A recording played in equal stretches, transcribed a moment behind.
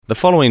The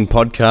following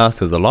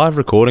podcast is a live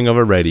recording of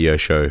a radio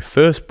show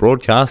first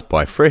broadcast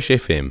by Fresh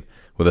FM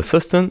with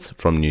assistance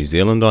from New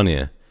Zealand On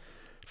Air.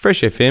 Fresh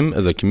FM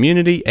is a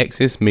community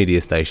access media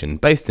station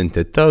based in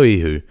Te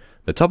Tauihu,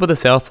 the top of the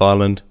South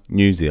Island,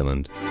 New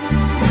Zealand.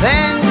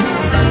 Then,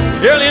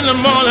 early in the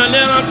morning,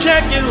 then I'm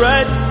checking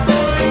right.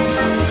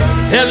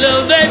 Had a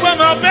little date with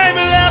my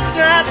baby last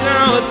night.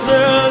 Now it's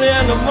early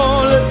in the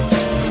morning.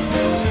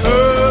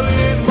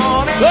 Early in the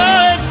morning.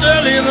 Oh, it's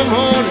early in the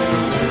morning.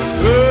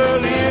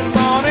 Early in the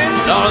morning.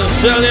 Oh,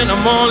 it's early in the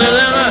morning, and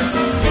I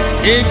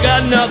ain't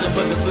got nothing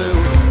but the blues.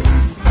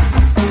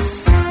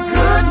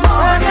 Good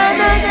morning,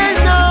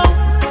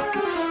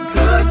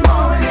 good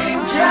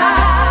morning,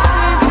 child.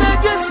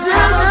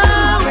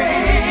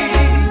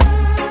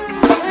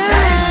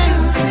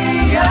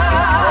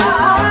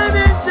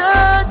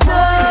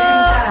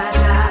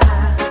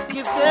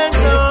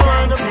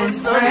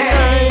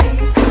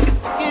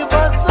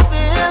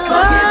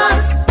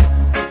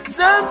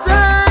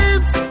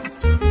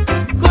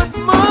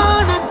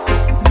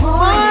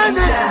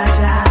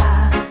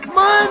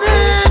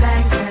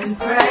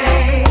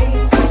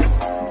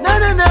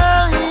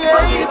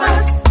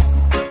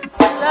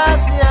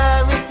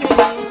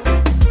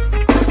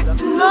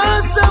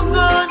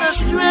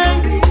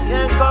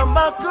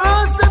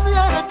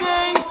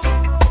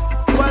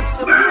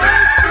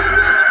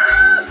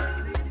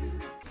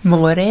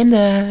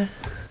 Morena.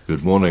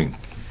 Good morning.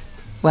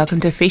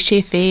 Welcome to Fresh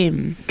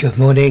FM. Good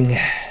morning.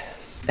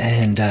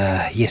 And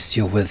yes,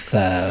 you're with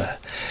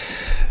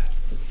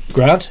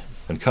Grant.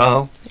 And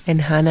Carl.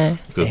 And Hannah.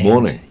 Good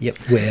morning. Yep,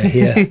 we're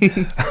here.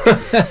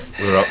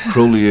 We're up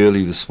cruelly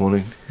early this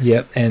morning.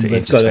 Yep, and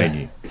we've got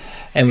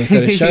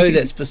a show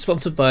that's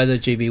sponsored by the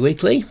GB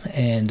Weekly,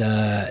 and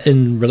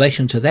in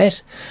relation to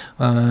that,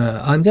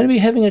 I'm going to be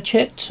having a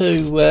chat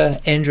to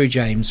Andrew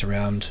James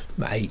around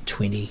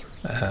 8:20,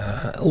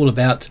 all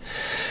about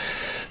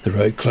the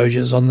road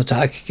closures on the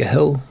Tākeka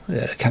Hill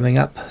coming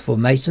up for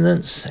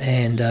maintenance,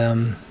 and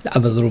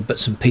other little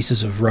bits and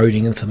pieces of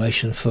roading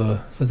information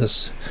for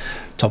this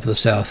top of the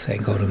South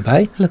and Golden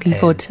Bay. Looking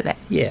forward to that.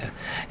 Yeah,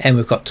 and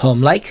we've got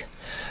Tom Lake,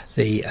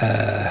 the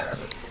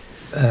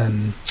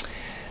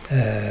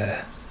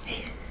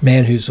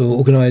man who's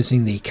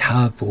organising the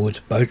cardboard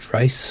boat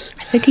race.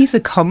 I think he's a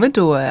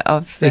Commodore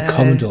of the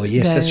Commodore,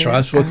 yes, that's right. I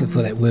was looking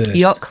for that word.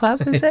 Yacht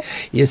Club, is it?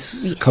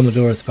 Yes,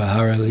 Commodore of the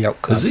Pahara Yacht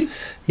Club. Is he?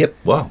 Yep.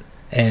 Wow.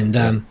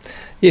 And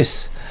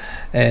yes,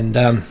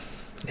 and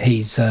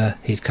he's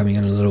coming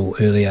in a little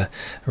earlier,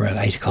 around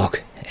 8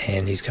 o'clock,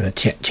 and he's going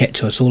to chat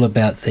to us all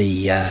about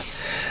the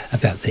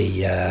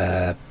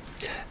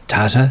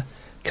Tata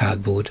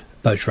cardboard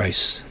boat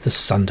race this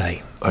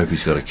Sunday. I hope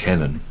he's got a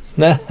cannon.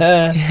 Yeah,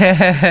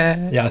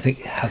 I think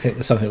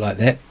there's something like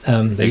that.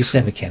 They used to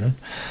have a cannon.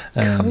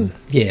 Cool.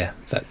 Yeah,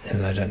 but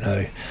and I don't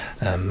know.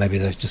 Maybe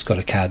they've just got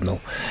a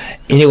cardinal.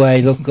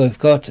 Anyway, look, we've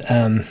got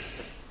the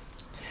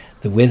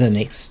weather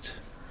next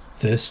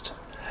first,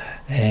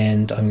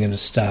 and I'm going to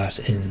start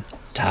in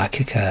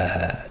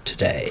Tākeka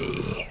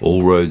today.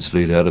 All roads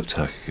lead out of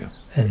Tākeka.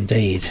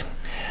 Indeed.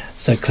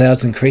 So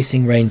clouds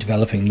increasing, rain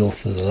developing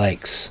north of the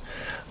lakes.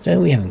 No,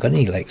 we haven't got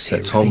any lakes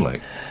here. Tom really.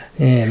 Lake.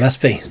 Yeah, it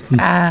must be.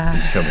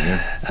 He's coming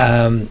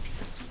in.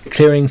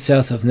 Clearing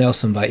south of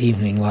Nelson by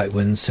evening, light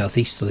winds,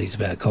 southeasterlies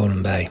about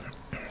Golden Bay.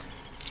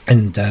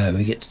 And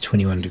we get to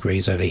 21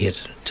 degrees over here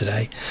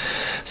today.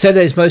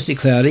 Saturday's mostly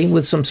cloudy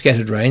with some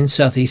scattered rain,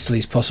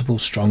 southeasterlies possible,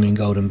 strong in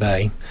Golden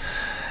Bay.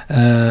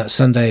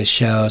 Sunday is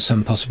showers,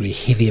 some possibly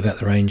heavy about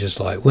the ranges,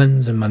 light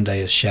winds, and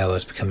Monday is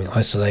showers becoming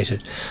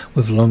isolated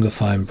with longer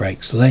fine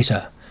breaks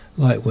later.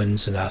 Light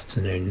winds and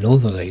afternoon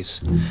northerlies.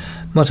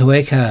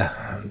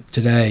 Motueka,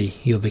 today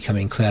you'll be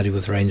becoming cloudy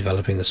with rain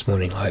developing this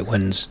morning, light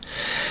winds.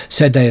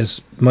 Saturday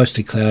is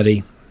mostly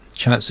cloudy,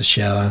 chance of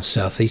shower,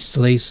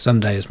 southeasterlies.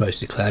 Sunday is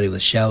mostly cloudy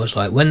with showers,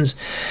 light winds.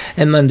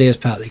 And Monday is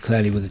partly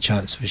cloudy with a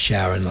chance of a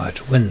shower and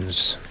light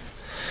winds.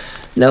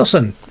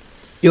 Nelson,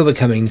 you're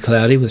becoming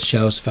cloudy with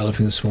showers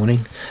developing this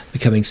morning,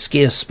 becoming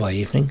scarce by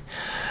evening.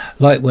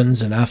 Light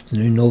winds and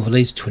afternoon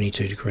northerlies,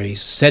 22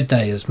 degrees.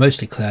 Saturday is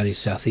mostly cloudy,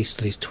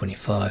 southeasterlies,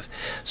 25.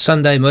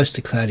 Sunday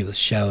mostly cloudy with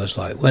showers,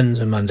 light winds,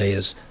 and Monday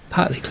is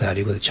partly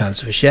cloudy with a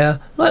chance of a shower,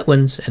 light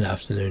winds, and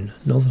afternoon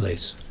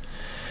northerlies.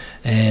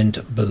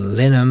 And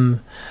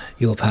Blenheim,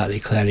 you're partly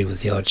cloudy with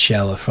the odd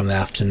shower from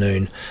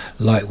afternoon,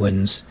 light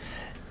winds,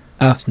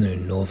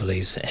 afternoon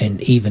northerlies,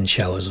 and even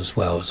showers as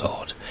well as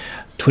odd.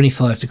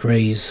 25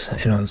 degrees,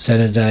 and on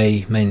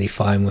Saturday mainly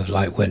fine with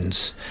light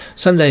winds.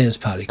 Sunday is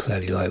partly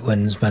cloudy, light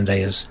winds.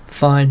 Monday is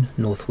fine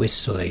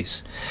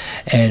northwesterlies.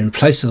 And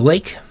place of the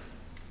week,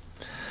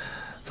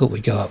 thought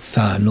we'd go up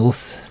far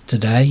north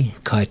today,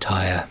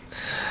 Kaitaia.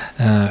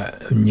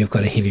 And you've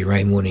got a heavy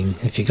rain warning.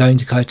 If you're going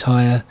to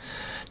Kaitaia,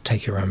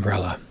 take your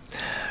umbrella.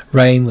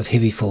 Rain with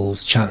heavy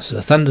falls, chance of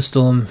a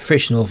thunderstorm,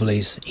 fresh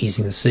northerlies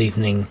easing this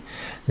evening.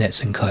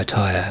 That's in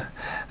Kaitaia.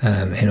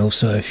 And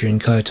also, if you're in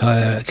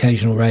Kaitaia,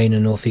 occasional rain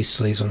and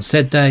northeasterlies on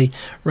Saturday,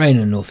 rain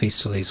and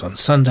northeasterlies on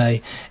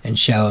Sunday, and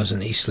showers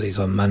and easterlies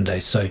on Monday.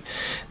 So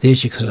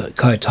there's your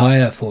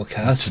Kaitaia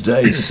forecast.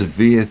 Today,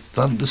 severe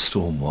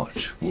thunderstorm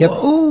watch. Yep.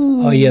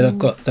 Oh yeah, they've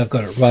got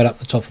it right up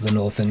the top of the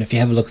north. And if you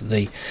have a look at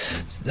the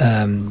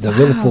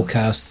weather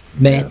forecast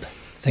map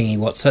thingy,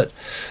 what's it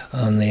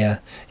on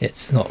there?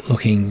 It's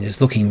looking a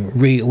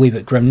wee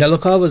bit grim. Now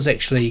look, I was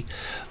actually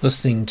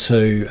listening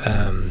to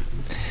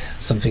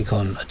something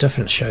on a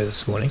different show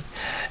this morning,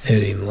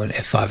 early in the morning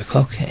at 5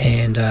 o'clock,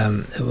 and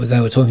they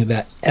were talking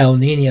about El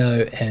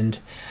Nino and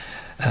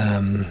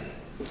La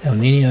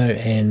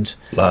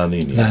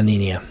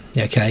Nina.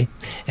 Okay,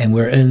 and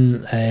we're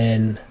in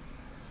an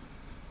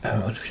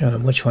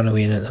which one are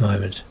we in at the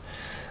moment?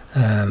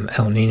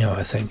 El Nino,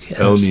 I think.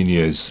 El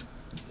Nino's.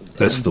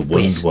 That's the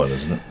wind wet one,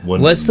 isn't it?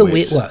 Well, it's the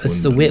wet one. It's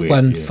Wind the and wet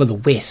one yeah. for the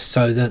west.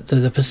 So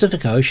the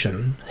Pacific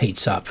Ocean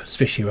heats up,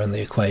 especially around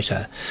the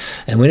equator,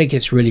 and when it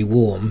gets really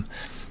warm,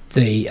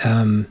 the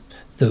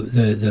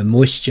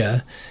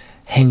moisture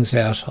hangs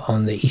out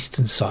on the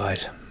eastern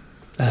side.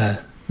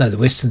 The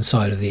western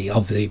side of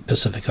the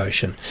Pacific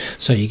Ocean.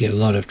 So you get a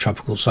lot of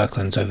tropical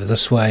cyclones over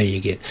this way.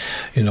 You get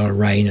a lot of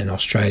rain in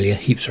Australia,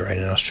 heaps of rain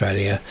in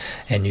Australia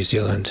and New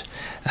Zealand,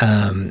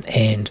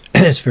 and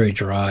it's very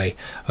dry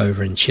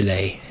over in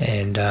Chile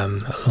and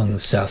along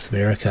South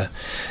America.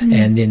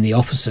 And then the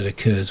opposite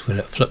occurs when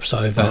it flips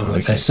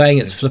over. They're saying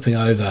it's flipping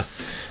over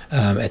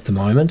at the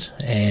moment,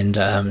 and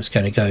it's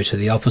going to go to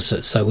the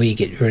opposite. So we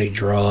get really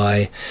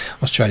dry,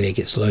 Australia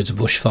gets loads of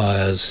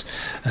bushfires,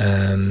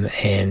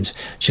 and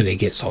Chile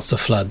gets lots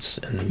of floods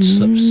and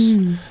slips.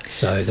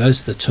 So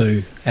those are the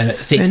two, and it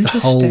affects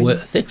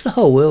the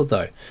whole world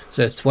though.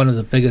 So it's one of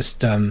the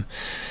biggest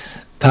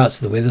parts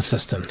of the weather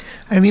system.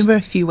 I remember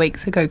a few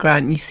weeks ago,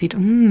 Grant, you said,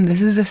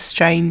 this is a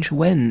strange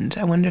wind.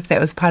 I wonder if that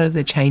was part of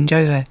the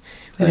changeover.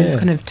 There's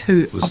kind of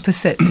two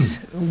opposite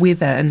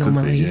weather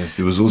anomalies. Yeah.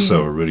 There was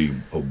also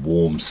a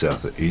warm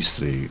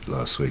southeasterly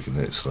last week, and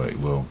that's like,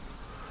 well,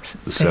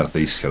 the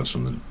southeast comes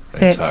from the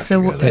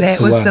Antarctica.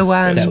 That was the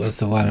one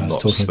I was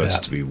not talking supposed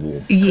about. to be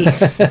warm.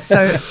 Yes,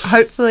 so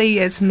hopefully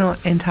it's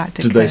not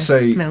Antarctica Did they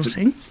say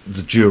melting.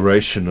 the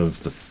duration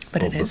of the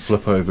But it is.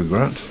 flip over,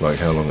 Grant? Like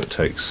how long it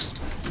takes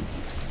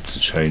to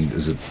change?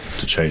 Is it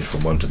to change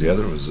from one to the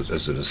other, or is it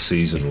a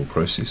seasonal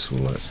process, or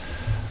like?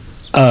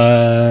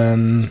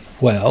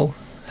 Well,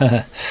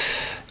 that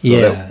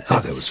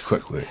was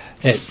quick work.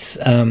 It's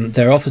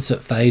they're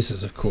opposite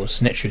phases, of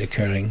course, naturally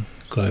occurring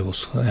global,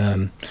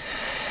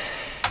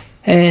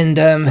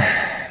 and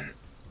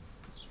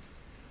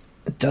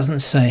it doesn't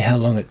say how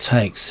long it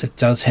takes. It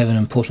does have an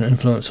important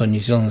influence on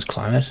New Zealand's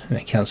climate, and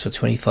it accounts for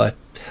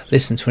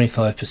less than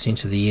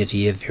 25% of the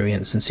year-to-year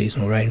variance in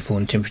seasonal rainfall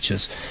and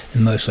temperatures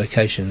in most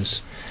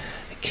locations.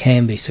 It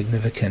can be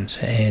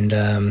significant, and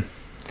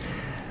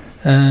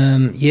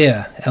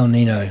El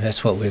Nino,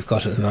 that's what we've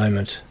got at the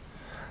moment.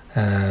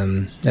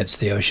 That's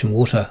the ocean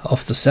water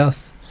off the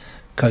south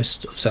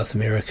coast of South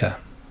America.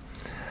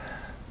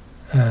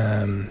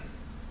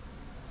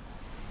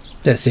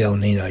 That's the El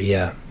Nino,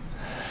 yeah.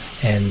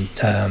 And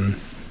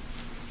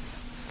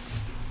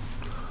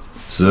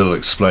so that'll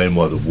explain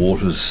why the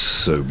water's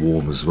so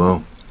warm as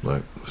well,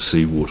 like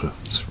seawater.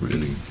 It's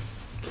really,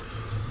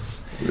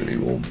 really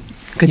warm.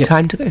 Good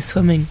time to go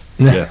swimming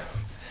Yeah,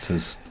 it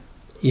is.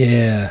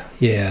 yeah.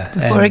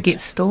 before it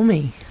gets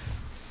stormy.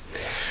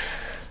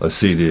 I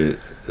see there,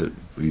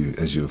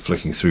 as you were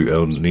flicking through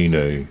El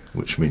Nino,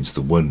 which means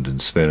the wind in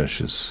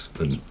Spanish,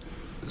 and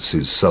it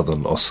says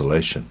southern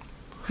oscillation.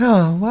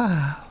 Oh,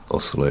 wow.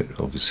 Oscillate,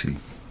 obviously.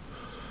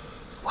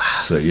 Wow.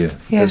 So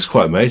that's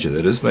quite major.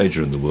 That is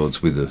major in the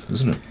world's weather,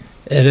 isn't it?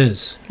 It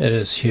is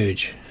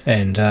huge,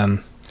 and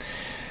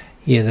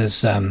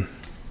there's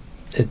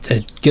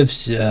it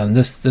gives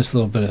this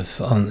little bit of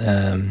on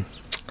the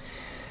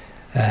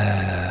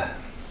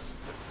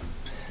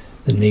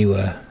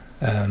NIWA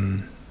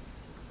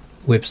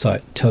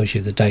website tells you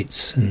the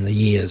dates and the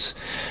years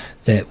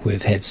that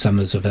we've had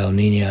summers of El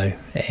Nino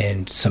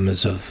and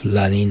summers of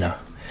La Nina.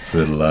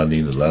 We had La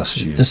Nina last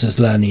year. This is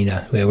La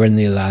Nina. We're in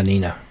the La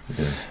Nina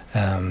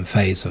Yeah.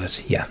 phase of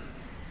it. Yeah,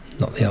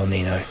 not the El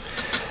Nino.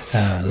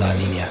 La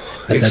Nina.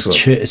 But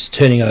Excellent. it's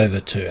turning over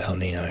to El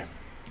Nino.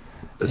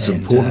 It's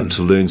And, important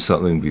to learn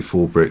something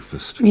before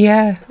breakfast.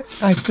 Yeah,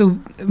 I feel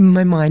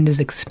my mind is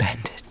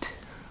expanded.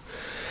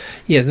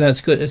 Yeah, no,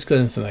 it's good. It's good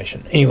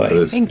information. Anyway, It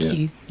is, Thank yeah.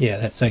 you. yeah,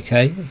 that's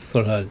okay.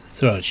 Thought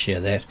I'd share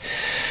that.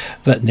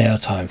 But now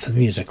time for the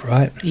music,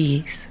 right?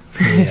 Yes.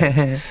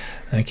 Yeah.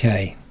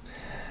 Okay.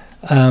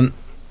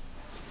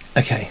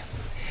 Okay.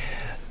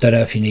 Don't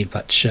know if you need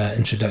much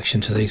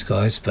introduction to these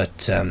guys,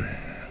 but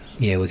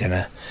we're going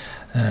to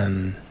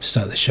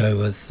start the show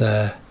with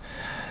the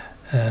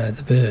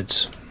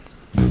Birds.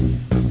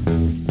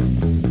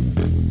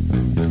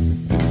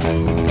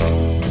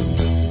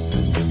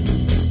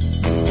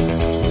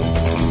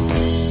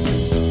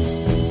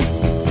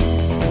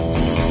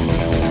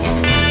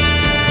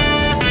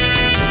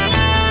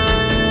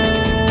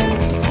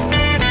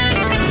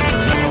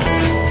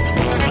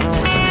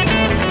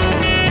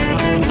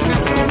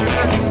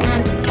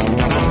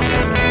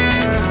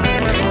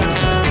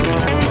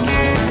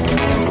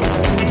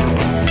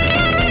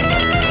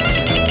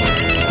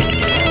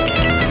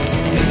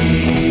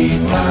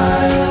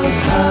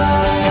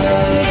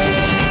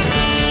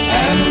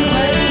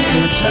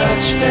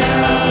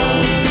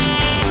 touchdown,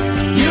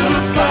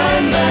 you'll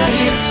find that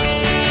it's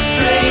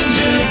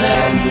stranger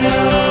than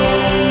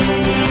known.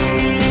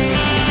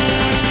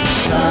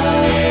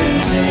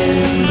 Signs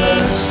in the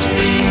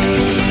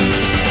street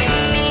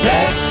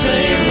that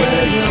say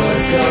where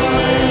you're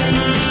going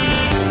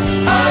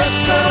are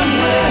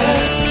somewhere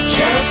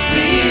just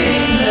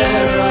being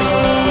their own.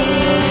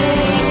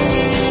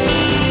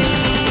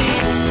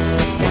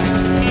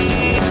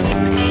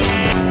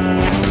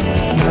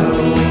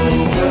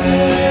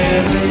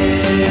 Nowhere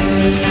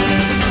is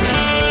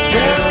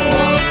their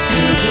walk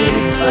to be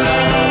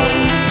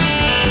found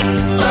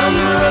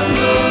among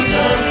those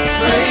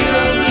afraid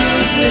of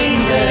losing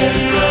their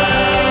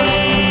ground.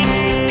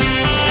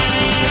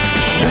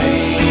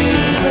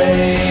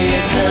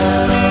 Railway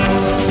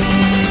town,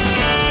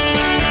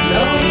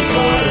 known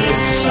for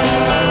its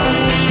sound,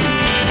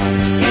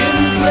 in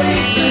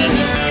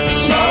places,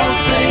 small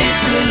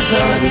places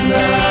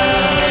unknown.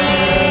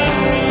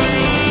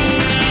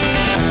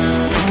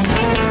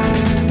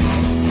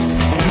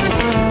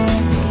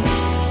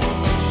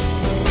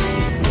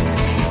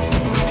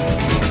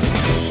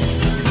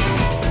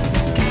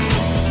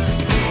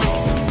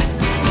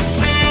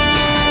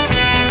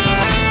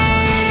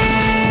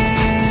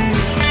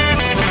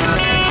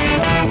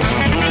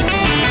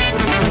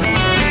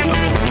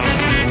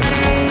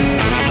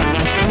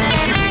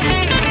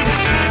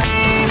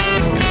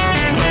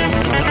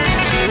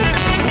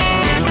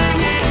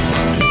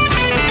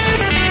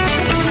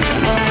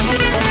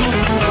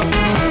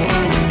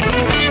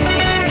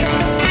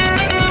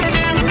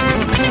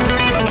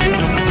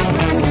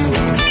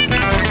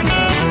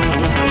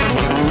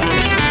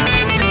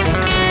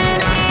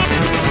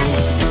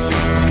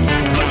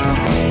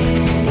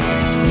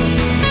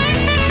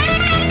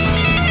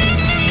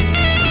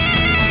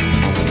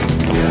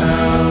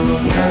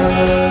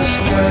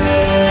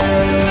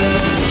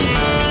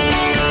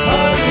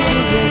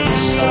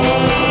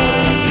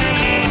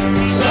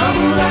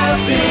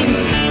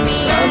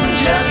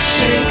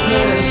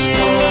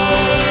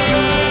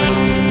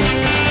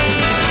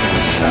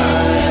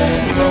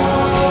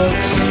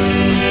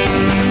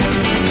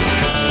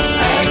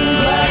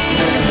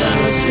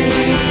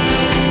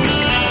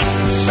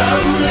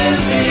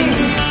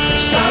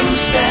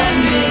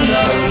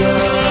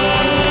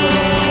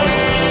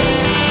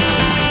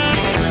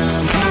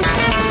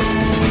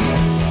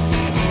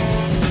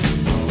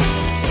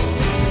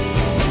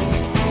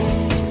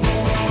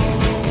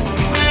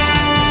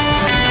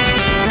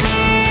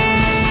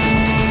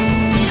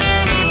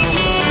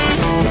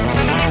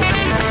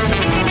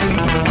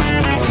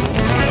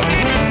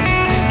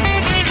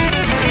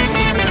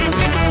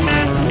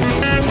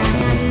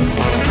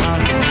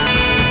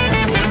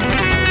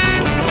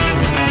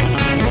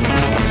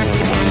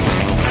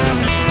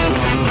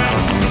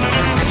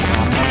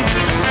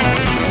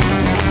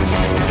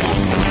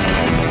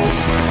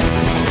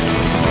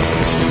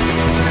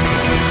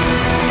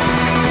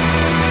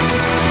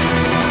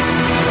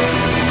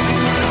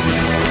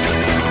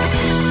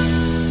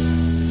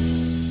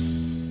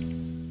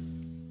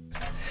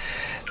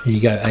 You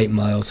go 8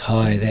 Miles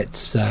High,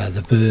 that's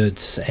the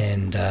Byrds,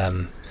 and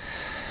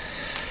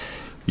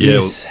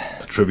yes.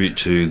 A tribute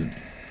to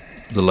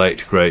the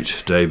late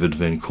great David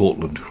Van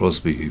Cortlandt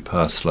Crosby, who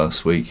passed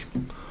last week,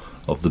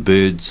 of the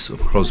Byrds,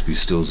 of Crosby,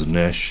 Stills and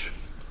Nash,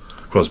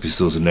 Crosby,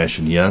 Stills and Nash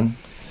and Young,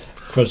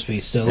 Crosby,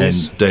 Stills,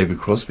 and David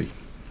Crosby.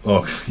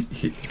 Oh,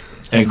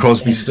 and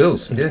Crosby,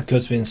 Stills. Yeah.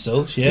 Crosby and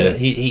Stills. Yeah,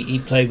 he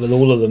played with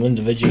all of them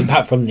individually,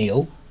 apart from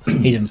Neil.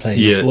 He didn't play.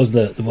 Yeah. There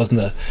wasn't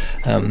a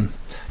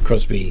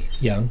Crosby,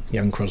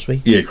 Young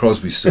Crosby. Yeah,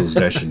 Crosby, Stills,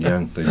 Nash and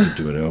Young. They did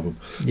do an album.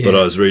 Yeah. But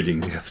I was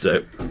reading the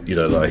other day,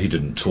 like he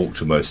didn't talk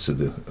to most of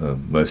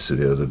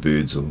the other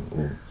Byrds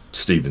or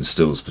Stephen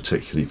Stills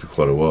particularly for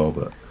quite a while,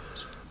 but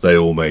they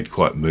all made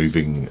quite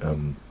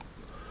moving,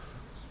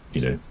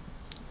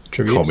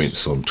 Tributes.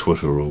 comments on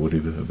Twitter or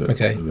whatever about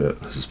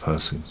his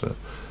passing. But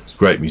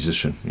great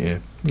musician, yeah.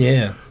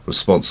 Yeah.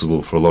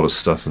 Responsible for a lot of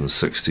stuff in the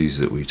 60s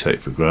that we take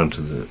for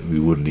granted that we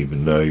wouldn't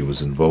even know he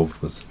was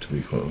involved with, to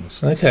be quite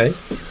honest. Okay.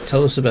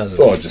 Tell us about it.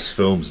 Oh, just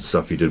films and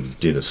stuff he did with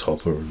Dennis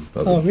Hopper and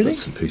other really?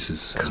 bits and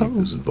pieces. Cool. And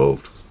he was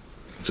involved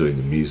doing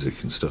the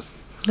music and stuff.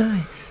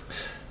 Nice.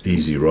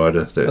 Easy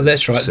Rider.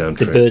 That's right. Soundtrack.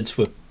 The Byrds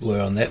were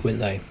on that, weren't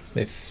they?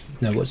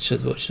 What's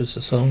just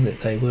the song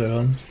that they were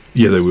on?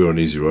 Yeah, they were on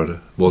Easy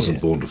Rider. Wasn't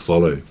Yeah. Born to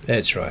Follow.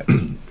 That's right.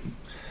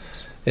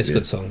 It's a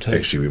good song too.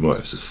 Actually, we might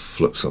have to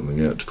flip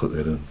something out to put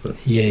that in. But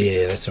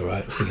Yeah, that's all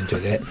right. We can do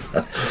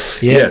that.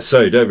 yeah.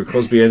 So David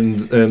Crosby,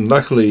 and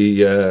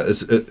luckily,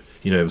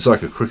 it's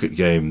like a cricket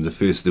game.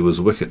 There was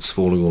wickets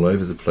falling all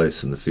over the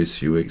place in the first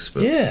few weeks,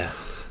 but Yeah.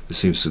 there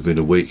seems to have been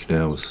a week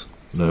now with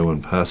no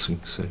one passing.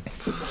 So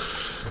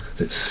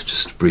let's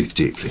just breathe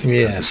deeply for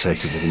the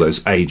sake of all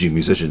those aging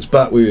musicians.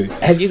 But we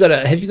Have you got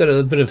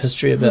a bit of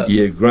history about?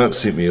 Yeah, Grant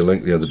sent me a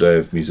link the other day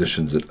of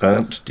musicians that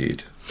aren't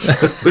dead,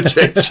 which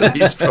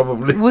actually is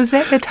probably Was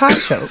that the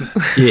title?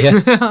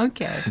 Yeah.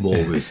 Okay.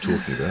 more worth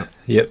talking about.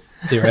 Yep.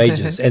 Their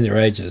ages and their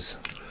ages.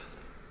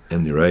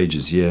 And their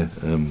ages, yeah.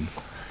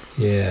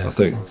 Yeah. I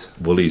think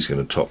Woolly's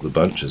going to top the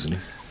bunch, isn't he?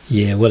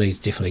 Yeah, Willie's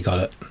definitely got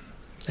it.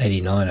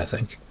 89, I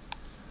think.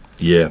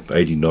 Yeah,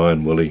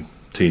 89, Willie.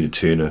 Tina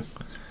Turner,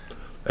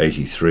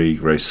 83.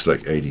 Grace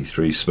Slick,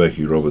 83.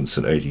 Smokey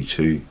Robinson,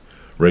 82.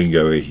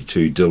 Ringo,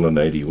 82. Dylan,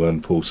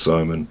 81. Paul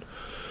Simon.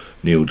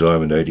 Neil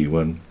Diamond,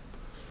 81.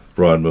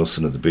 Brian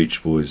Wilson of the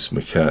Beach Boys.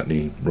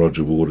 McCartney.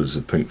 Roger Waters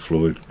of Pink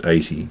Floyd,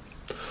 80.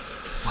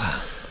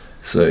 Wow.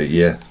 So,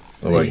 yeah,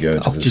 I won't go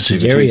into the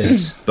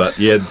Octogenarians.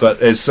 70s.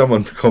 But as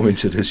someone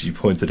commented, as you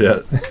pointed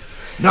out,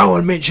 no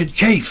one mentioned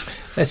Keith.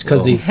 That's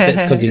because he's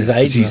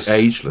ageless. He's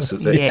ageless,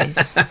 isn't he?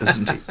 Yes,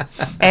 Isn't he?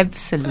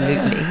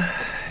 absolutely.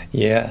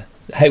 Yeah.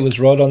 Hey, was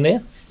Rod on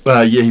there?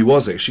 Yeah, he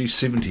was actually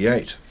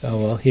 78. Oh,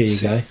 well, here you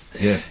go.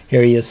 Yeah,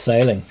 Here he is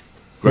sailing.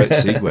 great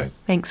segue.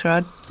 Thanks,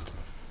 Rod.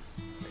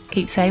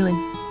 Keep sailing.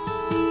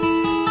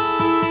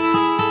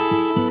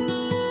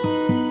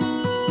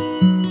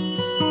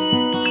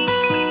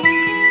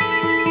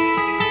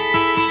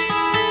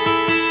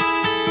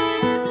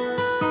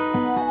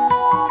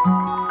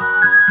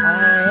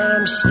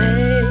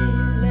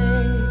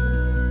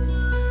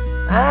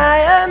 I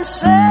am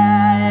sailing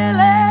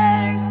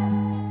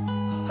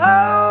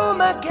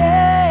home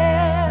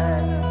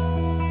again,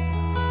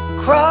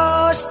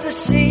 across the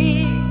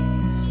sea.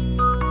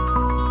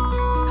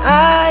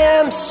 I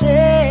am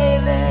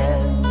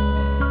sailing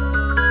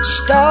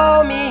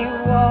stormy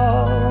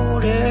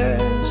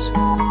waters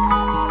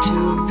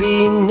to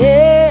be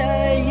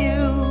near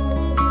you,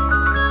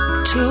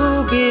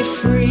 to be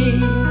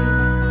free.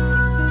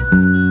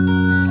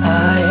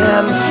 I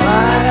am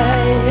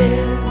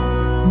flying,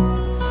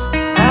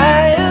 I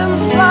am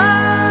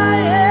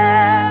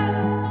flying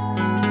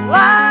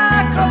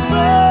like a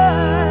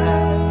bird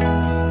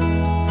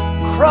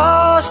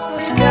across the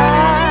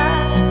sky.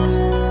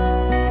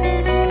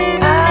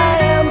 I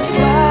am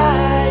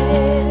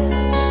flying,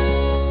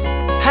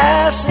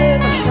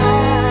 passing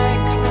high.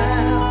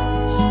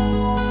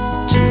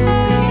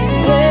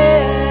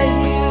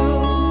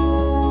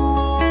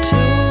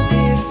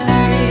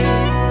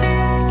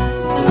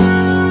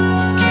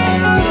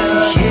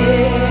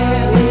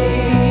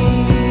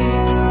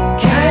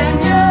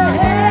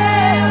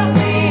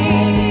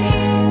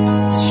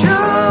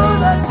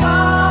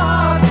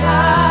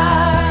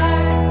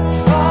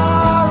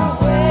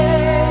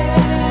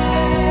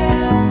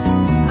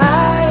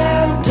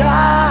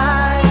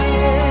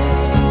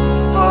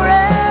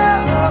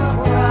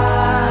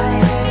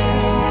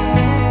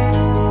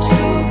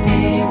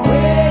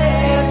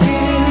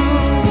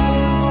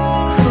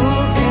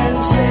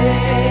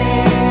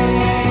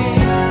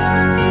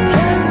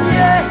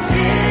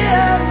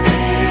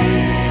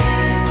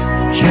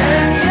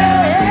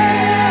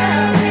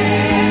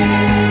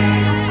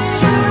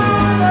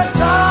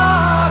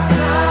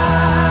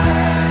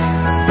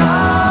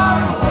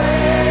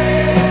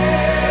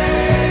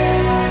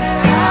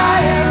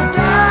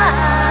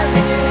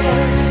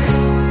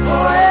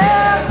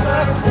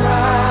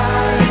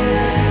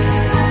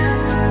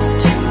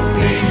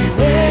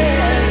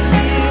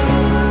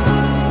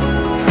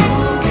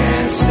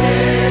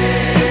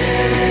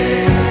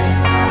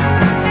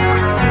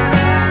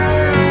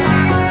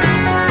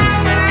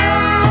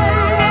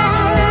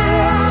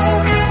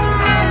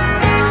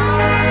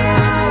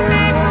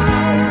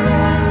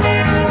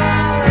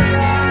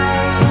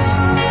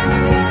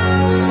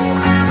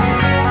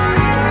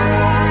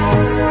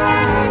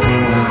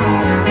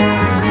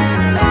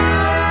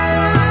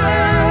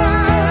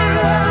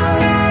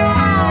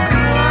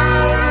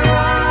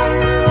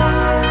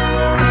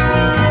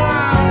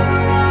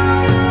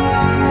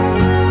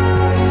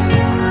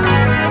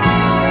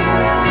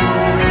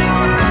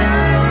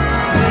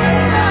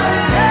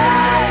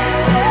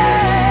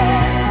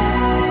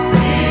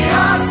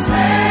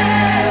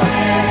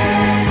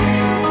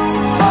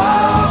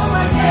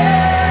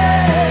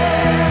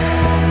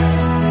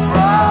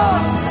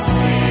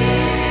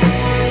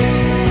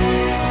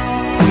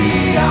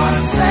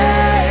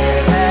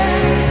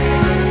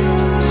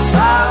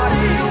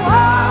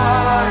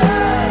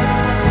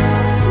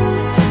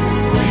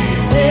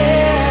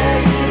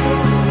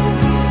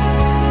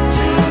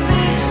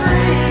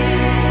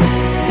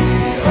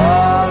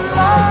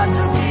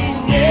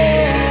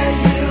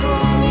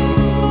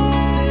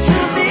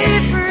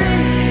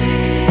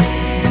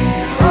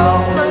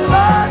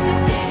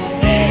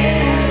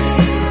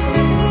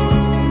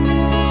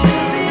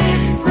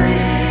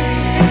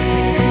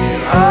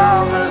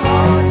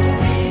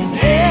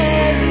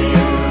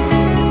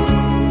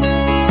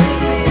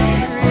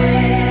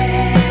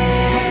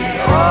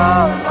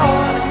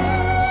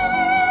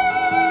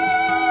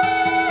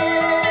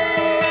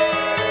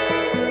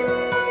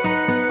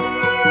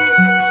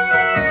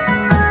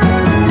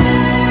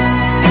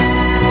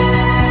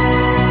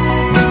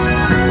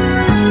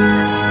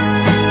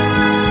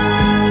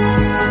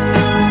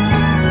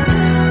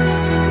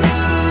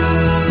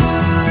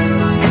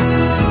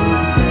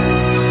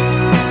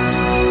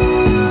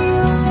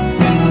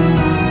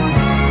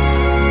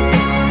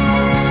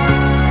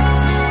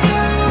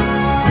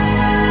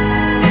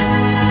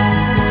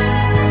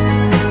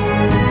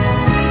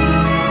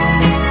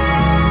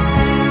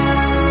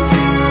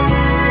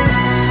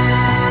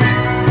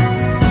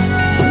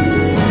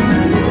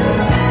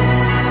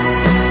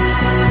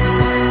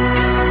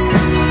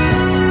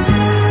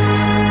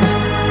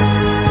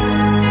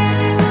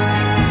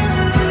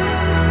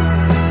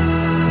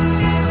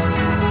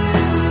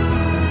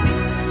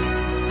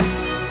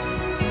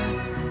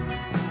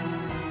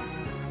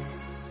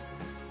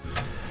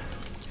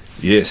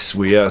 Yes,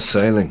 we are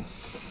sailing.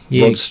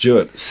 Yeah. Rod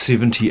Stewart,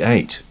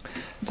 78.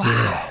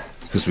 Wow.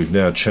 Because we've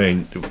now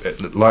changed,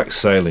 like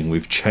sailing,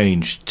 we've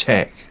changed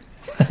tack.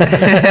 In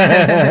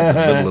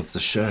the middle of the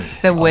show.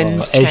 The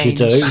wind As you changed.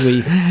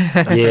 do,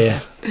 yeah.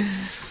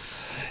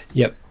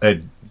 Yep.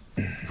 And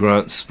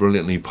Grant's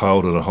brilliantly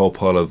piled in a whole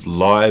pile of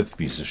live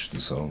musician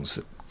songs,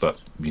 but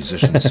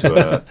musicians who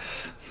are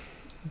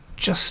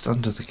just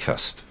under the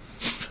cusp.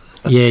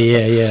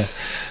 Yeah.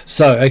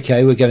 So,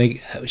 okay, we're going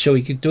to... Shall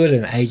we do it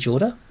in age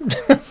order?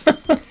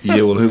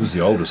 Yeah, well, who was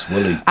the oldest?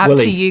 Willie. Up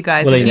Willie- to you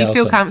guys. Willie If you feel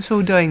Nelson.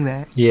 comfortable doing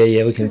that.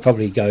 Yeah, we can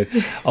probably go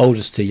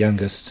oldest to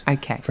youngest,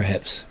 Okay.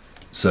 perhaps.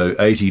 So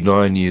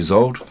 89 years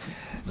old,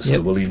 Mr.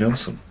 Yep. Willie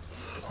Nelson.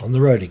 On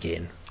the road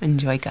again.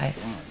 Enjoy, guys.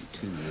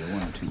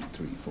 1, 2,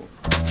 3, 4.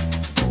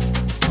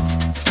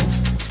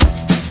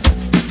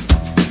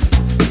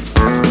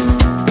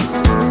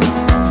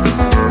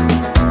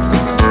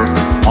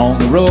 On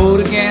the road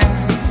again.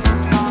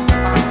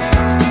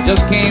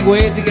 Just can't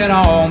wait to get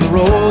on the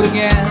road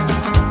again.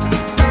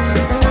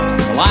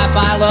 The life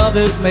I love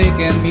is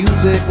making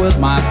music with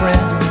my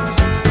friends,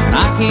 and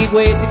I can't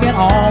wait to get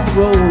on the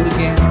road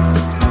again.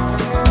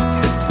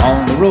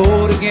 On the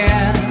road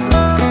again.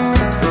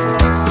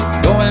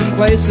 Going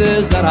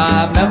places that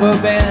I've never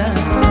been,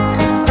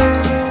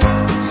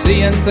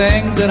 seeing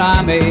things that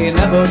I may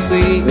never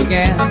see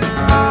again.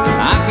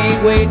 I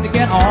can't wait to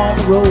get on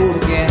the road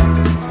again.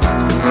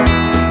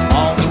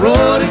 On the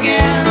road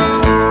again.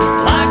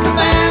 Like a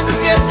band of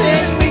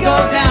gypsies, we go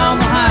down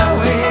the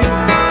highway.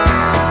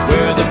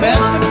 We're the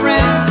best of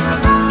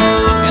friends,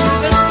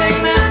 insisting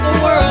that the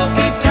world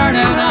keep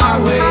turning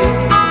our way.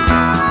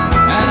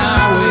 And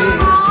our way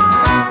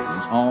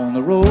is on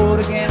the road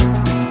again. I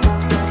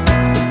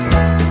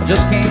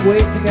just can't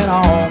wait to get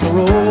on the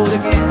road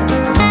again.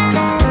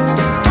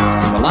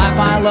 The life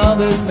I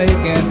love is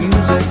making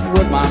music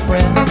with my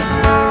friends,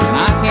 and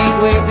I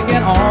can't wait to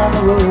get on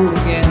the road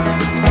again.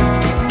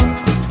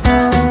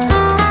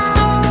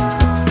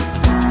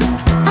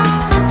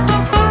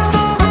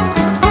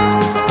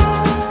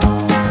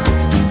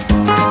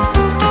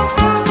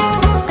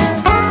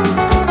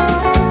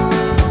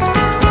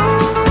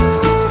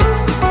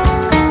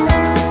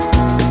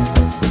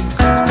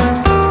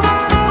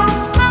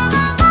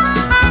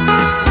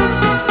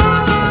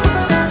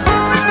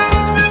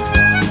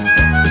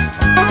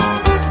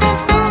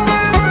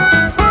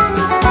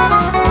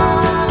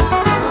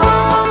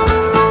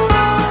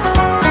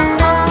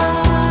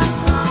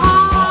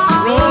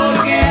 Road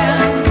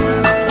again,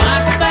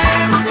 like a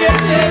band of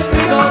gypsies, we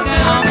go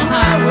down the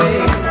highway.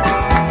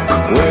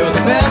 We're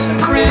the best of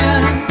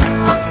friends,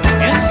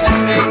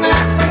 insisting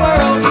that the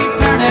world keep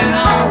turning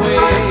our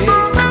way.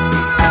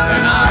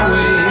 And our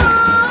way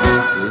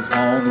is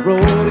on the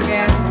road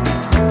again.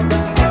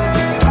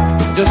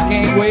 Just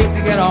can't wait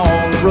to get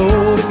on the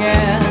road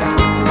again.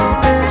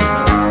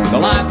 The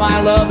life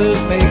I love is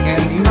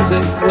making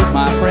music with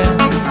my friends,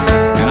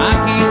 and I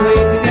can't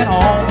wait to get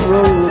on the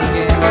road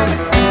again.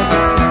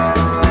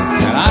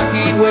 And I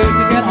can't wait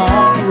to get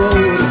on the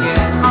road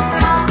again.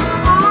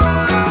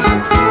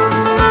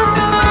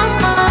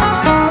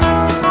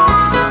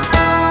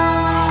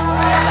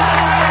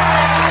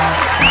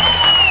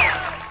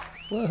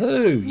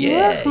 Woohoo!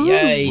 Yeah,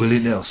 yay. Willie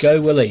Nelson.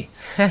 Go, Willie.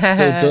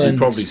 Still doing... He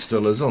probably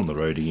still is on the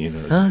road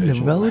again. On the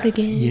road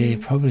again. Yeah,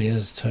 probably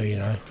is too, you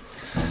know.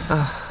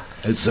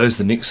 So's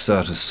the next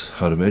artist,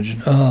 I'd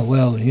imagine. Oh,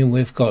 well, yeah,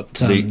 we've got...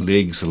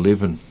 Legs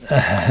 11,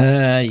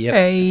 yep.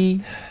 Hey.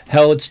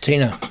 How old's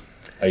Tina?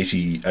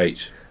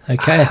 88.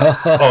 Okay.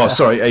 Oh,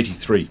 sorry,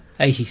 83.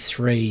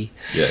 83.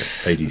 Yeah,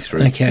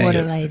 83. Okay. What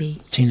a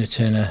lady. Tina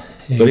Turner.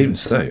 Yeah. But even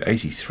so,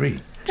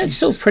 83. It's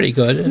still pretty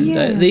good. And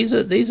Yeah. these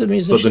are But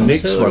musicians the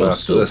next who one are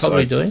after still this,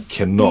 probably I doing.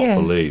 cannot Yeah.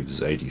 believe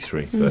is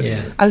 83. But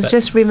Yeah. I was but-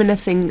 just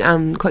reminiscing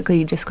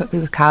quickly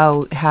with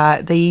Carl,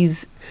 how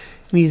these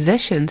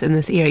musicians in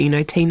this era, you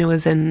know, Tina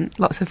was in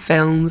lots of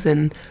films,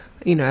 and,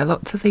 you know,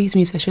 lots of these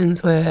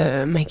musicians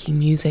were making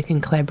music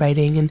and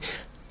collaborating, and,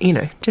 you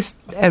know, just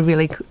a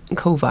really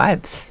cool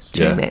vibes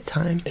during Yeah. that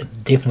time.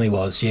 It definitely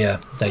was, yeah.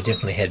 They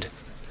definitely had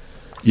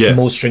yeah.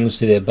 more strings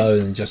to their bow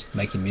than just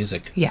making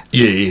music. Yeah.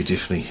 Yeah,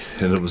 definitely.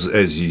 And it was,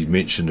 as you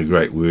mentioned, a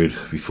great word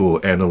before,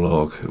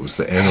 analogue. It was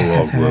the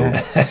analogue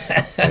world.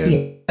 And,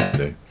 you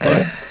know,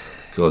 like,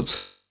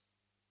 God's...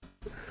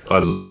 I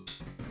love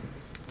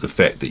the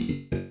fact that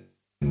you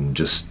can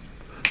just...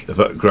 If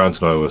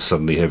Grant and I were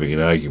suddenly having an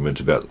argument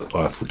about the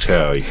Eiffel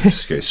Tower, you can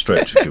just go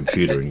straight to the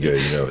computer and go,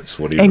 you know, it's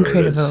whatever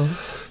Incredible. it is.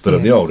 But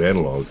in the old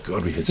analogue,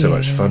 God, we had so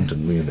much fun,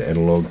 didn't we, in the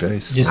analogue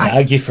days? Just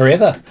argue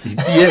forever.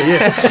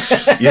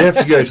 Yeah. You have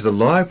to go to the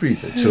library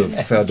to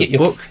have found a Get your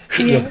book.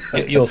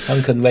 Get your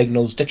Pumpkin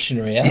Wagnall's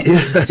dictionary out.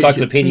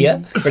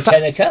 Encyclopedia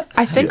Britannica.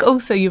 I think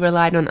also you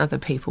relied on other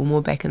people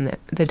more back in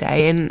the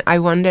day, and I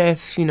wonder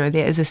if, you know,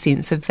 there is a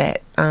sense of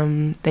that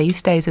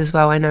these days as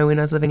well. I know when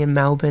I was living in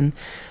Melbourne,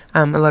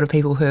 a lot of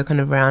people who are kind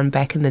of around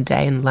back in the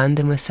day in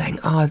London were saying,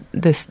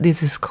 there's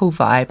this cool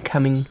vibe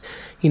coming,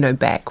 you know,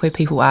 back, where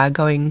people are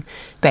going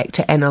back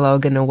to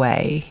analogue in a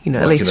way, you know,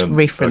 at least I can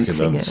referencing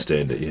it.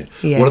 understand it, yeah.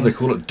 Yeah. What do they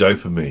call it?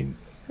 Dopamine.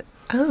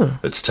 Oh,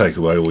 It's take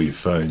away all your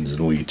phones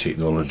and all your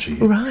technology.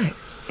 right.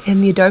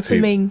 And your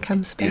dopamine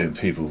comes back. Yeah,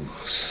 people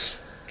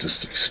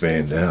just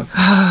expand out.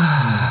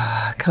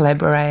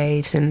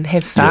 Collaborate and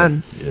have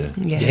fun. Yeah.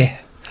 Yeah.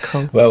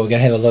 Cool. Well, we're going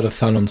to have a lot of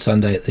fun on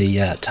Sunday at the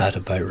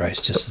Tartar boat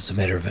race, just as a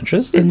matter of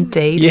interest.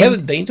 Indeed. You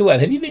haven't been to one,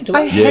 have you been to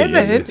I one?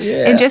 haven't.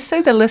 yeah. And just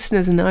so the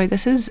listeners know,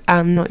 this is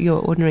not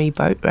your ordinary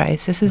boat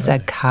race. This is a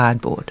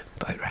cardboard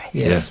boat race.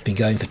 Yeah, it's been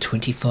going for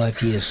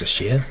 25 years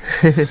this year.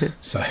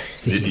 So,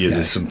 there you go.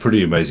 There's some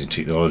pretty amazing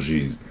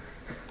technology.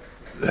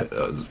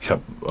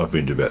 I've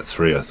been to about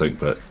 3, I think,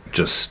 but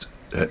just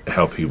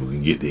how people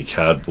can get their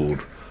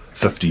cardboard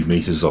 50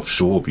 metres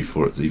offshore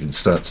before it even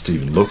starts to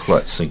even look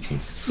like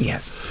sinking.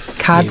 Yeah.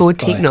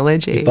 Cardboard You buy-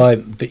 technology.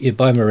 You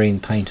buy marine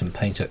paint and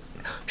paint it.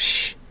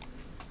 Shh.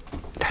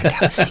 Don't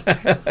tell a secret.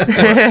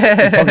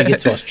 You probably get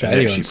to And Australia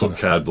actually and put some.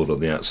 cardboard on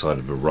the outside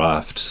of a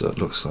raft so it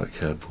looks like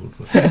cardboard.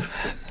 I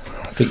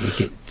think you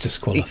get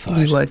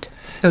disqualified. You would.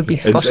 It would be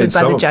And spotted by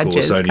some, the of judges.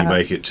 course, only can't-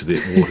 make it to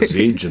the water's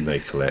edge and they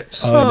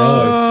collapse. I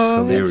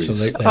know, It's hilarious.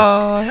 absolutely.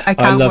 Oh, I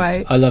can't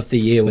wait. I loved the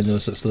year when there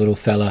was this little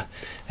fella,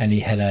 and he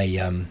had a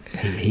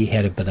he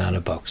had a banana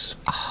box.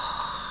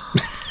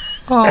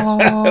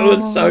 Oh. It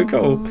was so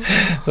cool.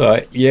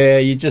 Like, yeah,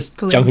 you're just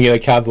Brilliant. jumping in a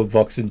cardboard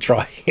box and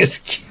trying. It's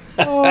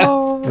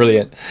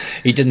brilliant.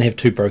 He didn't have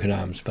 2 broken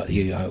arms, but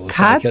he was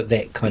Card- like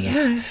that kind of.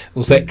 yeah. It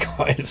was that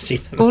kind of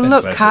sentiment. Well,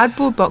 look, Classic.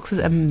 cardboard boxes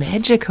are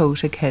magical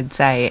to kids,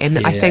 eh? And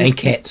I Yeah, think and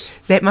cats.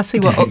 that must be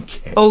what And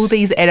cats. all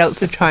these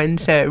adults are trying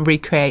to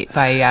recreate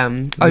by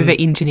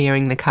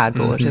over-engineering the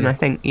cardboard. And I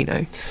think,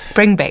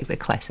 bring back the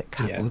classic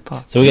Yeah. cardboard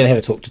box. So we're going to have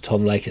a talk to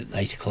Tom Lake at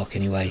 8 o'clock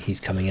anyway.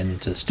 He's coming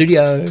into the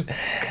studio,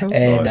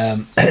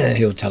 and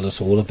he'll tell us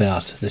all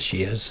about this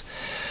year's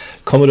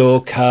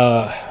Commodore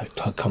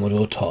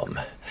Tom.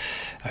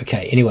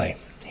 Okay, anyway,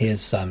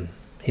 here's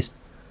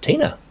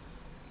Tina,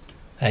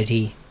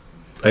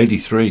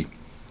 83.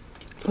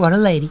 What a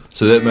lady.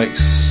 So that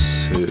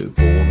makes her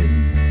born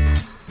in...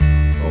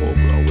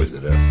 I'll work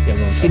that out. Yeah,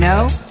 well, You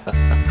know,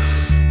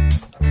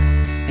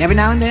 every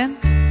now and then,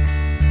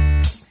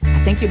 I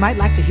think you might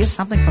like to hear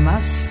something from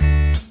us.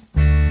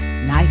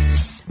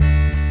 Nice,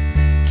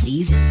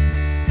 easy.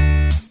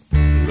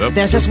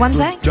 There's just one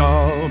thing.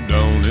 Job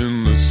down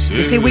in the city.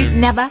 You see, we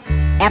never,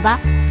 ever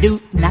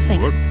do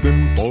nothing.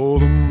 Working for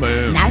the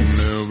man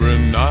Nice. every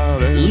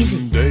night and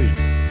Easy. day.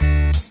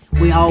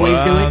 We always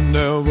But do I it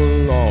never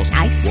lost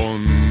Nice.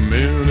 1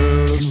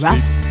 minute of sleep.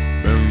 rough.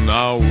 And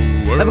I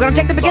was But we're gonna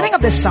take the beginning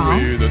of this song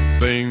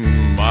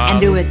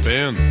and do it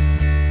been.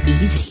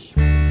 easy.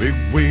 Big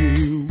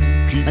wheel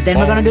keep But then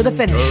we're gonna do the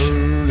finish.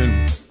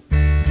 turning.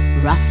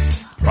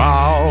 Rough,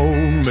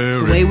 Proud Mary,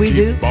 the way we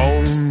keep do.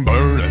 on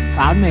burning.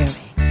 Proud Mary.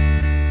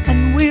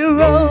 And we're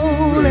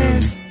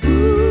rolling,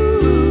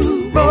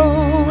 ooh,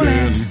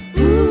 rolling,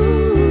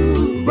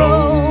 ooh,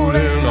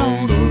 rolling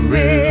on the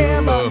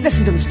river.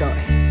 Listen to the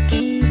story.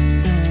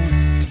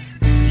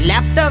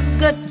 Left a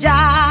good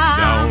job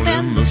Down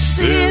in the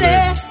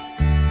city,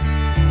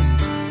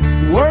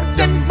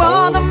 working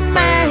for the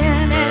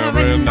man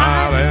every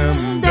night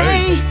and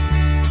day.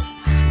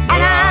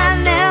 And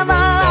I never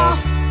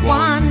lost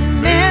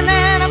 1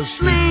 minute of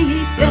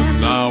sleep.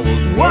 And I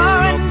was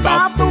Worrying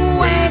about the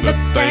way that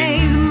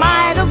things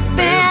might have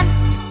been.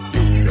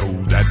 You know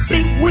that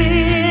Big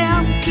wheel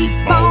keep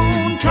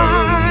on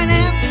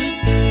turning.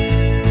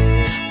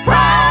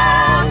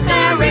 Proud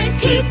Mary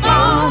keep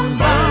on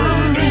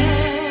burning.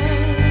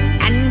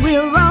 And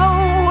we're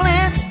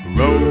rolling,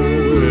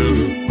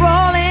 rolling,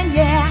 rolling,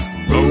 yeah,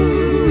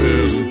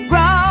 rolling, rolling.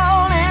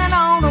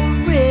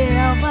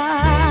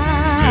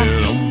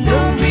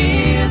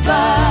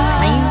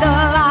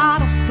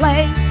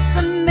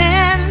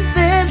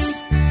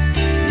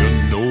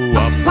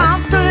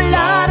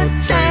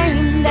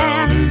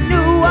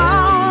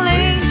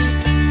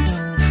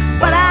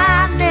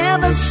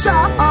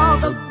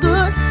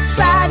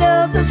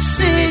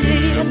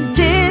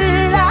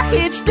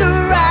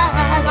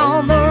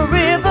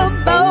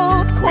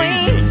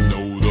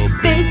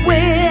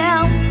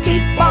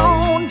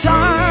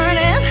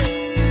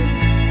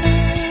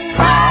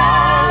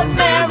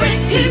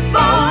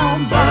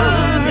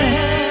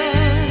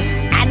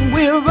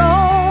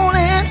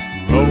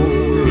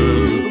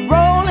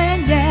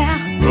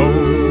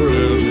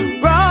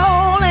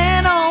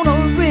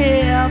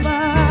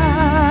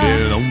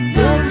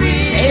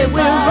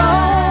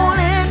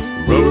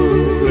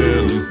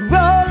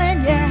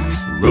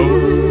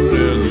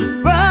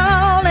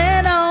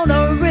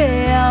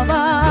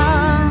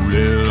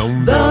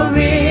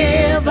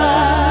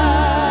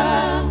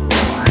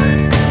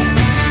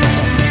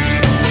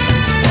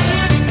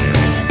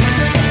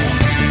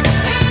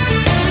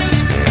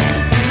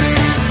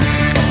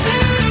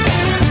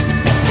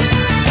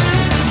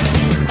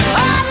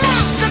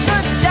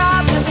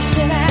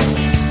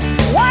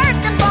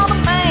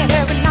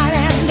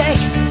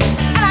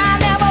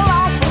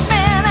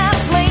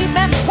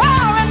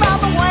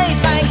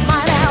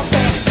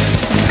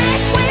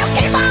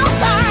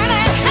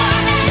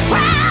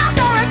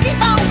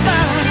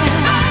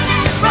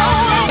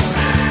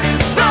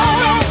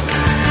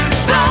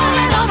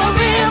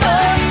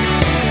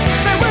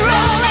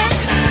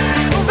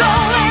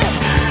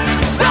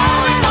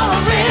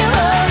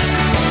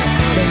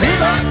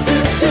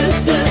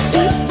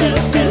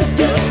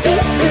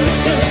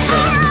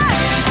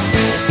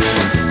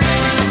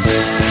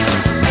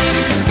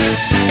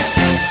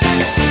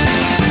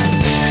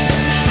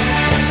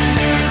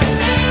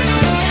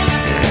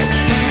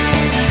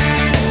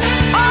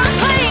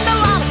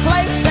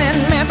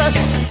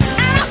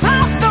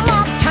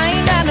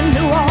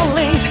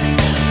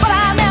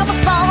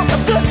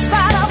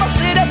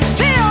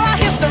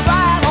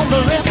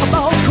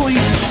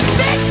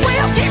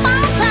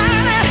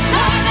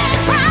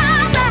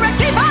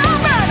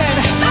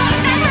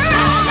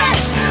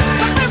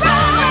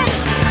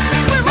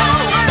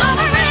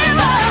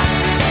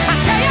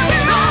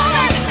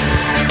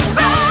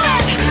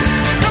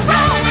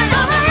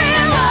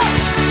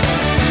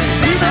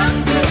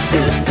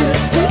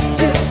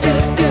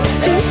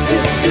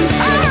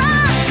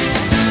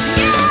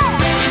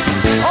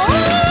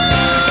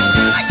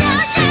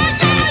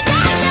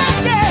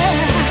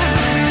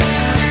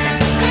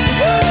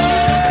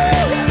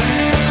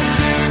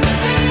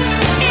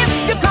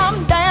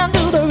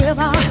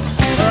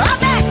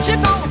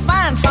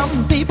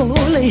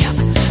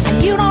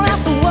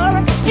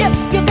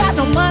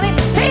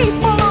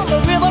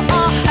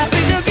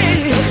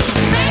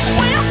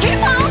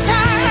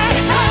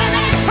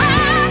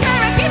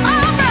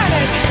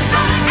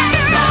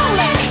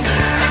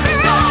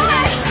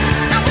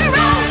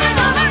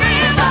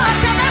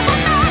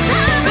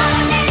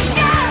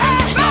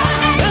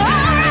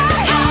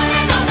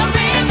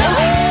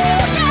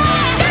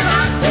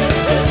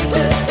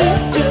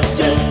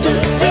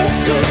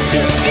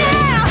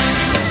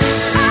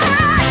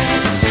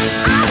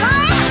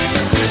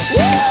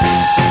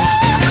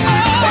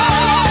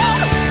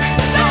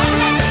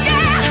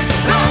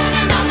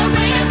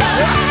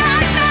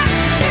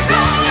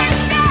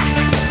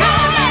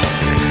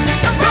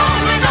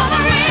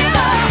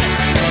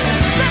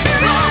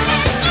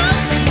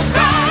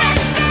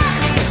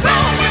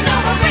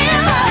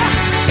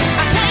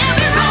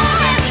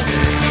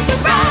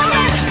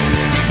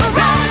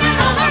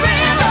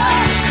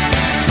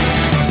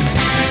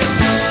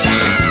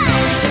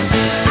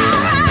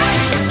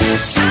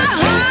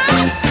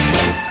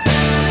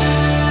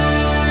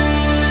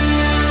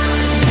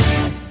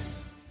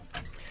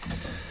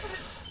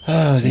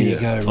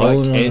 go. Ike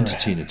Rolling and on.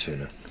 Tina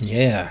Turner.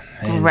 Yeah.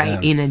 And, Great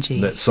energy.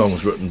 And that song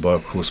was written by,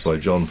 of course, by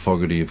John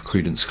Fogerty of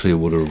Creedence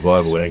Clearwater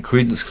Revival. And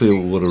Creedence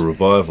Clearwater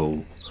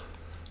Revival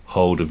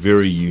hold a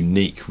very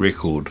unique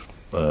record,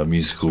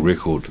 musical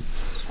record.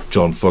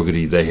 John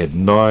Fogerty, they had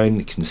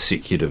 9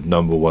 consecutive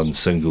number 1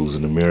 singles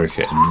in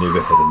America and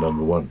never had a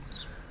number 1.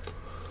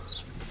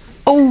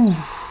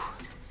 Oh,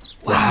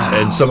 Wow.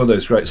 And some of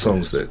those great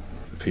songs that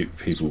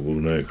people will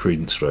know,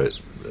 Creedence wrote,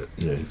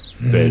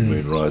 Bad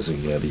Moon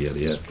Rising, yada yada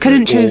yada.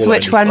 Couldn't choose All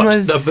which only one got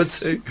was. number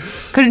 2.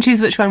 Couldn't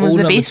choose which one was all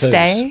the number best, twos.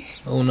 eh?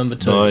 All number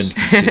 2s.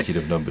 9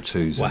 consecutive number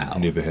 2s Wow.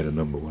 and never had a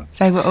number 1.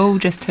 They were all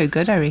just too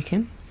good, I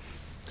reckon.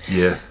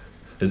 Yeah.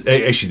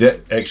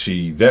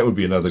 Actually, that would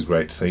be another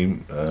great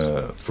theme for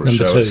a Number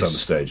show twos. at some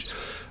stage.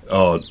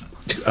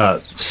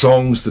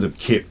 Songs that have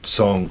kept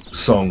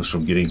songs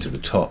from getting to the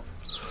top.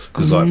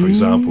 Because, like, for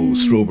example,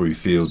 Strawberry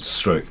Fields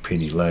Stroke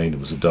Penny Lane, it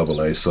was a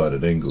double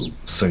A-sided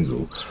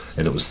single,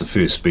 and it was the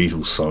first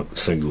Beatles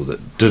single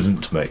that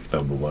didn't make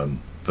number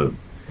 1 for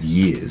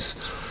years,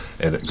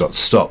 and it got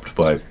stopped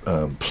by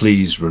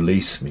Please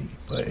Release Me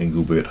by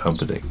Engelbert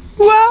Humperdinck.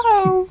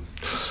 Wow.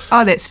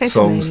 Oh, that's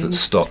fascinating. Songs that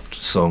stopped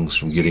songs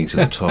from getting to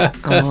the top.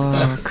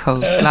 Oh, cool.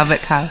 Love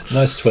it, Carl.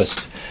 Nice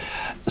twist.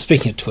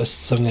 Speaking of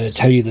twists, I'm going to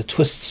tell you the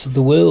twists of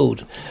the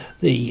world.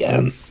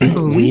 The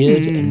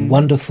weird and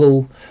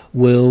wonderful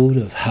world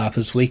of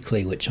Harper's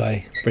Weekly, which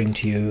I bring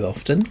to you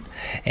often.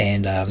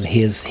 And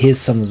here's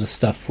some of the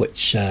stuff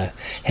which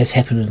has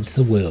happened in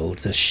the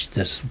world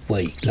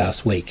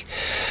last week.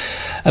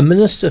 A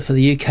minister for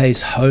the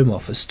UK's Home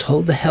Office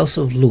told the House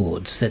of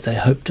Lords that they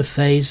hope to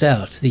phase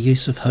out the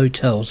use of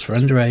hotels for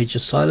underage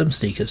asylum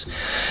seekers,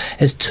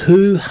 as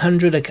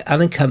 200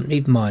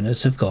 unaccompanied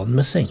minors have gone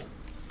missing.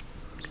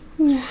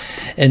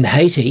 In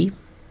Haiti,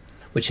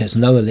 which has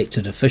no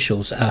elected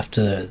officials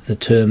after the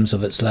terms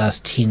of its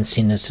last 10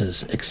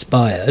 senators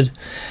expired,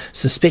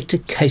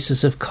 suspected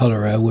cases of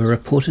cholera were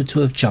reported to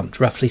have jumped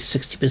roughly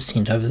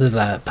 60% over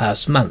the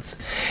past month,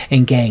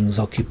 and gangs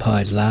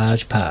occupied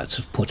large parts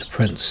of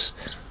Port-au-Prince.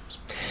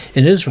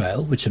 In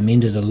Israel, which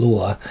amended a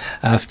law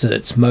after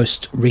its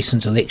most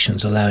recent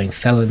elections allowing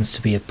felons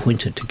to be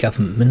appointed to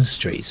government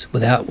ministries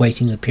without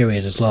waiting a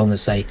period as long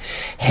as they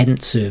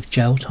hadn't served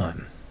jail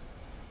time,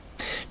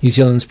 New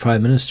Zealand's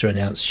Prime Minister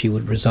announced she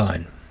would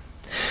resign.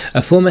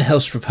 A former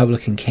House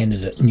Republican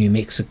candidate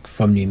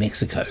from New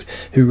Mexico,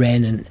 who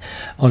ran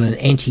on an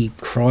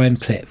anti-crime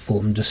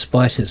platform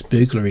despite his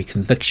burglary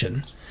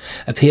conviction,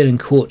 appeared in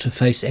court to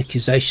face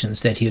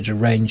accusations that he had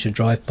arranged a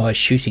drive-by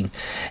shooting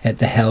at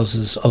the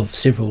houses of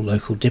several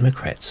local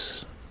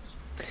Democrats.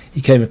 He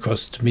came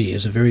across to me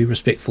as a very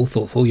respectful,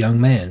 thoughtful young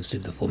man,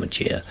 said the former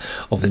chair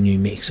of the New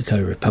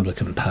Mexico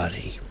Republican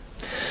Party.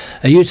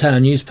 A Utah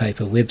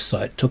newspaper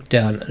website took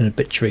down an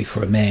obituary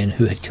for a man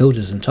who had killed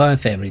his entire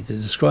family that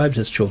described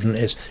his children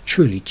as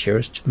truly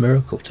cherished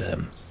miracle to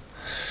him.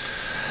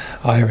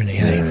 Irony,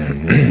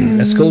 eh?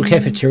 A school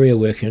cafeteria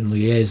worker in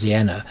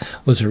Louisiana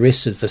was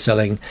arrested for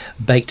selling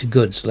baked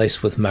goods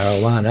laced with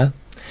marijuana.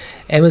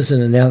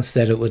 Amazon announced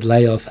that it would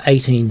lay off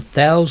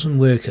 18,000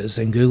 workers,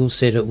 and Google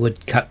said it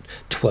would cut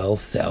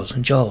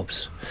 12,000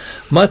 jobs.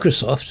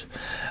 Microsoft,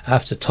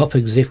 after top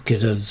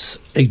executives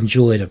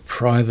enjoyed a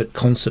private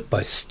concert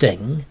by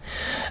Sting,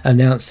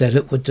 announced that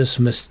it would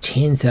dismiss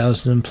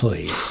 10,000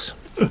 employees.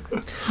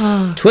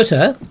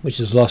 Twitter, which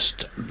has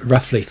lost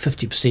roughly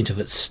 50% of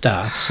its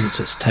staff since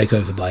its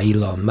takeover by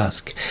Elon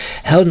Musk,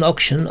 held an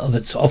auction of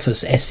its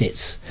office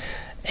assets,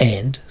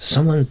 and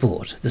someone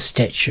bought the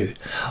statue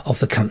of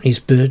the company's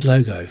bird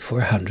logo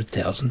for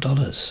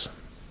 $100,000.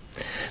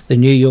 The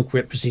New York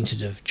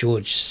representative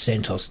George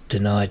Santos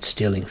denied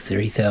stealing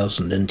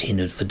 $30,000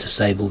 intended for a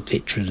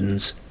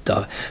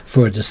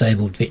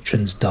disabled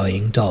veteran's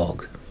dying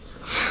dog.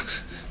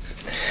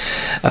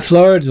 A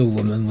Florida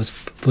woman was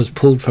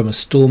pulled from a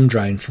storm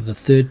drain for the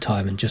 3rd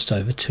time in just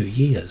over 2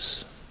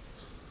 years.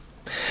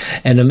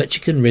 And a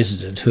Michigan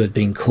resident who had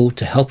been called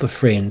to help a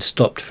friend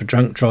stopped for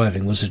drunk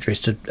driving was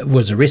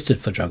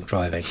arrested for drunk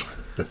driving.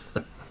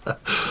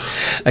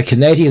 A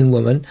Canadian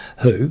woman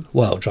who,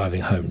 while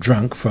driving home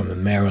drunk from a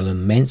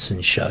Marilyn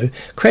Manson show,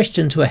 crashed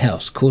into a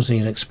house,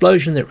 causing an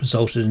explosion that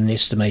resulted in an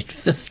estimated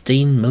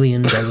 $15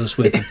 million worth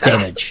of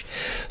damage,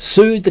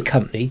 sued the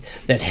company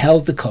that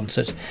held the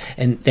concert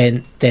and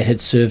that had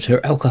served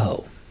her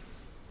alcohol.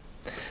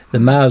 The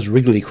Mars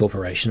Wrigley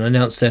Corporation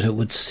announced that it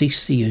would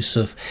cease the use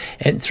of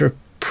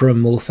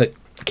anthropomorphic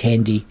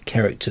candy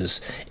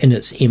characters in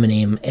its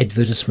M&M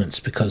advertisements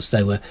because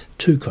they were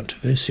too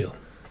controversial.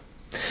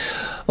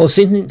 While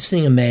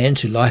sentencing a man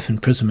to life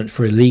imprisonment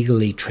for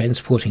illegally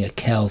transporting a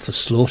cow for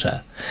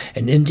slaughter,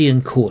 an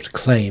Indian court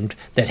claimed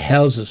that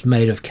houses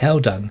made of cow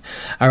dung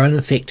are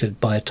unaffected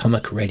by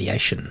atomic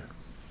radiation.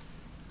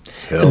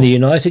 In the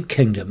United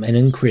Kingdom, an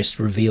inquest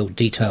revealed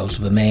details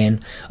of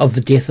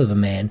the death of a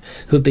man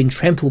who had been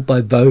trampled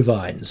by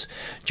bovines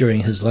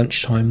during his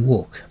lunchtime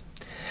walk.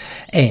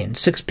 And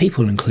 6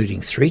 people,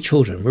 including 3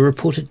 children, were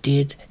reported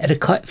dead at a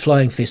kite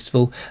flying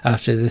festival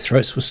after their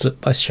throats were slit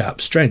by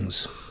sharp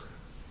strings.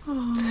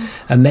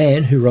 A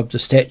man who robbed the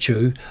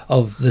statue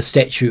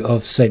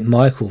of St.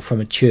 Michael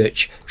from a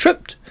church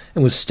tripped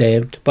and was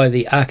stabbed by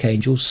the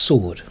Archangel's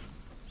sword.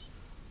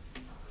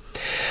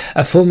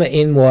 A former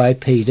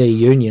NYPD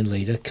union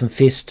leader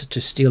confessed to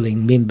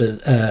stealing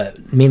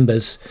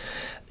members'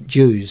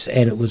 dues,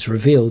 and it was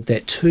revealed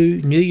that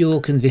 2 New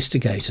York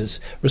investigators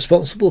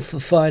responsible for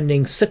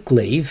finding sick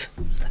leave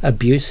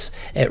abuse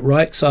at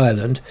Rikes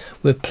Island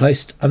were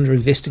placed under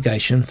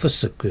investigation for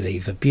sick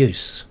leave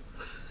abuse.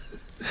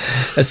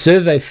 A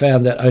survey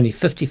found that only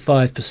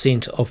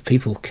 55% of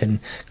people can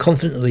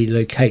confidently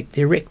locate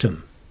their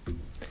rectum.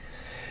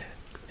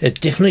 It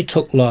definitely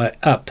took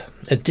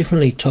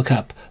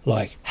up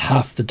like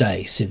half the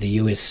day, said the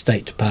US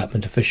State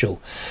Department official,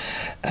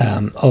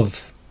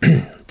 of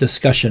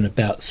discussion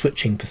about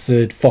switching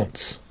preferred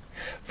fonts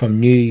from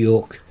New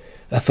York,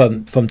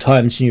 from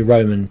Times New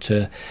Roman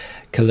to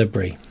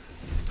Calibri.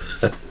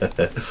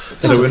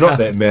 So we're not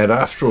that mad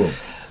after all.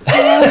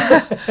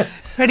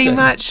 Pretty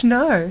much,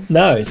 no.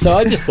 No, so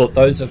I just thought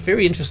those are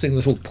very interesting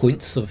little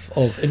points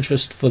of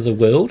interest for the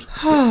world.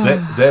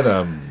 Yeah, they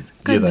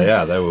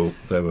are. They were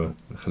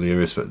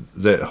hilarious. But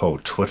that whole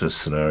Twitter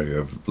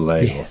scenario of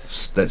laying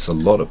off—that's a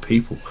lot of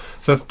people.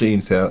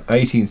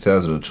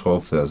 18,000 and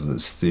 12,000.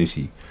 That's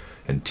 30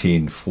 and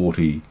 10,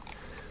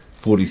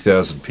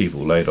 40,000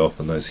 people laid off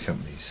in those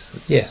companies.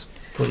 It's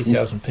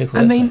 40,000 people.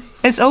 I mean,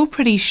 it's all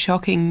pretty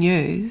shocking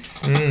news,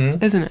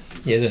 isn't it?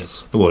 Yeah, it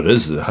is. Well, it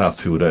is.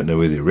 Half people don't know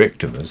where their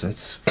rectum is.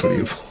 That's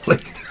pretty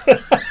appalling.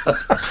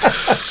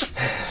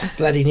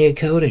 Bloody near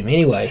killed him.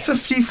 Anyway,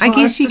 55%. I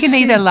guess you can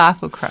either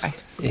laugh or cry.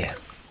 Yeah,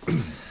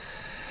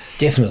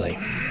 definitely.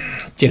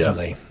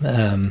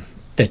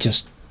 That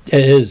just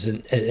it is.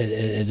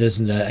 It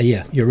isn't.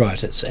 Yeah, you're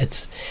right.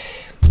 It's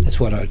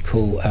what I'd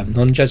call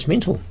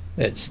non-judgmental.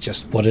 It's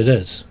just what it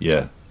is.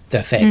 Yeah.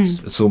 They're facts.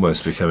 It's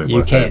almost becoming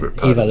my favourite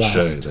part of the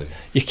show. Though.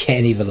 You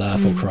can't either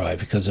laugh or cry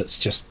because it's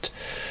just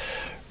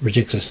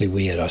ridiculously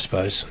weird, I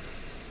suppose.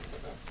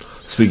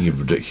 Speaking of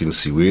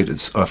ridiculously weird,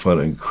 I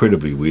find it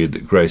incredibly weird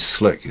that Grace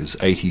Slick is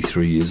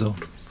 83 years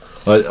old.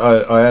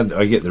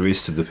 I get the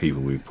rest of the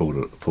people we've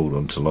pulled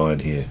onto line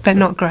here, but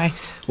not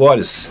Grace. Well,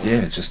 it's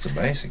just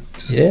amazing.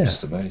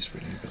 Just amazed,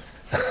 really.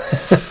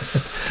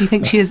 Do you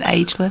think she is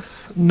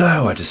ageless?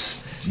 No, I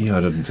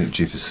didn't think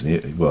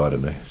Jefferson. Well, I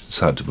don't know. It's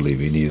hard to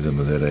believe any of them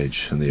are that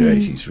age in their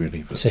 80s,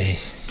 really. But see,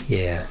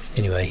 yeah.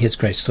 Anyway, here's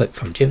Grace Slick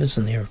from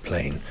Jefferson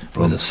Aeroplane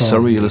from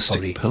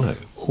Surrealistic Pillow.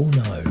 Oh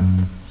no.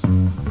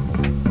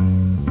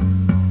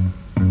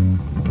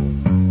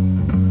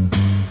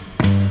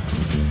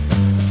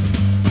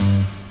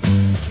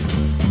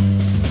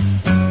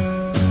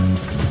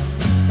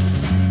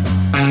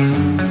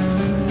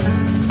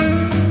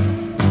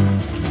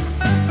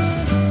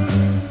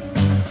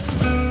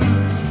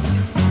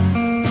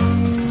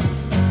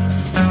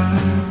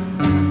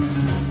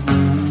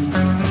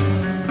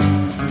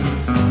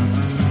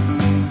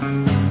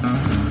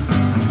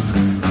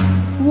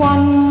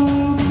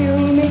 One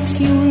pill makes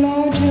you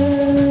larger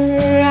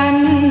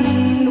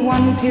and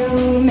one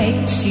pill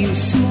makes you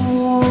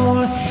small,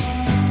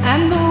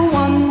 and the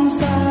ones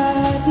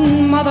that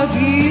mother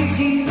gives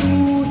you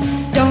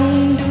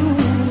don't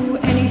do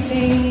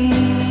anything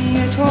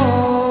at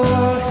all.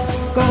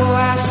 Go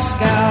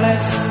ask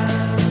Alice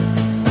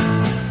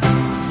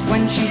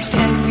when she's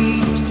 10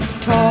 feet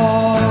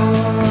tall.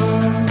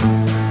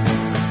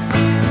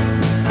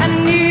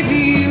 And if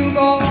you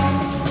go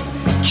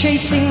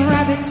chasing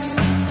rabbits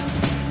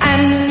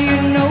and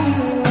you know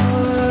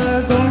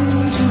you're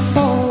going to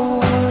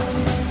fall,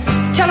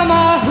 tell 'em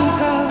a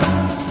hookah,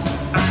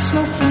 a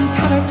smoking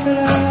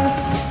caterpillar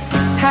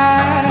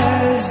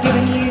has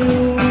given you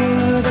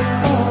the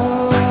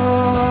call.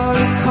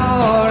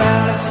 Call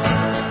Alice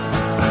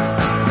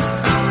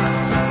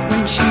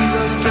when she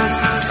was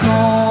just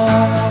small.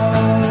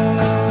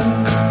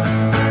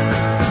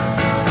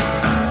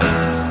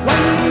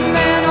 One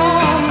man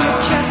on the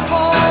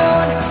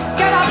chessboard,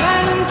 get up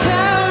and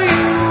tell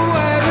you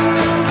where to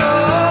go.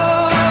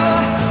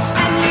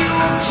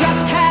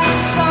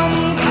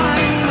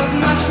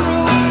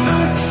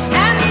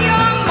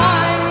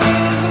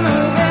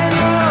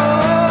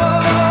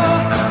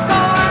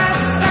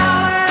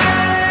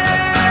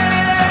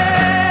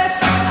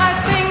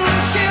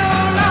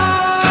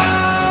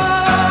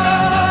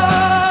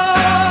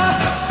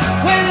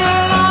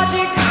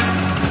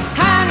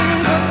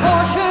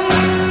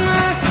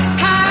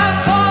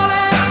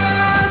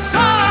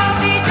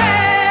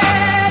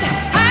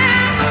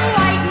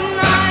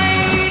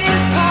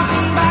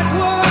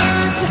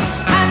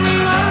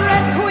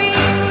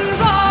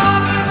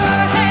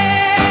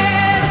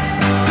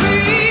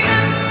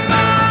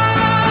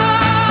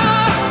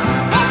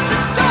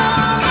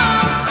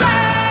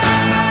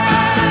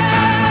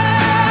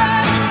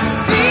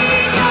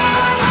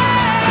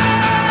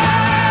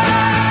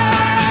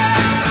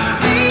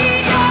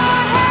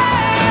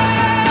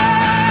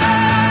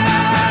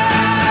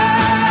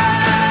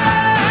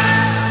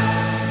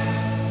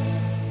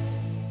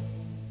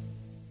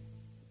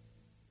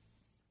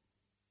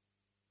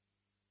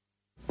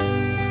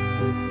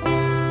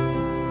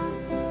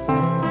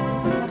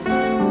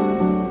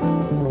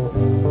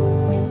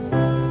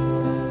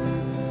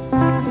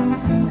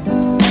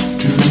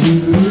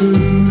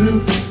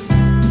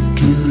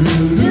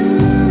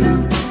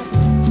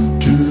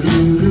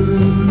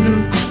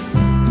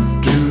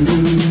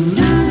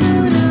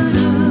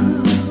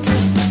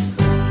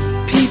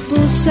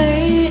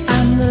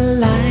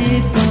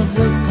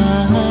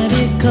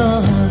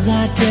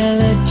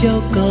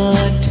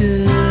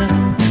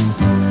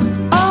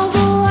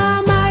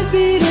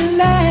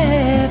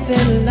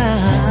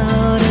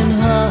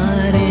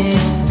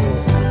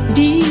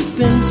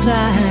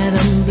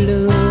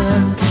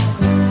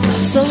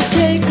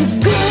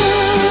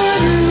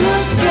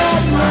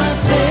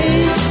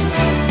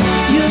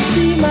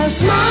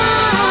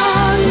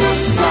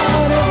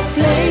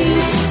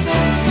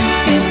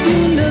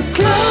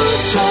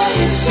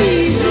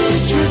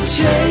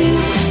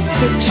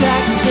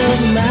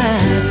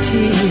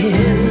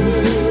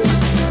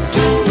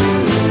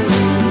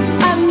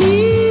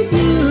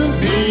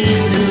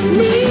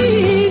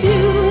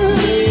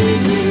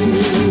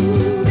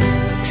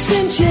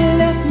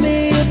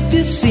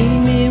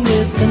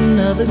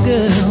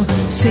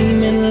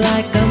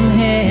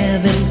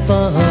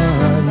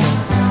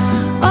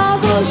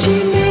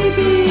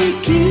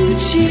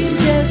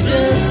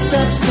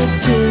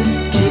 positive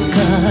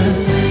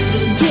because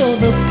you're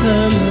the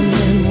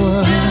permanent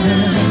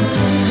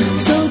one.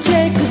 So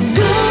take a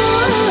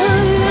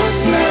good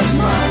look at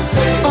my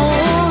face.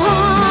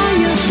 Oh,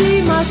 you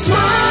see my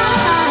smile.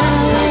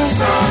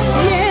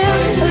 Yeah,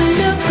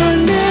 look a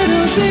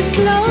little bit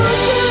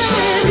closer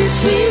and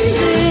it's easy.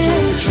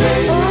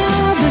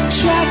 All the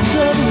tracks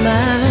of my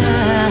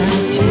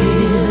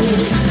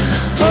tears.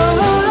 Oh,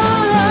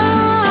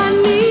 I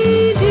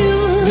need you,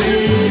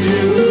 need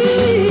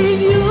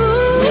you.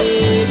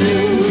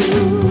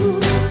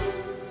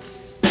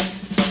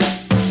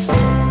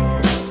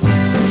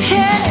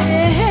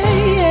 Hey,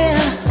 yeah.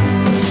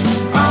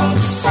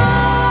 Outside,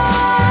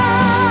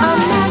 I'm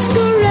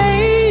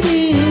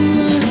masquerading.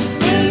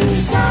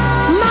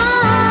 Inside, my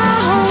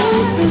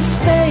hope is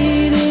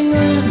fading.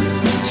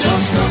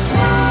 Just a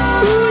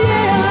cloud. Ooh,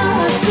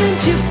 yeah,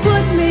 since you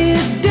put me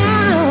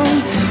down,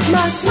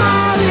 my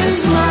smile is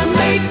my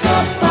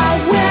makeup I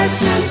wear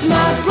since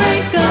my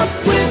breakup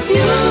with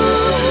you.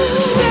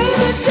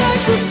 Baby,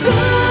 take a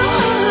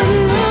good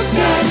look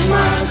at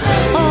my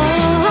face. Oh,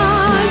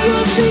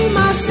 you'll see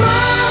my smile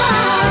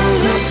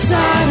looks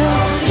out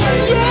of.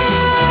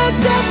 Yeah,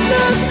 just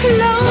look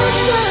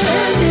closer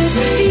and it's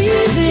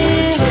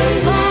easy.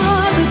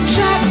 All the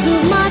tracks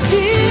of my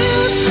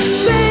tears.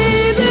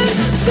 Baby,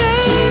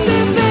 baby,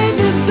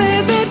 baby,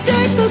 baby,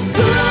 take a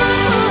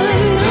good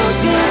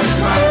look at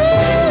my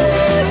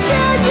face.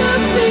 Yeah,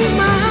 you'll see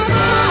my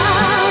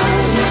smile.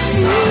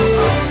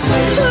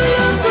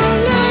 Look a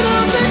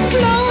little bit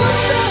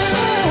closer.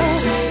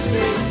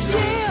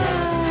 Yeah,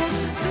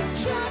 the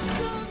tracks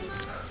of.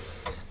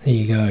 There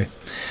you go.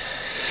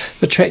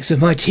 The Tracks of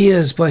My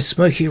Tears by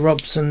Smokey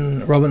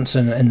Robinson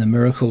and the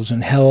Miracles.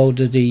 And how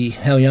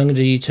young did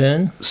he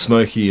turn?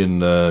 Smokey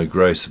and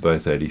Grace are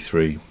both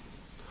 83,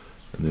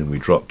 and then we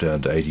dropped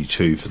down to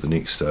 82 for the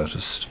next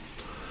artist.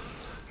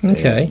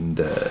 Okay. And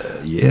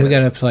We're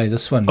going to play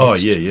this one Oh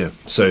next. yeah.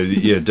 So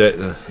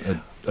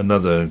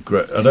another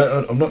great.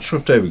 I'm not sure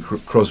if David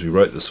Crosby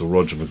wrote this or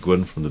Roger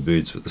McGuinn from the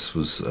Byrds, but this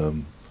was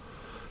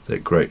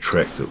that great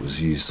track that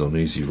was used on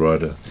Easy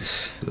Rider. I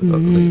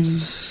think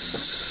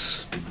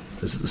it's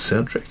is it the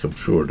soundtrack? I'm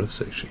sure it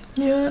is actually.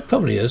 Yeah, it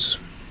probably is.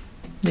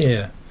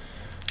 Yeah.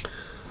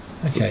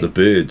 Okay. The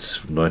Byrds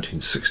from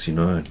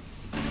 1969.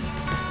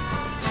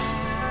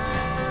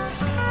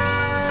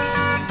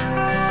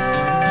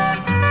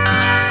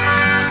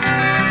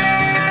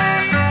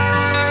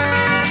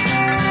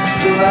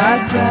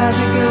 I'd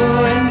rather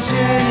go and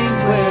journey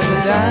where the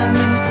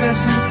diamond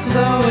crescent's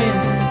glowing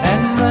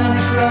and run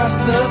across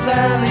the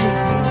valley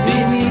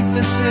beneath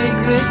the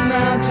sacred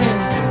mountain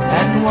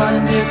and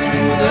wander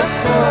through the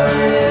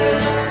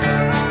forest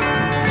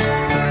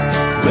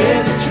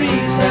where the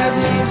trees have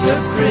leaves of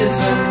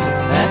prisms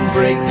and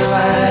break the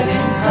light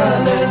in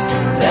colors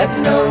that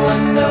no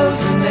one knows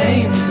the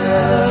names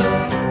of.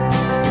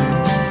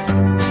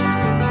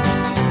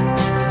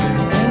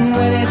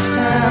 When it's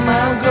time,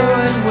 I'll go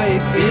and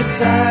wait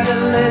beside a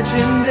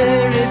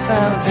legendary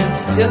fountain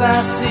till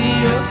I see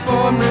your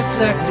form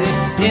reflected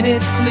in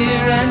its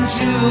clear and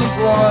jeweled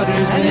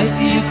waters. And if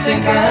you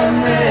think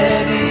I'm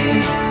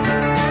ready,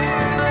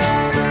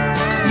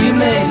 you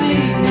may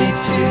lead me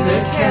to the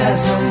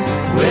chasm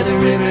where the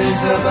rivers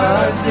of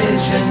our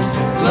vision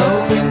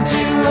flow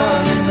into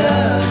one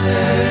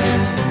another.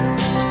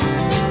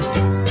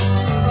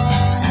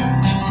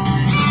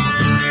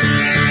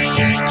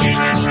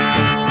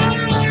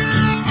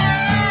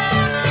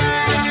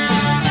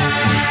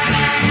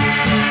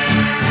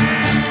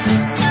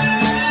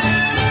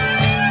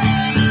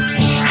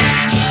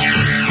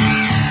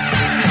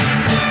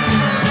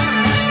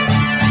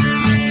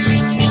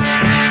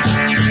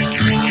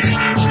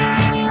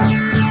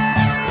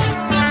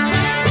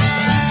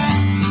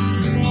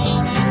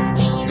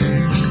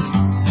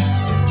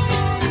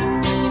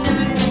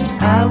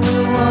 I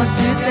will want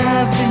to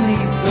dive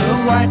beneath the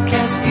white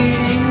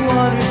cascading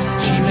waters.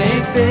 She may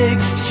beg,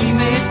 she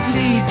may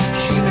plead,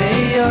 she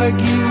may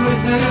argue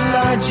with her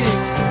logic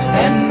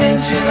and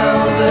mention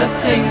all the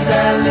things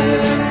I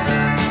lose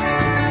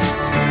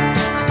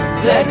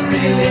that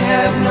really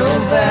have no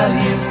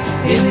value.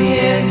 In the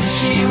end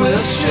she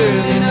will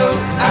surely know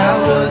I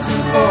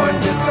wasn't born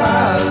to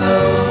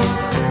follow.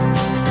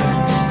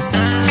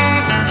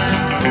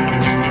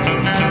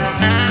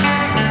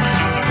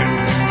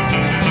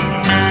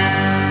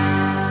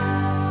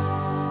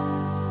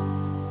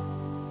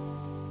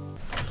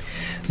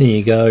 There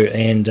you go,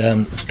 and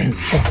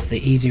off the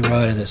Easy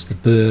Rider, that's the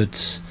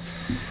Byrds,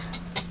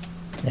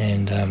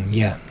 and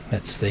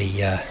that's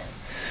the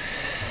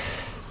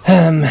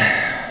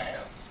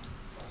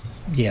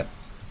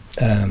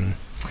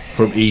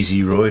from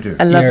Easy Rider.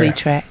 A lovely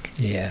track.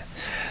 Yeah.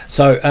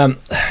 So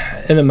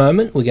in a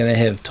moment we're going to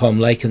have Tom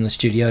Lake in the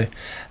studio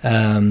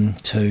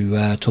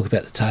to talk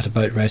about the Tartar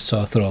Boat Race.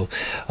 So I thought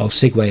I'll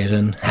segue it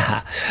in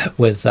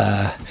with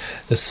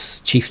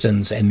this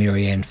Chieftains and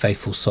Marianne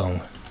Faithfull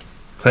song.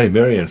 Hey,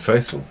 Marianne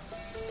Faithfull.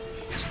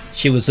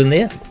 She was in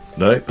there?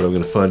 No, but I'm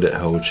going to find out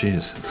how old she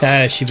is.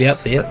 She'll be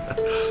up there.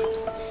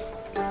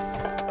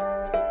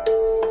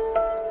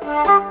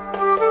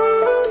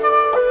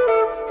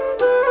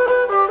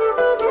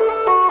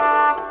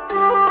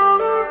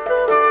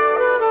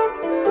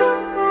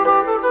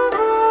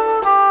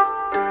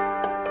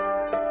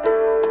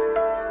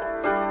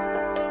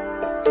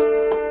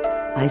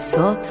 I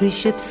saw 3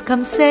 ships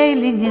come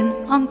sailing in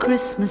on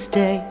Christmas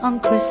Day, on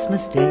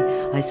Christmas Day.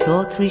 I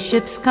saw 3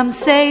 ships come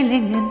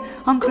sailing in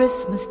on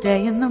Christmas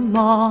Day in the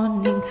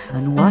morning.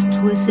 And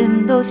what was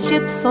in those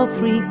ships, all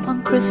 3,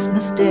 on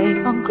Christmas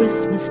Day, on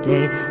Christmas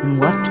Day? And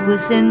what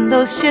was in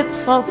those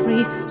ships, all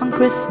 3, on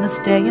Christmas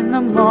Day in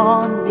the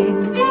morning?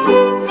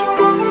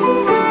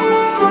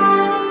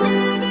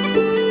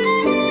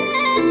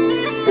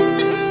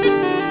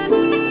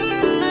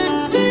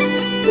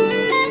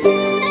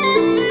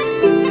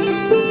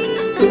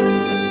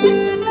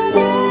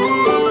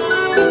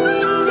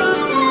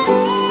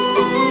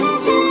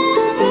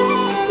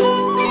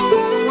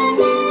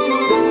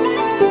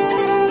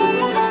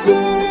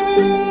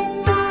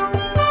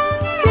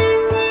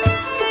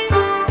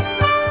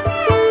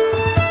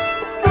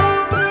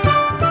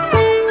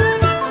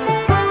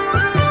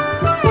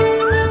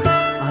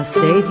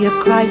 Saviour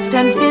Christ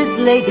and His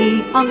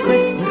Lady on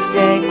Christmas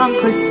Day, on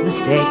Christmas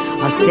Day.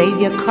 Our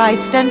Saviour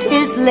Christ and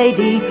His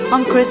Lady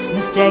on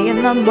Christmas Day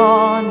in the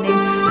morning.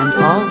 And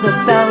all the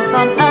bells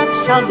on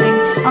earth shall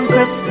ring on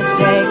Christmas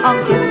Day,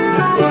 on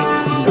Christmas Day.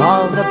 And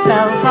all the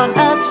bells on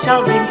earth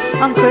shall ring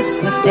on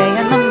Christmas Day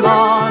in the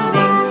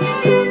morning.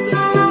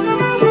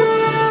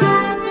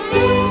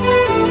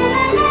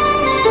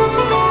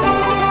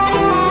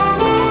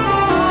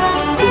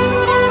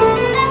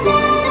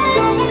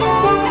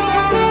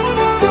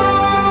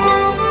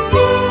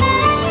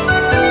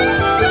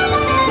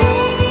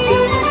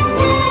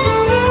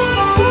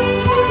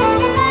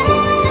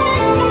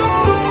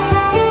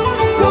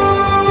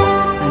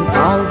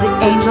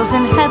 Angels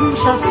in heaven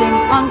shall sing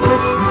on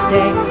Christmas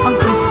Day, on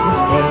Christmas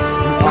Day.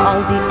 And all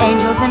the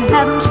angels in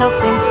heaven shall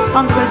sing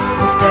on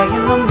Christmas Day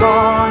in the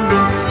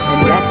morning. And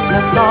let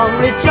us all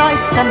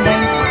rejoice and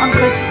ring on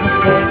Christmas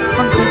Day,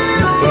 on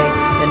Christmas Day.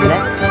 And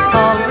let us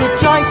all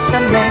rejoice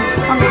and ring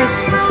on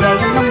Christmas Day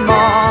in the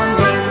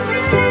morning.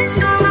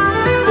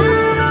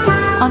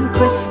 On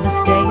Christmas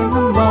Day in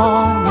the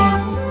morning.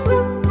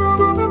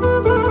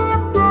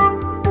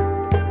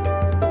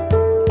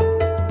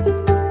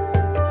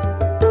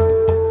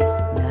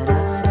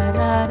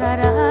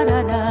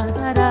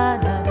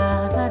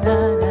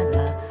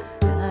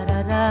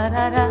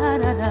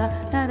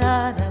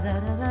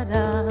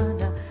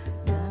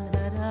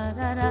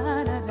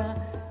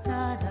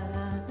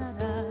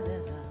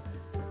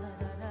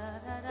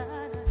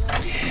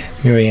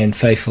 Marianne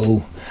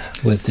Faithfull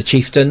with the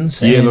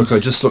Chieftains. Yeah, look, I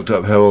just looked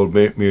up how old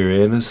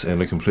Marianne is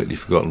and I completely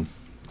forgotten.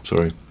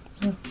 Sorry.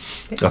 I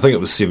think it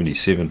was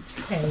 77.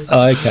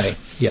 Oh, okay.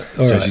 Yeah,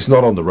 all so right. she's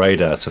not on the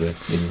radar today.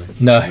 Anyway.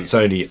 No. It's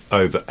only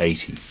over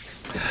 80.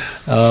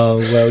 Oh,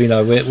 well, you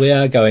know, we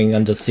are going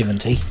under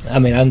 70. I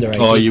mean, under 80.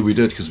 Oh, yeah, we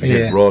did, because we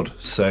had Rod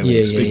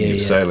sailing, speaking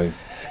of sailing.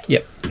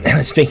 Yep.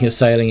 Speaking of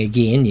sailing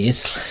again,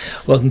 yes.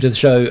 Welcome to the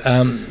show,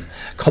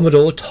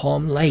 Commodore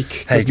Tom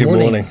Lake. Hey, good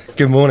morning.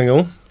 Good morning,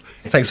 all.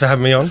 Thanks for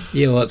having me on.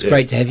 Yeah, well, it's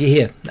great to have you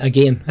here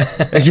again.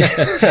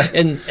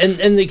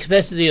 in the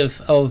capacity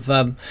of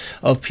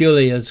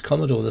purely as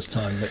Commodore this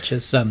time, which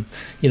is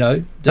you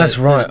know. That's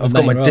right. I've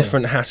got my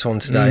different hat on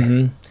today.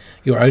 Mm-hmm.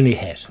 Your only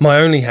hat.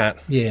 My only hat.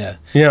 Yeah.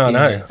 Yeah, I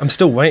know. I'm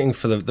still waiting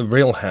for the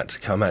real hat to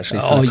come.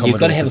 Actually, for the you've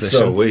got to have position.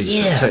 So we.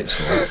 Yeah. It takes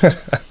a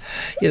while.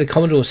 Yeah, the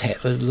Commodore's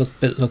hat would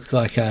look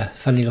like a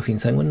funny looking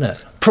thing, wouldn't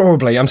it?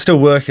 Probably. I'm still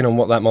working on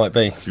what that might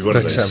be. You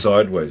wanted those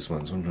sideways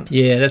ones, wouldn't it?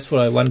 Yeah, that's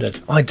what I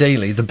wondered.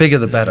 Ideally, the bigger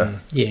the better.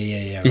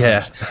 Yeah. Yeah.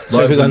 Right. So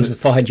everyone's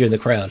behind you in the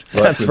crowd.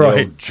 That's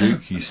right. Old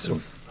Duke used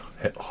to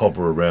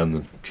hover around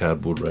the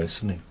cardboard race,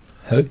 didn't he?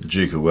 Who? The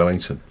Duke of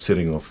Wellington,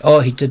 setting off. Oh,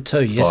 he did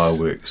too. Yes.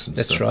 Fireworks and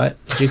That's stuff.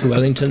 right. The Duke of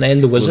Wellington and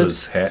the Wizard. With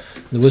his hat.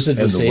 The Wizard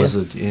and was the there.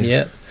 Wizard,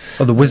 yeah.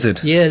 Oh, the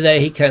Wizard. Yeah,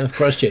 he came from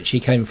Christchurch. He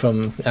came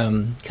to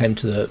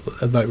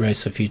the boat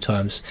race a few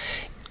times.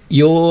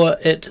 You're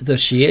it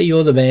this year.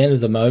 You're the man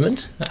of the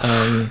moment.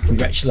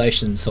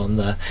 Congratulations on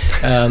the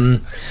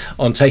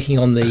on taking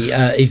on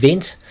the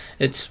event.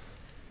 It's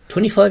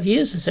 25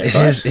 years. Is that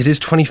right? It is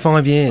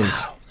 25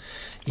 years. Wow.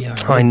 Yeah,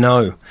 I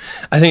know.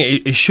 I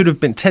think it should have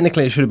been,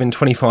 technically it should have been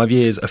 25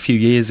 years a few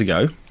years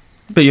ago.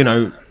 But, you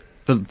know,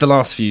 the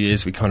last few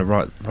years we kind of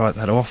write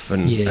that off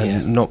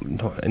and not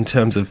in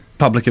terms of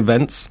public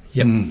events.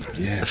 Yep.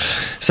 Yeah.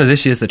 So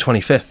this year's the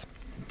 25th.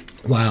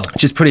 Wow.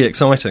 Which is pretty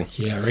exciting.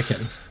 Yeah, I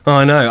reckon. Oh,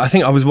 I know. I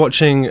think I was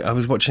watching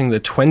the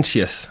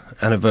 20th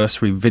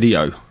anniversary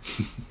video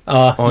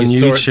on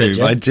YouTube.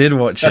 I did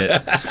watch it.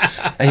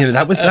 And, you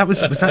know, was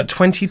that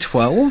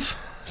 2012?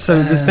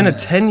 So there's been a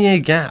 10-year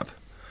gap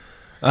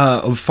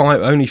of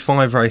only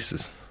 5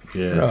 races.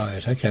 Yeah.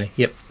 Right, okay.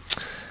 Yep.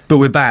 But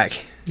we're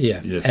back. Yeah,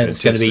 and it's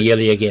going to be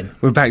yearly again.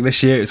 We're back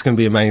this year. It's going to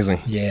be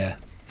amazing. Yeah,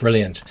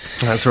 brilliant.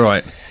 That's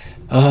right.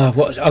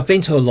 Oh, I've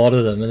been to a lot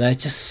of them, and they're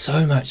just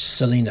so much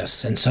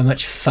silliness and so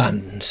much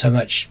fun, and so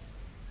much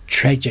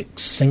tragic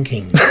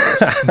sinking.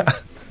 I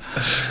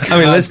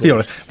mean, let's be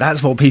honest.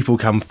 That's what people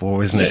come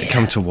for, isn't it?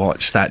 Come to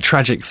watch that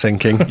tragic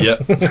sinking.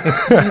 Yep.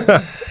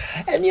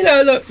 And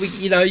look,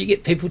 you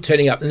get people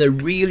turning up and they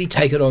really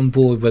take it on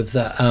board with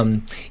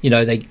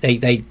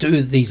they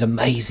do these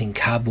amazing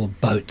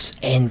cardboard boats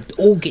and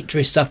all get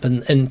dressed up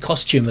in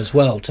costume as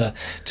well to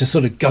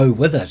sort of go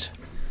with it.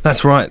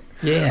 That's right.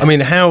 Yeah. I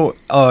mean,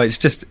 it's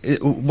just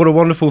what a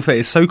wonderful thing.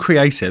 It's so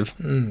creative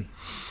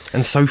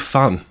and so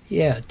fun.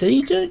 Yeah. Do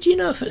you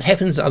know if it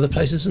happens at other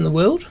places in the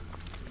world?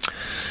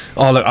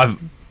 Oh, look,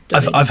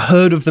 I've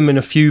heard of them in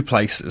a few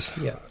places.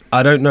 Yeah.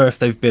 I don't know if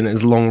they've been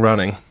as long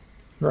running,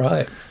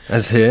 right,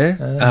 as here.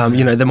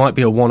 There might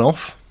be a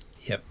one-off.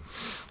 Yep.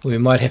 We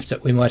might have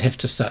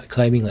to start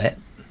claiming that.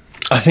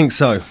 I think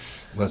so.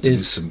 We'll have to do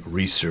some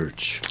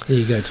research. There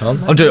you go,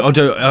 Tom. I'll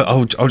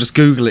just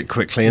Google it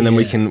quickly, and then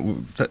we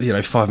can,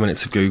 5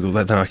 minutes of Google,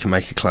 then I can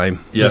make a claim.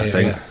 I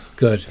think. Yeah.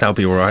 Good. That'll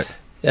be all right.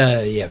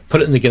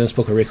 Put it in the Guinness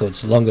Book of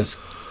Records, the longest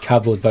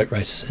cardboard boat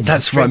race in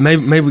That's history. right.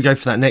 Maybe we go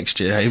for that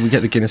next year. We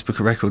get the Guinness Book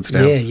of Records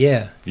now.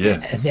 Yeah.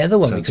 And the other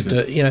one we could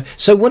do.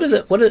 So what is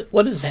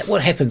that?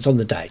 What happens on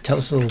the day? Tell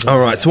us a little bit. All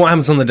right. So what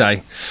happens on the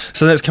day?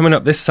 So that's coming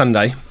up this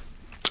Sunday.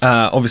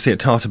 Obviously at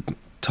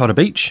Tartar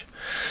Beach.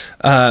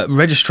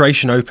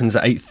 Registration opens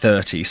at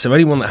 8:30. So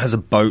anyone that has a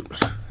boat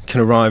can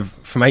arrive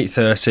from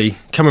 8:30.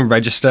 Come and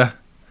register.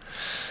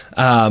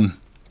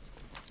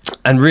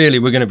 And really,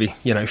 we're going to be,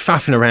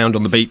 faffing around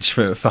on the beach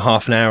for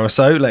half an hour or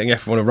so, letting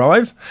everyone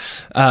arrive.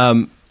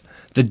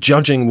 The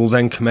judging will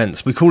then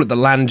commence. We call it the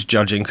land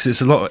judging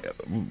because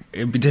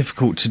it'd be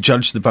difficult to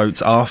judge the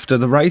boats after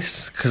the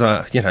race because,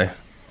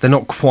 they're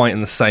not quite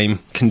in the same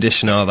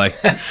condition, are they?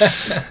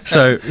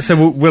 So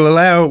we'll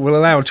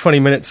allow 20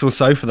 minutes or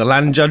so for the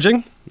land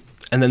judging,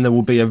 and then there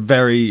will be a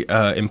very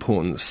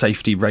important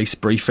safety race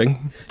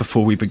briefing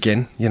before we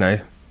begin.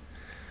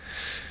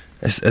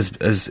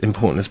 As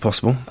important as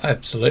possible.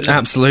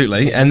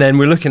 Absolutely. And then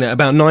we're looking at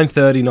about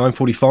 9:30,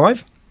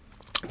 9:45.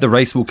 The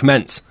race will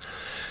commence.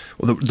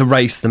 Or the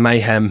race, the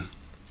mayhem,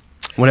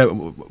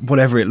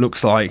 whatever it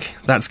looks like,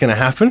 that's going to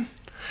happen.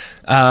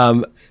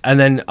 And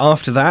then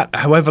after that,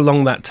 however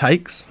long that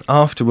takes,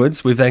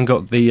 afterwards, we've then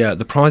got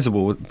the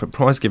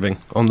prize giving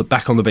on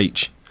the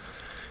beach.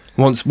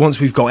 Once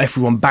we've got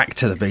everyone back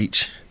to the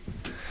beach,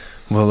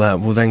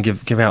 we'll then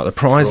give out the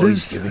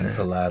prizes. Prize giving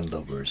for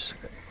landlubbers.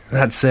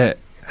 That's it.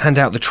 Hand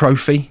out the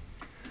trophy.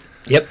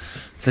 Yep.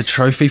 The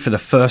trophy for the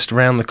first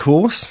round the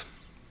course.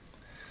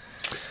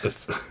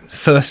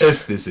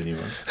 If there's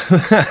anyone.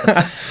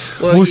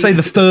 We'll say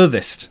the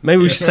furthest.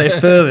 Maybe we should say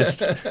furthest.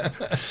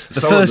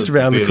 The first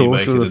round the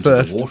course or the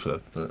first.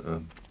 Water,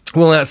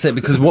 well, that's it,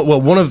 because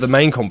one of the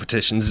main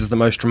competitions is the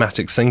most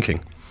dramatic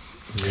sinking.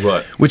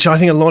 Right. Which I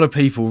think a lot of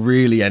people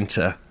really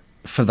enter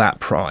for that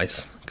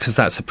prize, because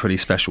that's a pretty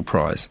special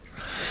prize.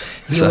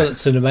 Well,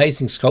 it's an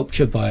amazing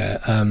sculpture by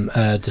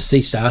a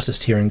deceased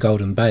artist here in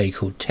Golden Bay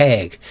called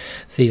Tag,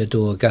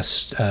 Theodore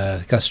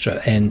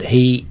Gustra, and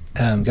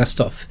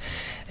Gustov,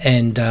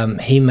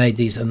 and he made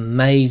these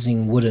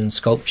amazing wooden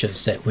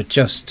sculptures that were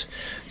just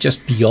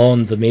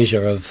beyond the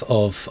measure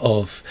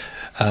of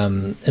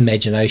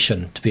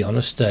imagination. To be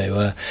honest, they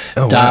were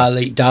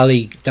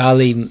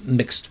Dali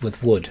mixed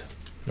with wood.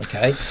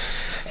 Okay.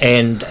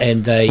 And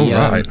they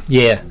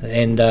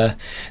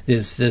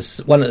there's this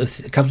one at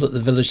a couple at the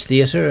Village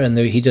Theatre, and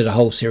he did a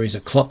whole series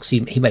of clocks. He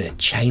made a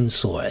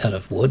chainsaw out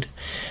of wood.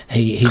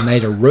 He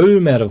made a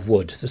room out of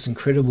wood, this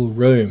incredible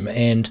room,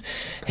 and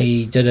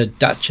he did a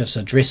duchess,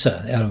 a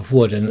dresser out of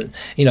wood, and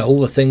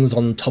all the things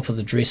on top of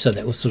the dresser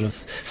that were sort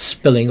of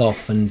spilling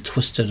off and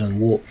twisted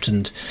and warped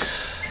and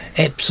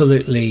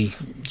absolutely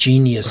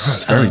genius.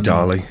 That's very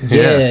Dali.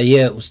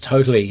 Yeah, it was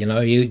totally,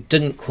 you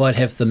didn't quite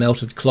have the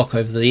melted clock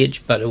over the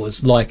edge, but it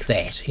was like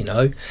that,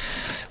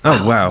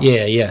 Oh, wow.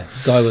 Yeah.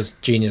 Guy was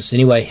genius.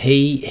 Anyway,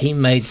 he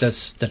made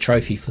the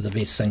trophy for the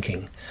best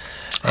sinking.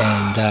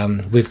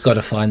 And we've got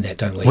to find that,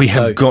 don't we? We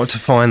have got to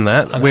find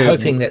that. I'm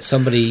hoping that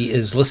somebody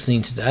is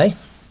listening today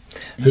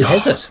who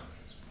has it.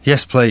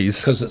 Yes,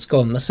 please. Because it's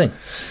gone missing.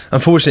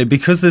 Unfortunately,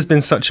 because there's been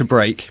such a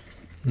break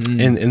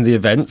in the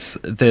events,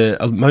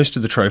 most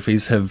of the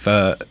trophies have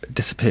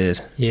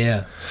disappeared.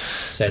 Yeah,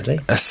 sadly.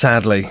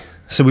 Sadly.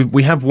 So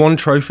we have one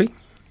trophy,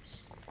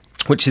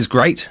 which is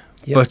great.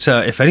 Yep. But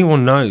if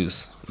anyone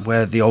knows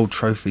where the old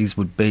trophies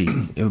would be,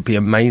 it would be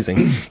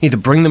amazing. Either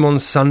bring them on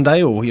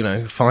Sunday, or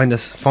find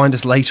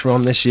us later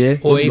on this year.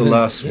 Or even the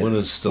last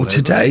winners still. Or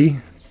today.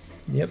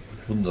 Yep.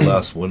 Wouldn't the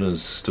last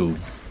winners still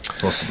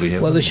possibly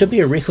have? Well, there should be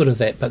a record of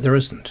that, but there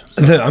isn't.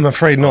 I'm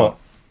afraid not.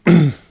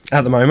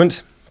 At the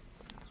moment.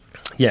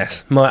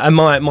 Yes,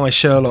 my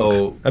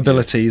Sherlock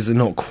abilities are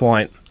not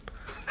quite.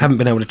 Haven't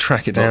been able to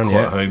track it down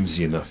yet. Not quite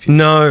homesy enough.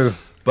 No,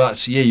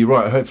 but yeah, you're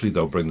right. Hopefully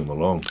they'll bring them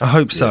along. I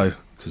hope so.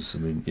 Because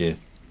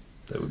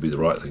that would be the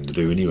right thing to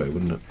do anyway,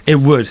 wouldn't it? It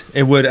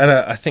would, and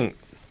I think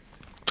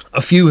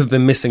a few have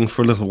been missing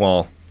for a little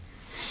while.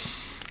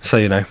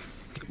 So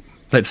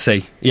let's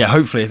see. Yeah,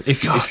 hopefully,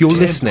 if you're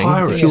listening,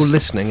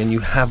 and you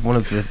have one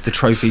of the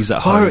trophies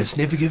at home, pirates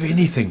never give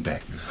anything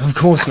back. Of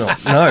course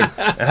not. No, it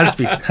has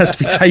to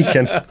be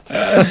taken.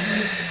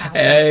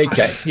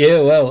 Okay,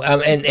 yeah, well,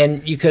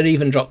 and you could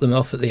even drop them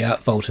off at the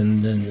Art Vault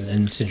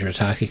in Central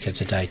Takaka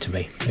today to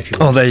me, if you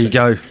want. Oh, there you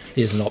go.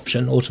 There's an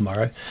option, or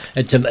tomorrow.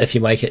 And if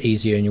you make it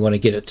easier and you want to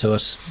get it to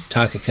us,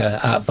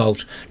 Takaka Art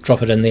Vault,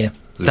 drop it in there.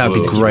 That'd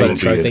be There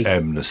great. will be an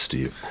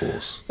amnesty, of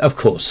course. Of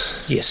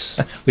course, yes.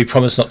 We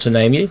promise not to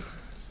name you.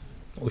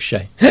 Or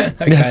Shay. Okay.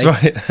 That's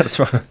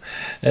right.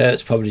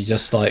 It's probably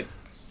just like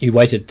you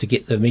waited to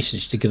get the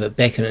message to give it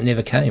back and it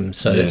never came.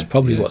 So that's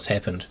probably what's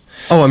happened.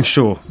 Oh, I'm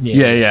sure.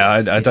 Yeah. Yeah.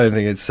 I don't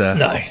think it's...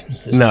 No.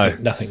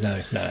 Nothing.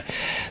 No.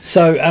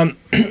 So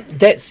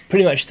that's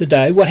pretty much the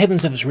day. What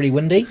happens if it's really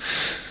windy?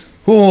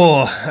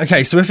 Oh,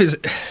 okay. So if it's...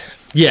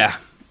 Yeah,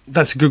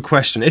 that's a good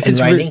question. If And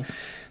it's raining?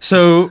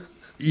 So,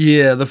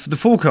 yeah, the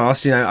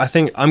forecast, I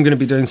think I'm going to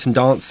be doing some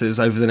dances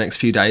over the next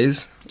few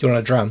days. Do you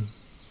want a drum?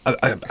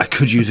 I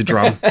could use a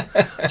drum. To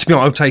be honest,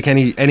 I'll take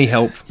any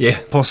help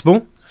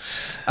possible.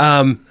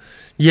 The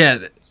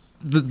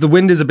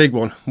wind is a big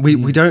one.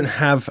 We don't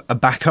have a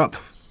backup,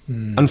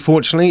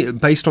 unfortunately.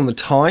 Based on the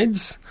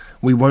tides,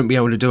 we won't be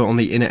able to do it on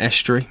the inner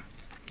estuary.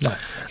 No.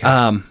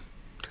 Okay.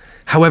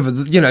 However,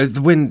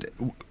 the wind...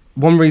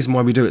 One reason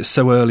why we do it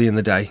so early in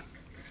the day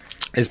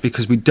is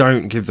because we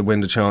don't give the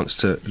wind a chance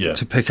to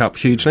pick up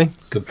hugely.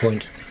 Good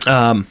point.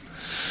 So,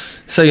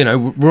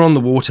 we're on the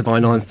water by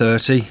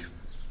 9:30.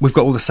 We've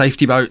got all the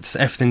safety boats.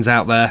 Everything's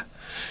out there.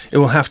 It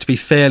will have to be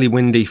fairly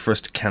windy for us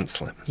to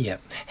cancel it. Yeah.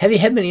 Have you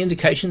had many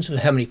indications of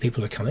how many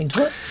people are coming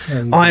to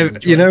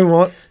it? You know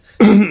what?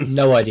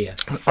 No idea.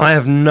 I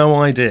have no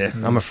idea.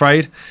 I'm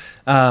afraid.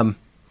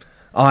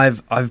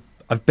 I've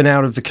been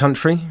out of the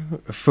country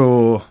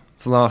for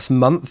the last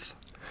month,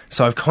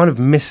 so I've kind of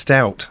missed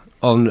out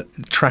on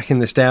tracking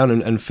this down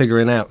and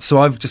figuring out. So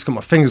I've just got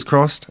my fingers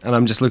crossed, and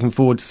I'm just looking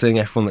forward to seeing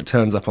everyone that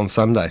turns up on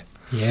Sunday.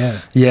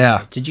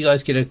 Yeah. Did you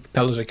guys get a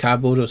pallet of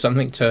cardboard or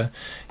something to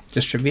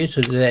distribute?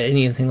 Or did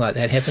anything like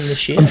that happen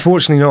this year?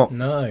 Unfortunately not.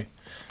 No.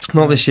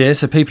 Not this year,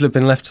 so people have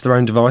been left to their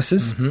own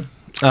devices.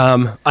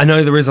 I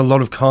know there is a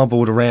lot of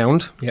cardboard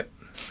around. Yep.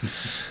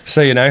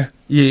 So,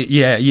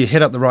 you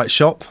hit up the right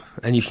shop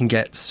and you can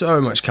get so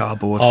much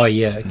cardboard. Oh,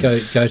 yeah. Go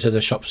to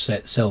the shops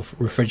that sell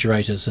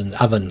refrigerators and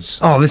ovens.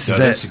 Oh, this is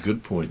That's it. a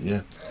good point,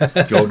 yeah.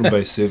 Golden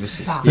Bay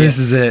Services. This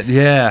is it,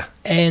 yeah.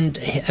 And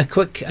a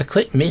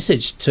quick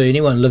message to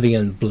anyone living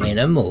in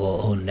Blenheim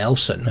or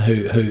Nelson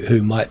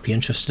who might be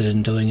interested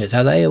in doing it.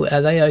 Are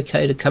they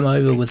okay to come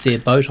over with their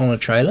boat on a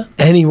trailer?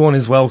 Anyone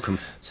is welcome.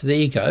 So there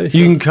you go.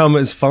 You can come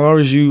as far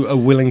as you are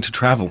willing to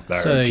travel.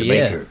 So,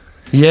 yeah.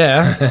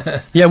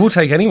 Yeah. Yeah, we'll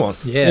take anyone.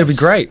 Yeah. It'll be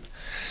great.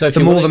 So if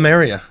the you're more willing- the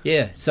merrier.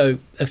 Yeah, so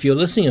if you're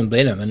listening in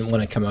Blenheim and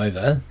want to come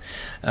over,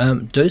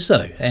 do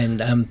so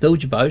and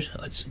build your boat.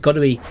 It's got to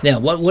be... Now,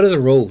 what are the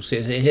rules?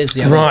 Here's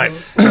the other... Right.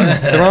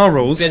 There are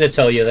rules. Better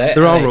tell you that.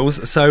 There are eh?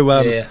 rules. So,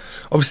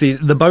 obviously,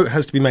 the boat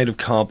has to be made of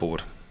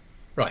cardboard.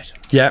 Right.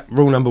 Yeah,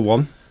 rule number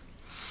 1.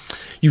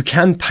 You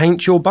can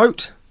paint your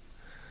boat,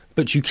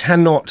 but you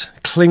cannot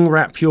cling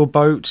wrap your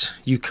boat.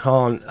 You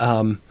can't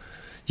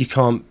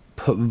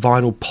put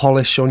vinyl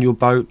polish on your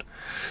boat.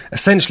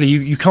 Essentially,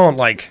 you can't,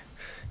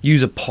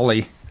 use a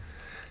poly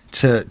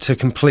to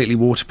completely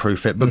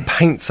waterproof it, but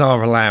paints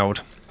are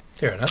allowed.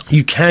 Fair enough.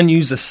 You can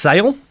use a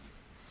sail,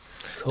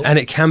 Cool. and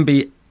it can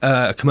be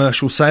a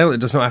commercial sail. It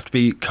does not have to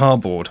be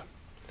cardboard.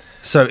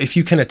 So if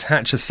you can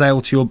attach a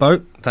sail to your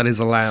boat, that is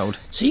allowed.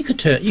 So you could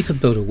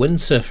build a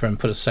windsurfer and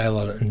put a sail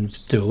on it and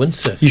do a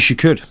windsurf. You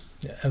could.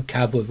 A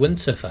cardboard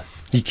windsurfer.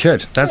 You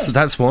could.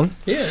 That's one.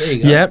 Yeah, there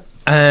you go. Yep.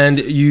 And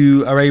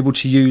you are able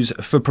to use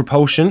for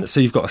propulsion.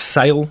 So you've got a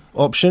sail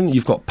option.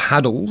 You've got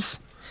paddles.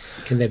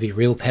 Can there be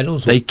real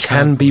paddles? They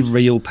can be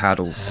real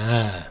paddles.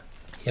 Ah.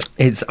 Yep.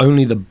 It's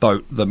only the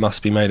boat that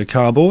must be made of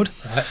cardboard.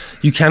 Right.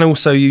 You can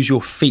also use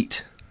your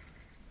feet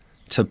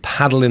to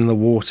paddle in the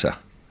water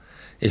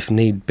if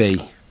need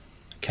be.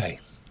 Okay.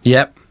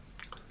 Yep.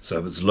 So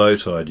if it's low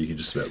tide, you can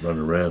just about run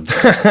around.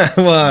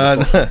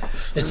 Well,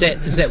 Is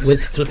that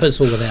with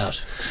flippers or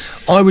without?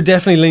 I would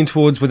definitely lean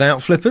towards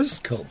without flippers.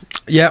 Cool.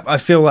 Yep, I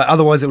feel like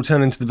otherwise it will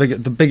turn into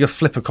the bigger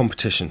flipper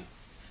competition.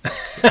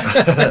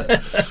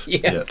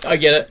 Yeah, I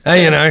get it.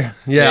 Hey,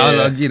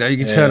 Yeah. you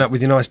can turn up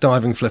with your nice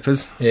diving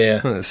flippers.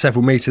 Yeah.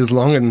 Several meters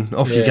long, and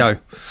off you go.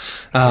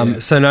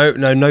 So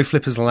no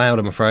flippers allowed,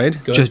 I'm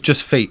afraid. Good.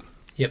 Just feet.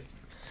 Yep.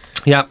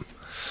 Yep.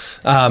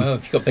 Well,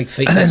 if you've got big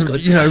feet, that's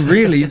good.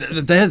 Really,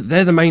 they're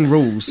the main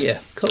rules. Yeah,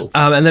 cool.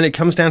 And then it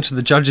comes down to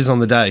the judges on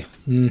the day.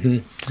 Mm-hmm.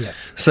 Yeah.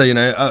 So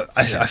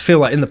I feel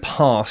like in the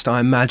past, I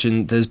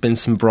imagine there's been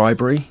some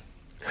bribery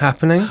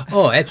happening.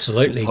 Oh,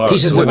 absolutely. Pirates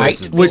Pieces of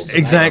always eight. involved.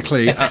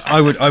 Exactly.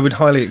 I would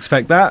highly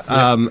expect that.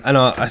 And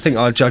I think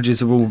our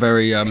judges are all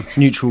very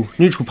neutral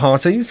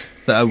parties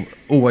that are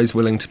always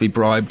willing to be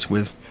bribed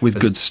with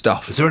good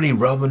stuff. Is there any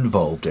rum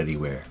involved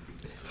anywhere?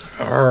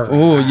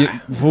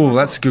 Oh,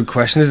 that's a good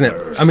question, isn't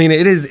it? I mean,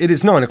 it is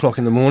 9:00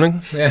 in the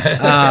morning.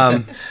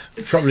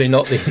 Probably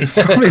not then.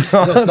 Probably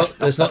not.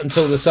 It's not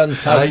until the sun's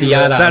past the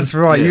yard arm. That's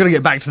right. You've got to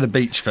get back to the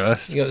beach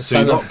first. You got the So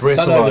you're not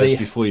sun over breathalyzed the-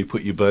 before you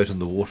put your boat in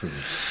the water?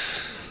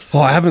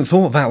 Well, I haven't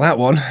thought about that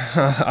one.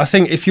 I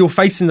think if you're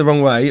facing the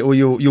wrong way or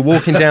you're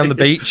walking down the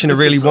beach in a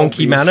really It's wonky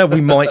obvious. manner, we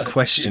might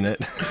question it.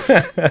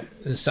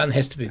 The sun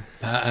has to be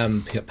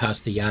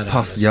past the yard arm.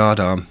 Past the yard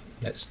arm.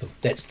 That's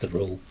the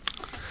rule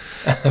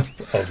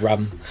of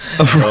rum.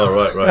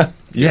 Oh, right.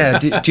 Yeah.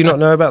 Do you not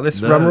know about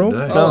this No, rum rule?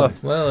 no. Oh,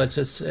 well,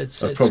 it's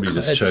I probably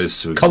just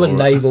chose to common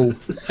ignore it. naval.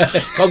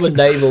 It's common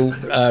naval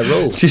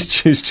rule. Just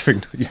choose to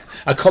ignore. Yeah.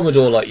 A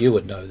Commodore like you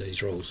would know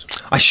these rules.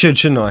 I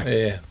shouldn't I?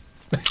 Yeah.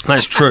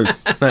 That's true.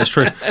 That's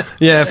true.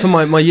 Yeah, for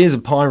my years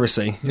of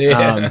piracy.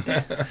 Yeah.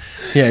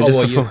 Yeah, Oh, just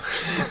well, before.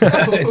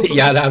 the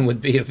yardarm would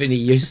be of any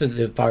use in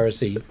the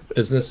piracy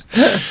business.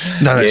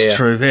 No, that's Yeah.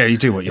 true. Yeah, you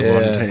do what you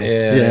want. Don't you?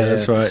 Yeah,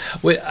 that's right.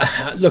 Well,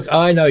 look,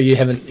 I know you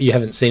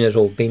haven't seen it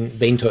or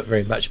been to it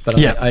very much, but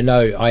Yeah. I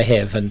know I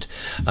have, and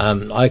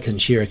I can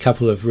share a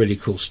couple of really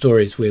cool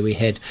stories where we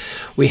had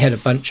a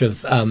bunch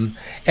of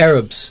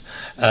Arabs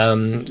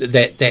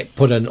that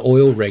put an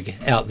oil rig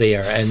out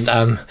there,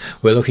 and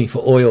we're looking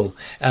for oil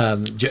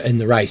in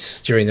the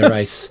race during the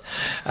race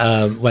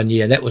one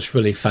year. That was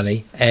really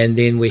funny, and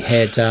then we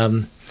had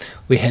the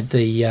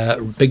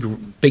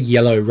big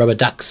yellow rubber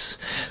ducks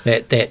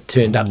that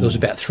turned up. There was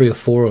about 3 or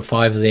 4 or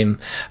 5 of them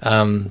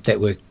that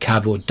were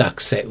cardboard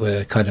ducks that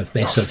were kind of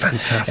massive.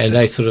 Fantastic. And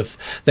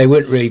they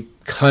weren't really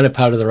kind of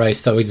part of the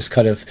race. They were just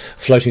kind of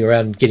floating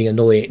around, being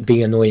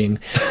annoying.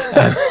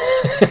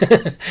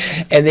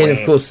 And then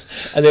of course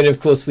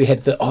we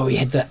had the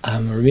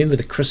remember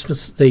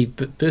the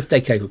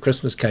birthday cake or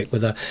Christmas cake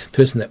with a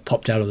person that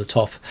popped out of the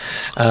top.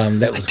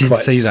 That was I did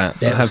see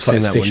that. I was have quite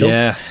seen that one. special.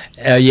 Yeah.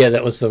 Yeah,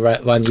 that was the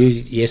right one.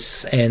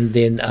 Yes, and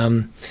then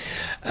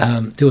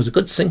there was a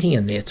good sinking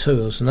in there too.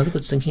 There was another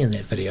good sinking in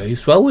that video. It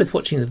was well worth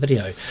watching the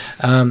video.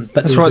 But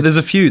That's right.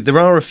 There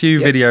are a few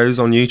Yep. videos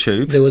on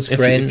YouTube. There was if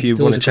you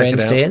there want was to a check it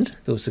out. grandstand.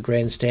 There was the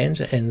grandstand,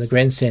 and the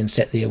grandstand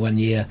sat there one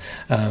year.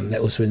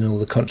 That was when all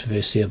the controversy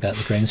about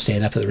the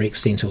grandstand up at the rec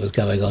centre was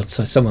going on.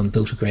 So someone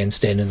built a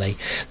grandstand, and they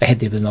had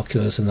their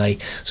binoculars, and they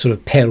sort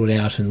of paddled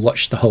out and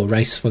watched the whole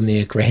race from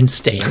their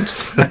grandstand.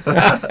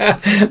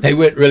 They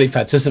weren't really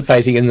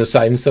participating in the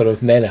same sort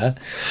of manner.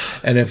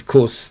 And of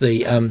course,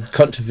 the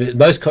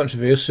most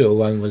controversial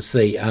one was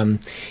the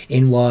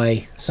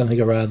NY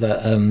something or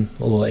other,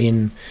 or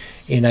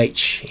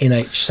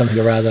NH something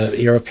or other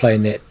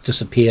aeroplane that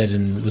disappeared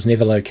and was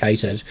never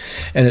located,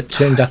 and it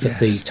turned up at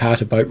the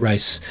Tartar boat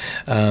race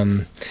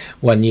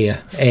one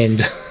year,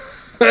 and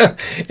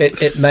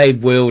it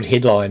made world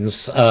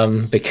headlines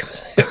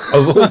because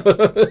of all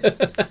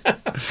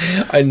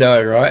I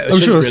know, right? I'm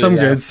sure some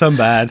good, some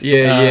bad.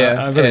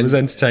 Yeah. I bet it was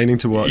entertaining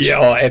to watch. Yeah,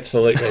 oh,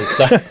 absolutely.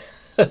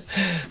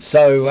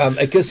 So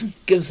it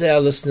gives our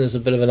listeners a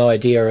bit of an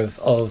idea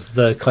of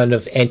the kind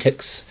of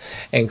antics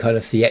and kind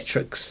of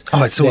theatrics.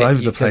 Oh, it's all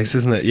over the place,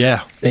 isn't it?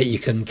 Yeah. That you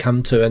can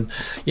come to. And,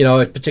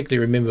 I particularly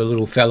remember a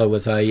little fella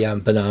with a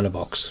banana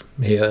box.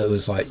 Yeah, it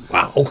was like,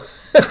 wow.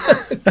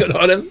 Good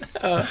on him.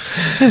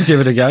 Give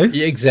it a go.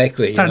 Yeah,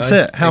 exactly. That's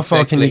it. How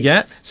far can you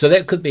get? So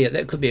that could be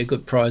a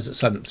good prize at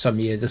some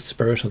year. The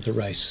spirit of the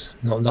race,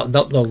 no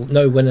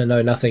winner,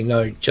 no nothing,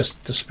 no,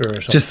 just the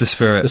spirit. Just the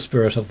spirit. The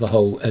spirit of the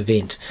whole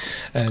event,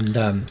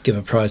 and give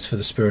a prize for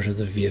the spirit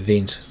of the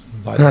event.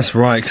 That's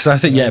right, because I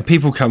think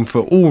people come for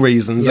all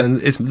reasons,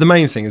 and the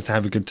main thing is to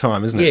have a good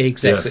time, isn't it? Yeah,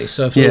 exactly.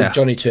 So if little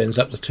Johnny turns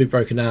up with 2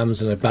 broken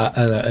arms and a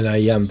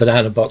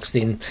banana box,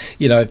 then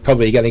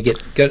probably going to get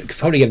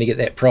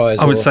that prize.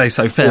 I would say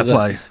so. Fair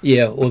play.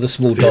 Yeah, or the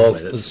small dog,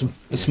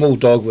 the small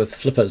dog with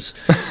flippers.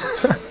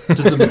 Did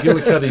the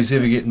McGillicuddies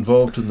ever get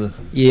involved in the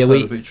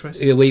beach race?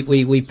 Yeah,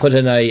 we put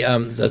in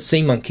the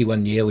Sea Monkey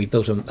one year. We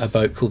built a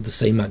boat called the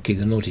Sea Monkey,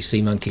 the naughty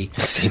Sea Monkey.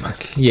 The Sea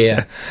Monkey.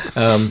 Yeah,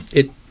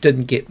 it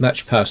didn't get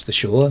much past the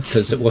shore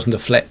because it wasn't a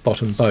flat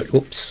bottom boat.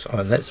 Oops,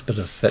 that's a bit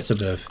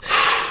of.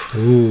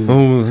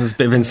 Oh, there's a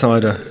bit of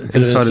insider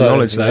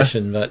knowledge there.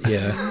 But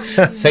yeah,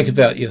 think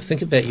about your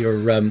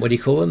what do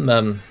you call them?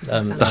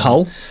 The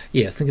hull.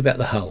 Yeah, think about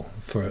the hull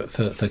for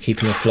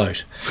keeping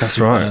afloat. That's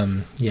right.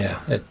 Yeah,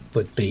 it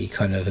would be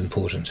kind of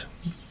important.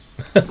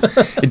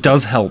 It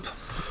does help.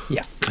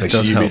 Yeah.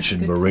 Actually, you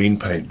mentioned marine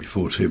paint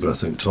before too, but I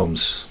think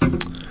Tom's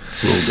ruled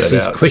that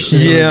out.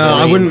 Yeah,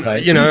 I wouldn't.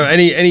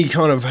 Any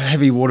kind of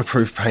heavy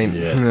waterproof paint.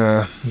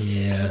 Yeah.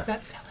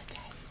 About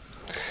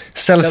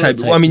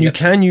sellotape. Well, I mean, you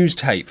can use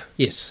tape.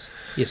 Yes,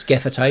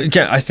 gaffer tape.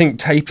 Yeah, I think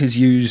tape is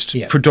used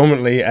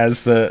predominantly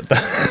as the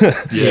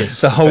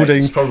holding.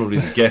 It's probably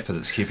the gaffer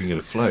that's keeping it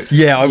afloat.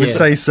 Yeah, I would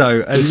say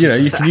so. And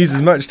you can use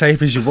as much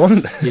tape as you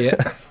want. Yeah,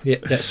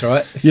 that's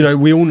right.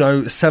 We all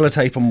know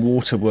sellotape and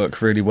water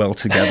work really well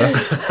together.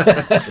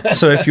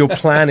 So if your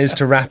plan is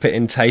to wrap it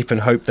in tape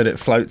and hope that it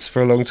floats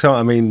for a long time,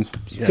 I mean,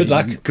 good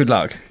luck. Good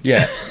luck.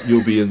 Yeah,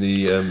 you'll be in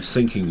the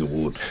sinking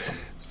award.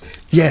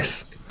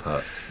 Yes.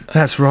 Part.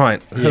 That's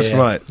right. That's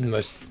right.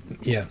 Most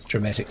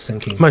dramatic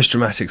sinking. Most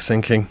dramatic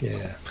sinking.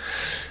 Yeah.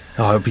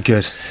 Oh, it'd be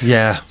good.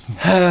 Yeah.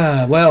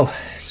 Well,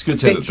 It's good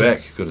to have Thank it you.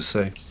 back, got to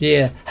say.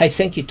 Yeah. Hey,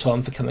 thank you,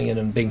 Tom, for coming in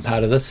and being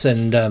part of this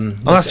and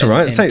that's all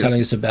right. and Thank- telling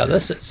us about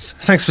this. It's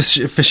Thanks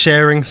for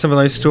sharing some of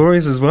those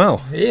stories as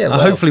well. Yeah, well-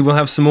 hopefully we'll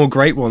have some more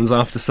great ones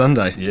after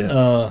Sunday.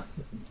 Yeah.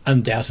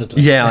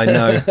 undoubtedly. Yeah, I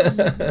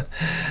know.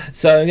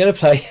 So I'm going to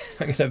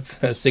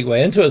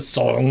segue into a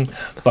song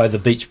by the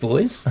Beach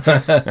Boys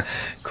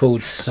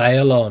called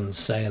 "Sail On,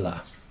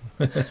 Sailor."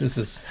 This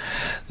is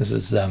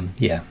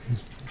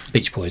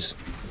Beach Boys.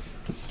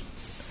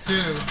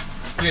 2,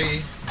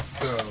 3,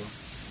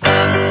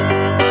 go.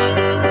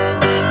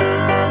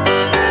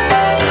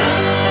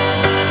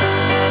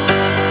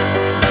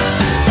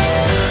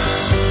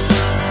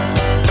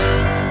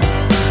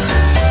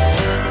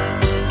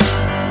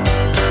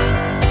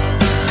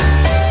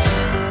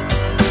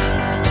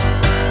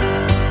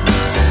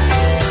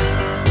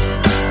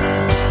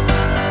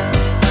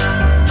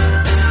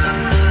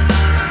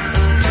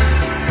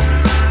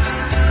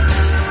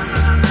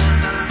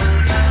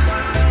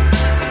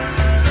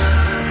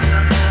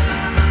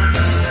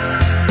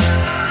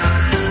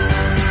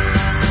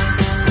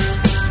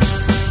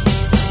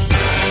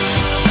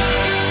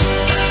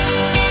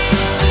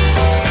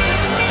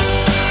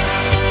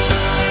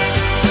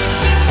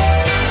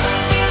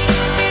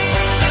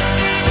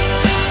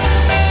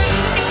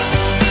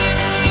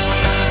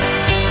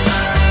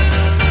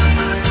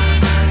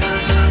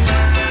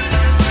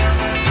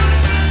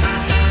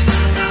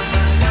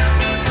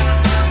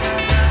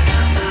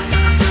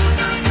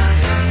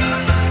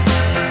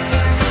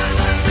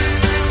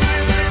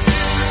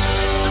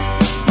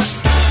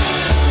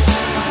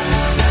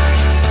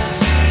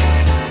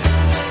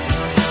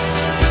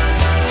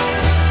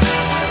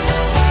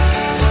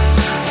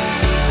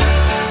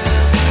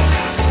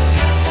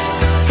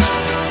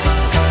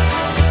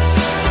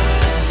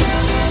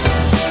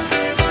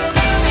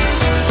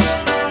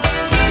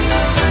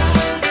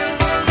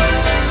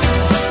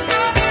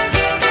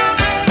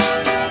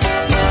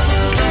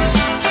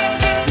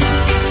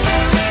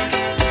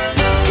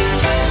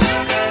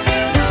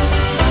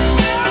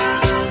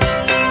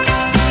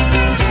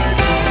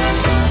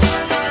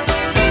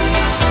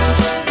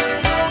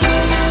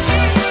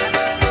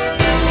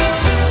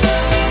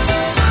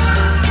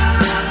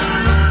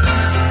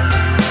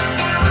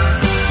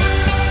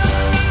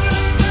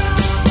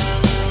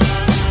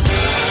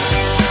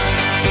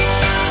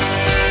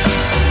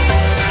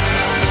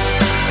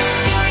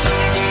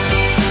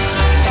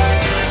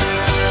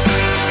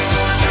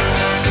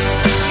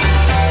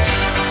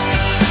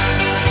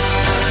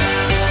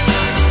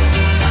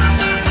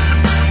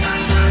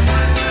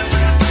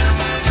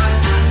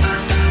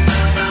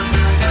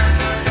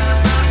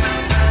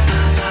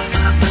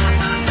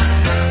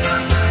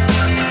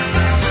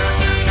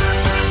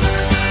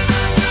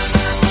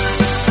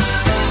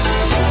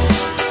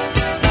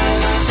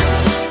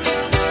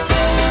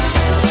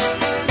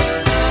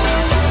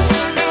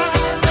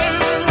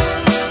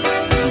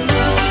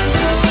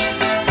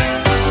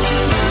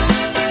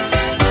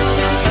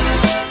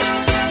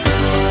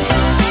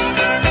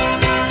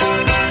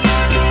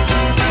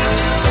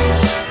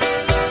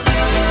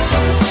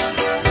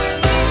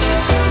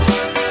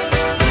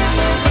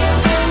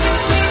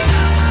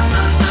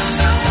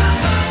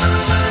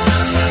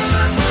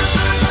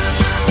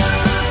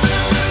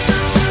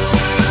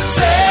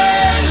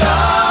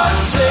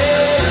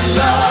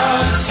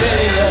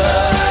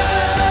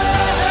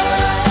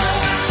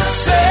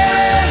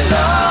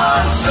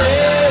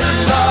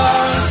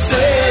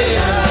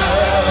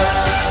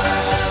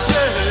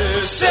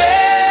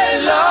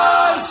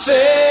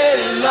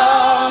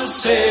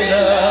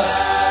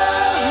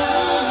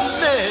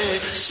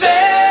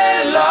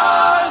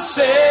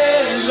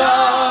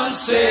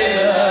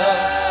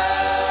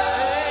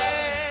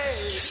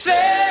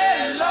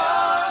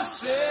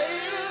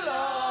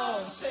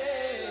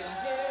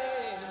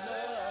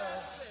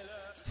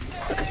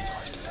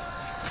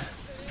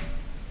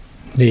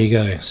 There you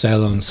go,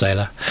 Sail On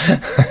Sailor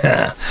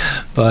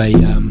by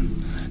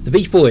the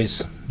Beach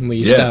Boys, where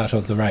you start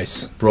of the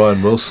race.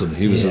 Brian Wilson,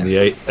 he was in the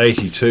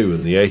 82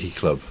 in the 80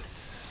 Club.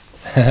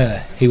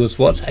 He was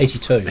what,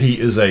 82? He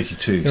is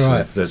 82.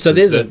 Right. So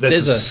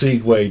that's a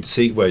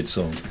Sieg-Wade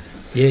song.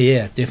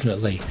 Yeah,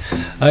 definitely.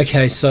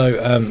 Okay, so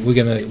we're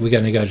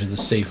gonna go to the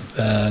Steve.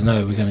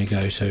 No, we're gonna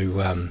go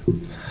to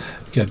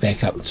go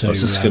back up to. I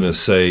was just going to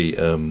say,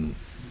 I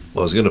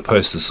was going to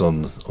post this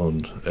on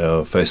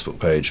our Facebook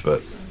page,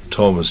 but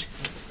Tom,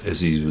 as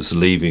he was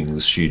leaving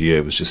the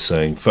studio, was just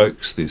saying,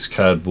 folks, there's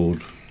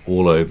cardboard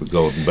all over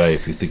Golden Bay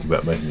if you're thinking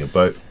about making a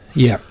boat.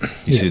 Yeah.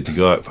 He said the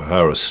guy at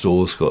Pahara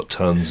Store's got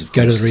tons of.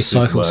 Go to the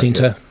recycle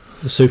centre.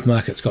 The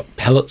supermarket's got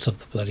pallets of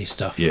the bloody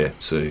stuff. Yeah,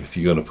 so if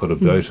you're going to put a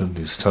boat in,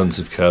 there's tons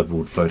of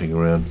cardboard floating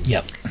around.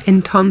 Yep.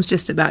 And Tom's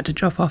just about to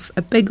drop off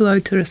a big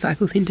load to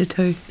recycle centre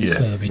too. Yeah,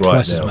 So it'll be right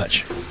twice now. as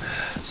much.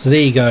 So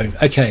there you go.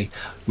 Okay.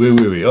 Where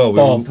were we? Oh,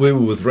 Bob. we were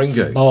with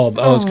Ringo. Bob.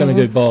 I was going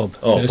to go Bob.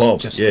 Oh, first, Bob.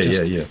 Just,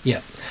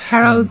 Yeah.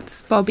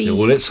 Harold's Bobby. Yeah,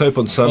 well, let's hope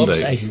on Bob's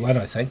Sunday. 81,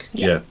 I think.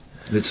 Yeah.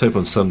 Let's hope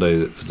on Sunday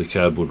that for the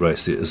cardboard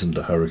race there isn't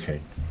a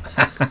hurricane.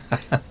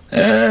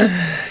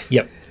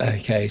 Yep.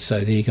 Okay, so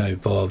there you go,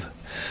 Bob.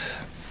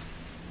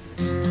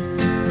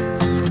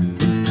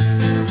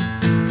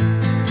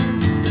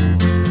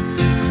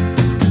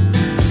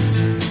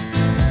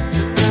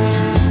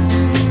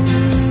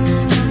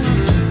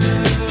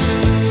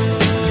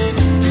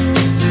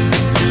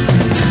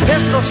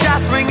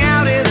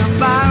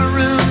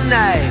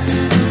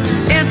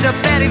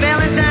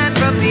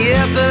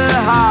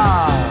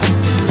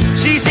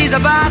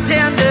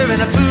 yonder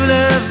in a pool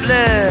of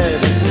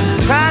blood.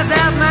 Cries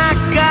out, my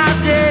God,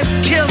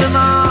 they've killed them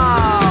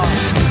all.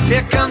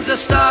 Here comes the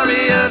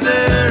story of the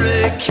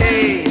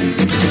hurricane,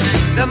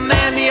 the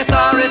man the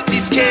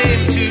authorities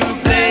came to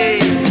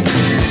blame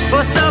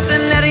for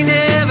something that he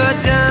never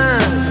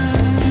done.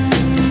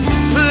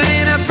 Put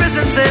in a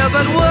prison cell,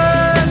 but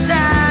one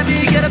time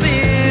he could have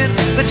been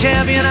the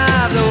champion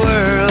of the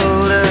world.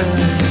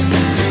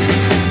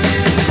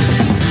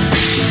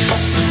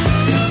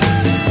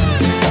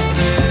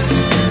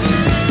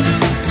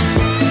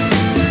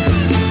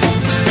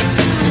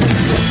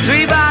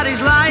 3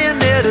 bodies lying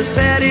there, does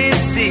Patty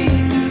see?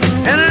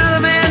 And another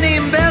man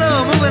named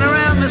Bello moving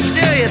around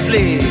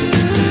mysteriously.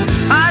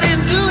 I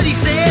didn't do what he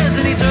says,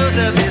 and he throws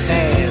up his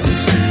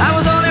hands. I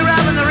was only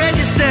robbing the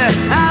register,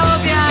 I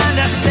hope you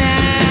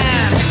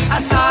understand. I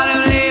saw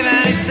him leave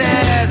and he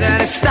says,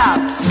 and he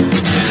stops.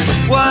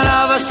 One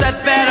of us had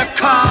better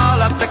call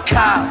up the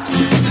cops.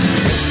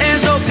 And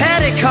so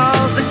Patty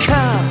calls the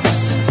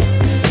cops,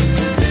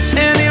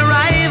 and they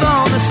arrive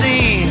on the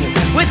scene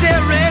with their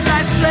red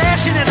lights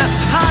flashing in a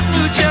hot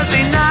New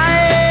Jersey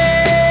night.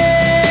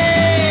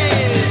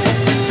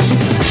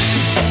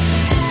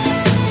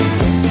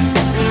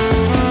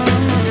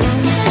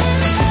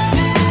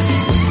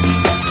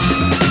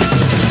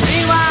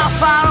 Meanwhile,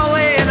 far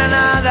away in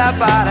another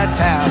part of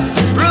town,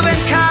 Reuben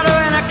Carter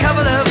and a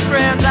couple of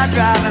friends are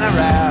driving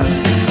around.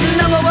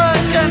 Number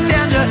 1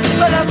 contender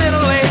for the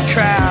middleweight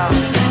crown.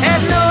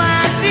 Had no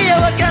idea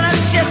what kind of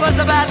shit was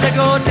about to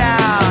go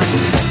down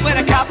when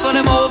a cop pulled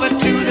him over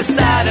to the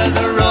side of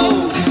the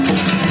road.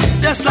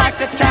 Just like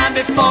the time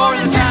before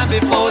and the time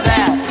before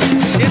that.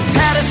 In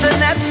Patterson,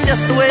 that's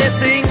just the way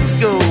things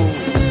go.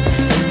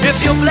 If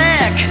you're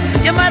black,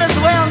 you might as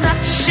well not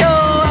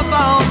show up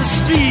on the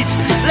street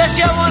unless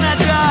you wanna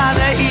draw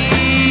the heat.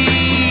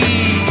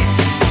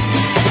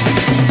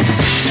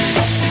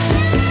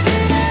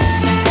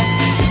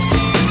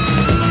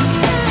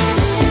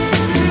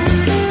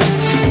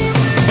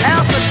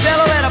 Alfred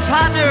Bello had a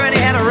partner and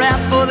he had a rap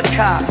for the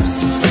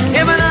cops.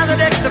 Him and other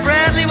Dexter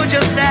Bradley were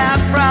just out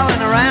prowling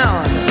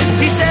around.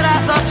 He said, I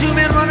saw 2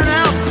 men running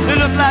out, they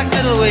looked like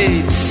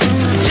middleweights.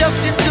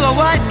 Jumped into a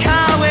white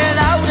car with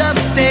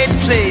out-of-state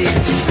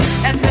plates.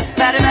 And Miss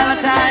Patty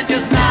Valentine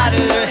just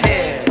nodded her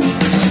head.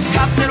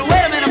 Cops said,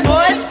 wait a minute,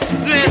 boys,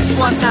 this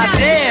one's not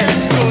dead.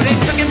 So they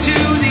took him to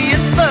the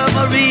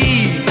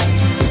infirmary.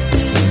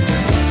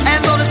 And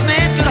though this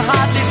man could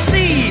hardly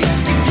see,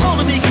 he told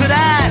him he could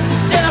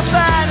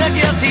identify the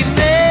guilty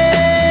man.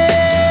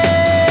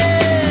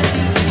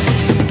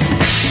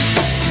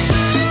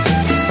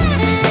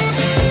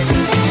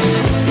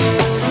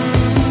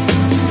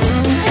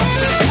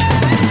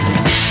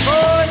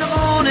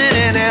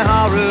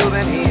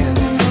 Reuben in.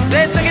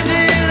 They took him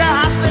to the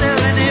hospital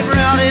and they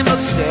brought him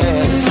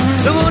upstairs.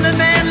 The wounded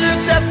man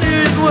looks up to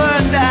his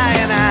one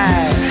dying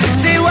eye.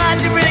 Say, why'd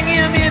you bring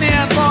him in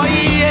here, boy?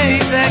 He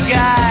ain't the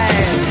guy.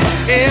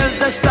 Here's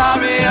the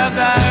story of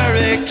the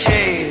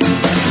hurricane,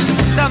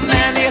 the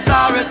man the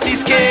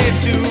authorities came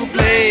to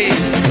blame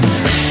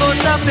for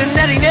something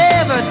that he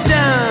never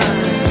done.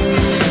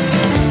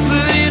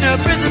 Put in a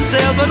prison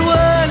cell, but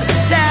one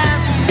time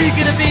he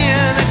could have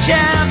been the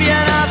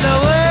champion of the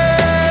world.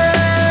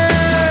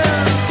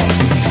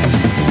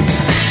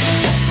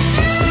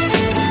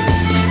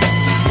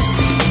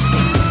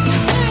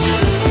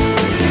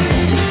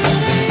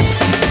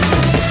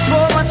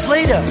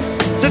 Later,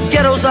 the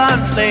ghetto's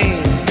on flame.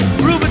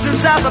 Reuben's in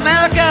South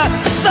America,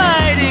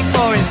 fighting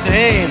for his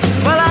name.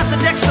 While Arthur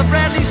Dexter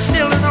Bradley's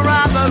still in the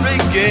robbery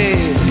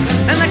game.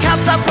 And the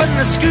cops are putting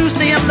the screws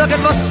to him,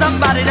 looking for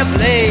somebody to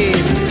blame.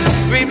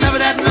 Remember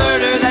that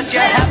murder that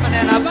you happened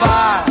in a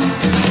bar?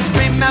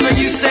 Remember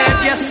you said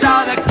you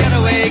saw the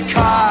getaway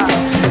car?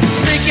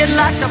 Thinking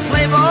like to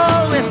play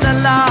ball with the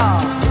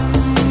law.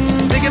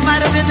 Think it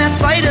might have been that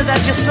fighter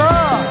that you saw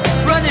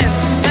running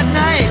at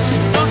night.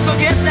 Don't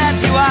forget that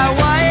you are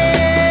white.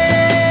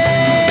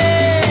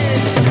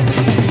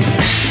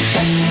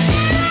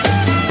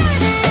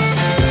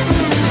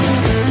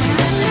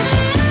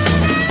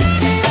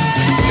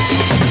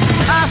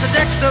 Arthur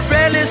Dexter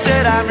Bradley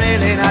said, I'm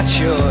really not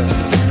sure.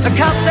 The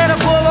cop said a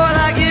poor boy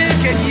like you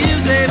can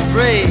use a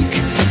break.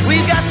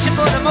 We got you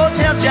for the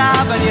motel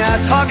job and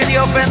you're talking to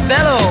your friend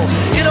Bello.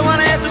 You don't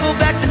want to have to go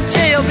back to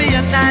jail, be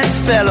a nice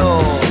fellow.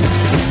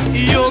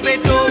 You'll be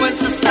doing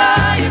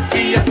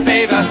society a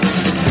favor.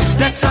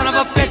 That son of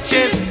a bitch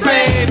is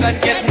brave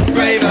and getting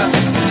braver.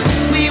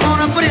 We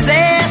wanna put his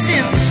ass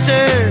in the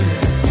stir.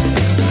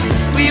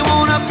 We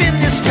wanna pin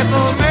this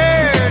triple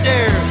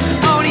murder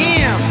on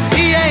him.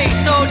 He ain't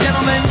no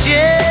gentleman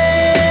jail.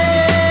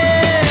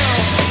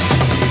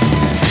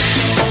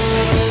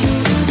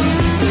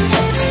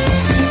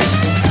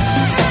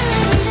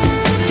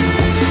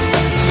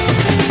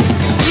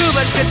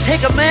 Reuben could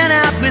take a man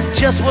out with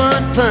just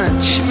one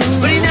punch,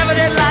 but he never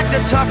did like to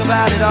talk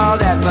about it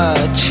all that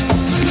much.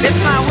 It's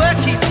my work,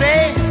 he'd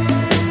say,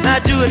 I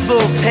do it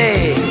for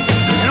pay.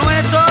 And when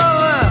it's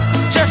over,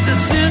 just as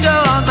soon go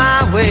on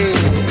my way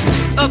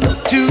up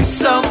to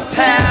some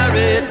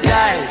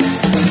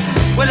paradise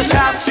where the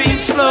trout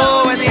streams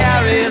flow and the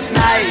air is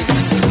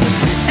nice,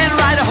 and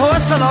ride a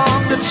horse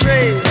along the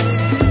trail.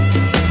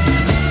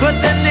 But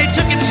then they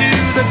took him to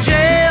the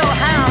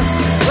jailhouse,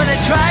 where they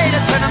tried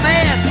to turn a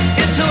man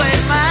into a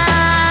mouse.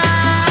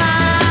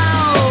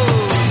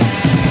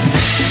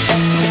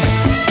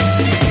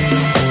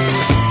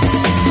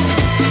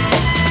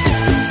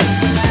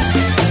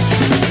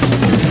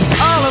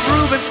 All of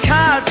Reuben's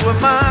cards were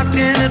marked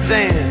in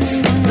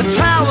advance. The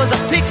trial was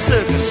a pig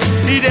circus,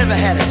 he never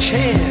had a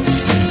chance.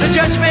 The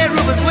judge made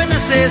Reuben's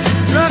witnesses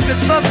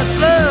drunkards from the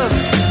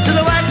slums. To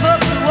the white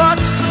folks who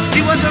watched,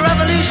 he was a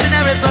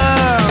revolutionary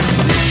bum.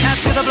 And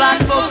to the black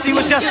folks, he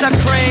was just a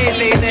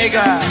crazy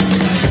nigger.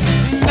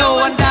 No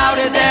one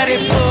doubted that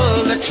he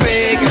pulled the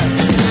trigger.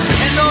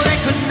 And though they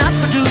could not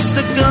produce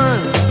the gun,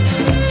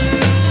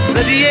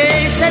 the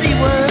DA said he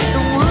was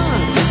the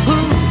one who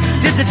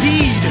did the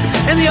deed,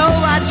 and the old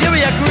white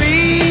jury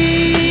agreed.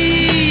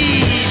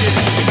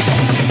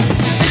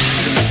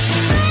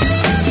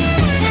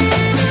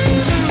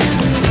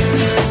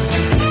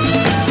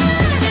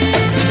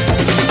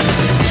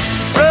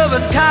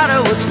 Reuben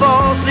Carter was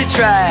falsely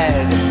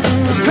tried.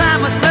 The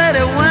crime was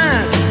murder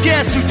one.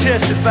 Guess who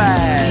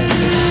testified?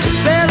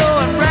 Bellow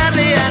and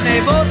Bradley, and they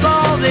both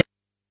all did.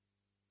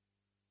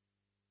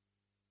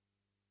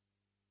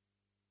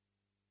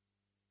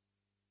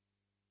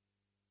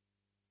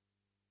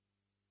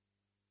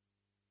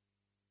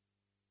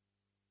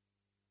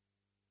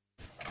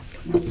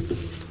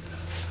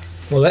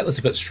 Well, that was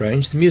a bit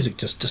strange. The music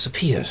just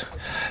disappeared.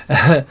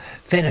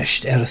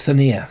 Vanished out of thin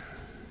air.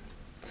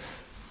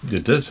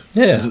 It did?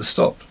 Yeah. Has it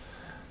stopped?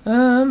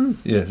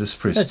 Yeah, just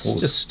press It's pause.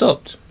 just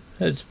stopped.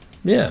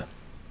 Yeah.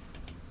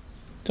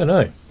 Don't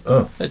know.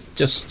 Oh. It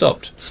just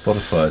stopped.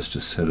 Spotify's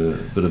just had a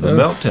bit of a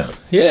meltdown.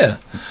 Yeah.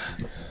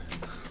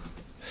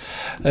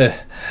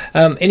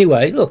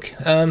 Anyway, look.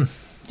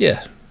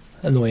 Yeah,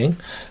 annoying,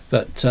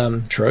 but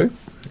true.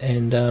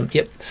 And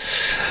yep.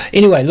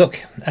 Anyway,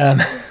 look.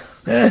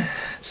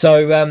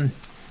 So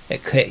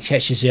it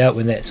catches you out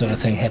when that sort of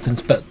thing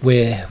happens. But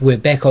we're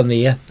back on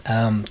the air,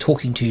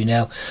 talking to you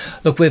now.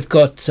 Look, we've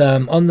got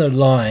on the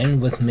line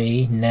with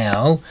me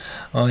now.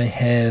 I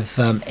have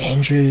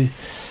Andrew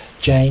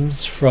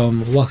James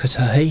from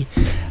Wakatahi,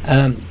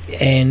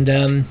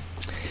 and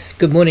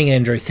good morning,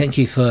 Andrew. Thank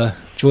you for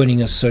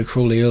joining us so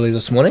cruelly early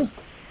this morning.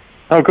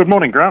 Oh, good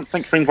morning, Grant.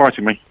 Thanks for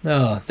inviting me.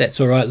 Oh,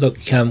 that's all right. Look,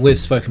 we've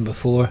spoken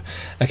before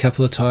a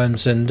couple of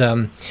times,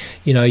 and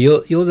you know,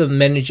 you're the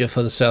manager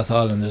for the South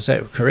Island. Is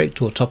that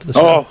correct, or top of the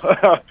South?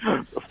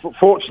 Oh,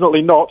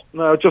 fortunately not.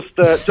 No, just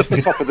the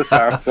top of the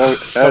South. So,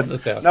 top of the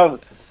South. No,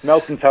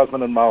 Nelson,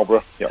 Tasman, and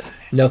Marlborough. Yep.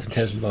 Nelson,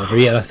 Tasman, Marlborough.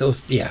 Yeah, I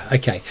thought. Yeah,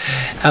 okay.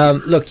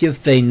 Look,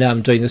 you've been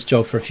doing this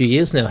job for a few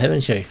years now,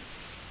 haven't you?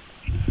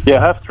 Yeah,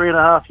 I have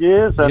 3.5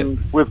 years, and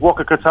with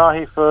Waka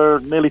Kotahi for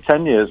nearly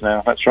 10 years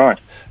now. That's right.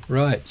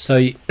 Right. So,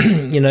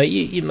 you know,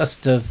 you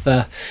must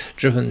have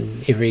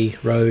driven every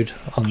road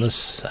on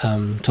this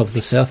top of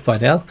the South by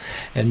now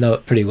and know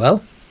it pretty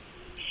well.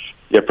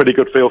 Yeah, pretty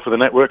good feel for the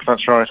network.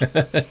 That's right.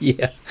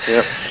 Yeah.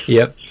 Yep.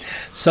 Yep.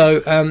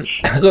 So,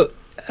 look,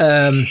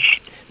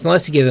 it's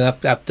nice to get an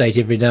update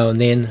every now and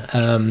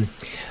then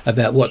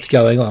about what's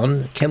going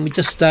on. Can we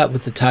just start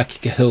with the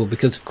Tākeka Hill?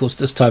 Because, of course,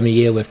 this time of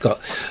year we've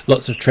got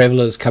lots of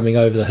travellers coming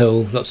over the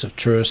hill, lots of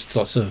tourists,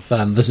 lots of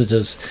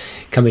visitors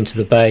coming to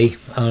the bay.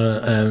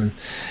 And,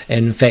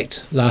 in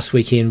fact, last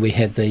weekend we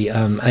had the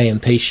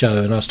AMP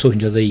show, and I was talking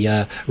to the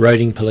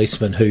roading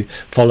policeman who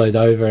followed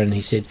over, and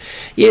he said,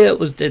 yeah,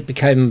 it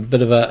became a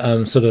bit of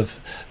a sort of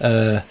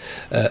a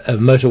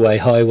motorway,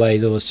 highway.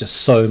 There was just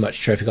so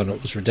much traffic on it,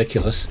 it was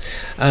ridiculous.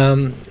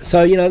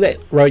 So, you know, that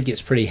road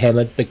gets pretty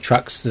hammered, big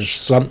trucks, there's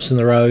slumps in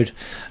the road.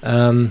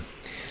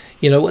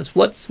 You know,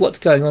 what's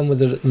going on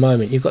with it at the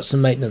moment? You've got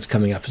some maintenance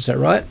coming up, is that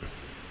right?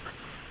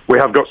 We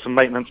have got some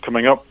maintenance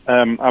coming up.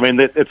 I mean,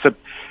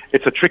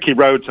 it's a tricky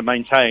road to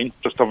maintain,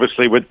 just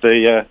obviously with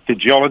the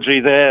geology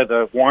there,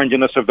 the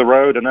windiness of the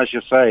road, and as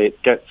you say,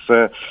 it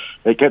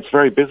gets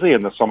very busy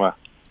in the summer.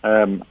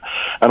 And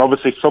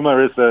obviously,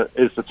 summer is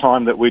the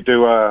time that we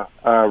do our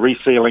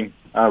resealing,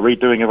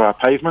 redoing of our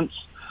pavements.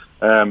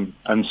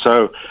 And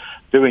so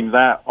doing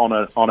that on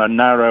a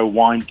narrow,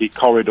 windy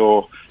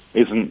corridor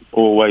isn't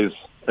always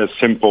as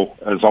simple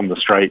as on the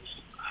straights.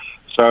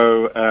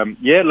 So,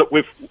 yeah, look,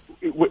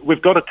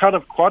 we've got a kind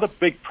of quite a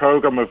big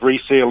program of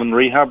reseal and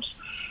rehabs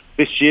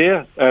this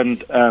year.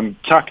 And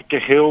Tākeka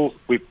Hill,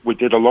 we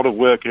did a lot of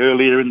work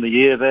earlier in the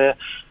year there.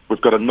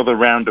 We've got another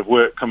round of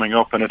work coming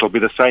up, and it'll be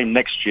the same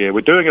next year.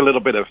 We're doing a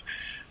little bit of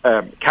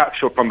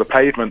catch-up on the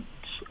pavements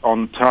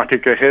on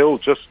Tākeka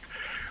Hill.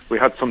 We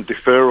had some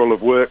deferral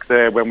of work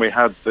there when we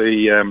had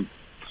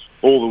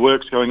all the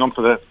works going on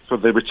for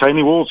the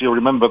retaining walls. You'll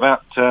remember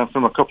that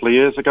from a couple of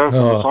years ago from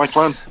the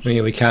cyclone.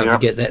 Yeah, we can't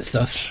forget that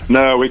stuff.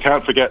 No, we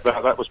can't forget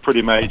that. That was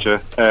pretty major.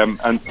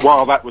 And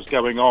while that was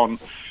going on,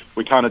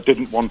 we kind of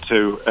didn't want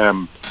to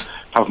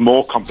have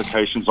more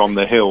complications on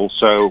the hill,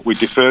 so we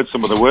deferred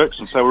some of the works.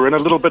 And so we're in a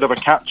little bit of a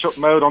catch-up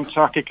mode on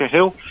Tākeka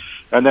Hill.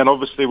 And then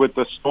obviously with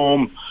the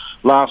storm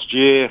last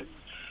year,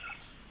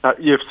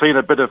 you've seen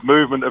a bit of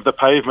movement of the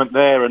pavement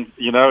there, and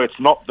it's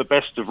not the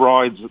best of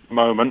rides at the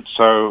moment.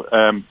 So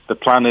the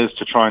plan is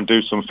to try and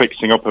do some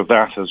fixing up of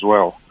that as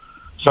well.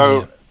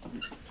 So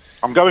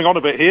I'm going on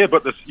a bit here,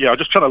 but I'm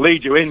just trying to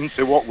lead you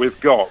into what we've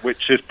got,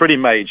 which is pretty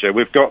major.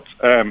 We've got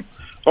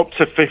up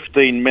to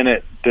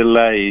 15-minute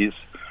delays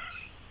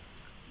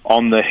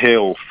on the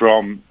hill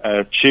from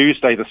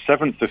Tuesday the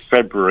 7th of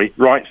February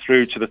right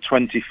through to the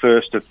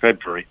 21st of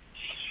February.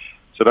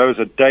 So those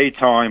are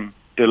daytime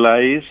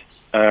delays,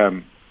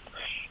 and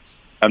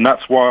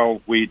that's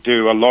while we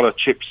do a lot of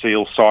chip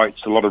seal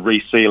sites, a lot of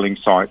resealing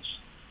sites.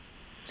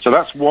 So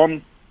that's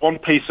one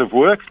piece of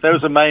work.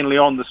 Those are mainly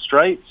on the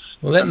straights.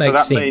 Well, that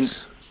makes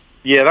sense.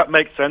 That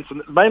makes sense,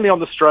 and mainly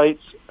on the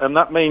straights, and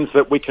that means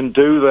that we can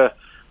do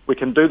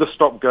the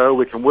stop-go,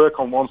 we can work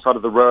on one side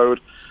of the road,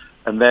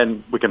 and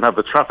then we can have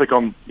the traffic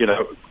on,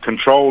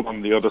 controlled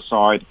on the other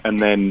side, and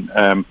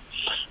then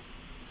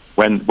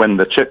when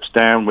the chip's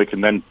down, we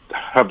can then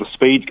have the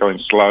speed going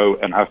slow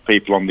and have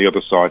people on the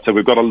other side. So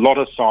we've got a lot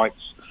of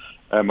sites,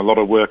 a lot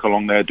of work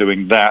along there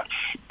doing that.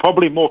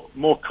 Probably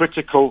more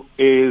critical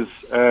is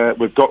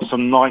we've got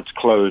some night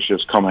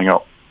closures coming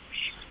up,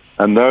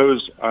 and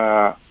those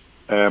are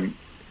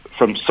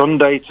from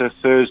Sunday to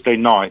Thursday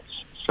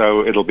nights.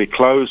 So it'll be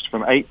closed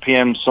from 8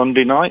 p.m.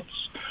 Sunday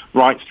nights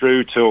right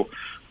through till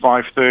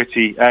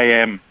 5:30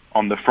 a.m.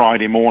 on the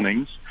Friday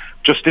mornings,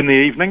 just in the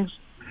evenings.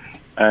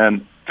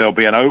 And there'll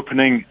be an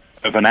opening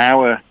of an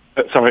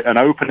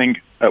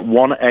opening at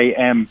 1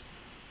 a.m.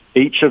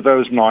 each of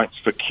those nights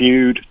for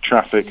queued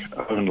traffic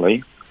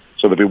only.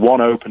 So there'll be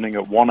one opening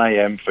at 1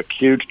 a.m. for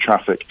queued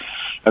traffic.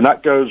 And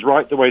that goes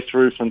right the way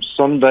through from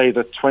Sunday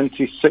the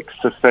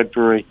 26th of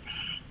February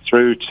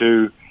through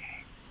to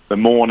the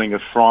morning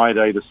of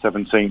Friday the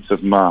 17th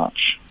of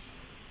March.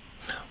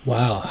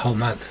 Wow, whole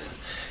month.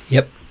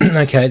 Yep.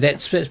 Okay,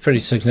 that's pretty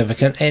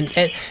significant. And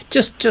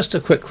just a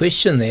quick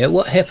question there.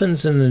 What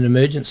happens in an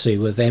emergency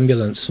with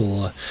ambulance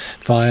or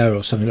fire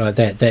or something like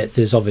that? That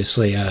there's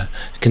obviously a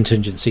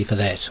contingency for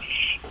that.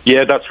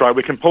 Yeah, that's right.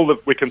 We can pull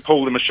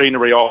the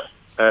machinery off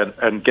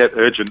and get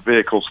urgent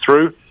vehicles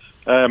through.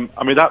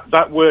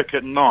 That work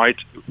at night,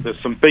 there's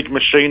some big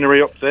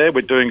machinery up there.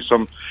 We're doing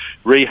some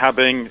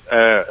rehabbing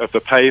of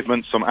the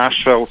pavement, some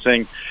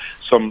asphalting,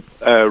 some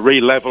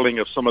re-levelling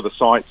of some of the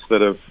sites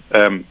that have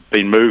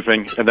been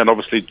moving, and then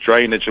obviously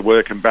drainage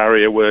work and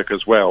barrier work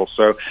as well.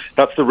 So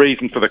that's the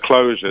reason for the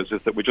closures,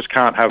 is that we just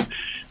can't have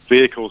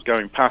vehicles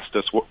going past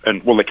us,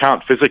 and they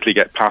can't physically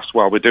get past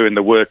while we're doing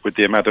the work with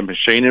the amount of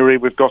machinery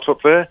we've got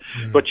up there.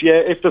 But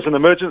if there's an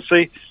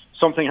emergency,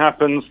 something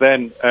happens,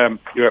 then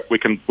we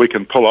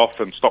can pull off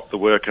and stop the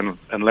work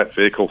and let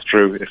vehicles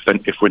through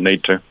if we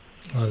need to.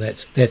 Well,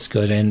 that's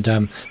good,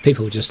 and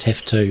people just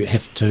have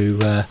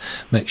to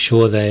make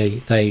sure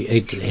they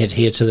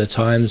adhere to the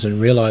times and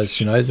realise,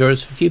 there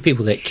is a few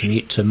people that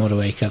commute to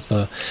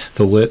Motueka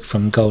for work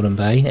from Golden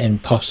Bay,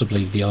 and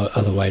possibly the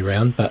other way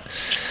round, but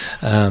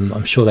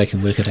I'm sure they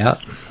can work it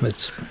out.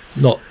 It's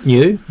not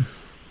new.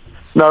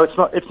 No,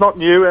 it's not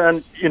new,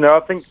 and I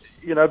think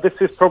this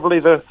is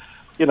probably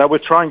we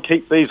try and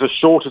keep these as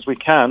short as we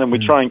can, and we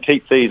try and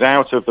keep these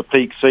out of the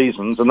peak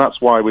seasons, and that's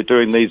why we're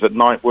doing these at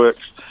night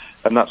works.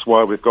 And that's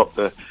why we've got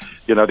the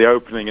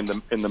opening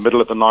in the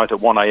middle of the night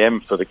at 1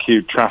 a.m. for the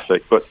queued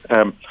traffic. But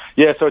so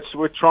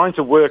we're trying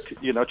to work,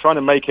 trying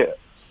to make it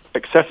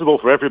accessible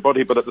for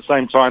everybody. But at the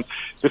same time,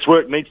 this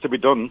work needs to be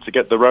done to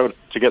get the road,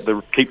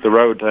 keep the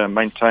road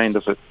maintained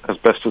as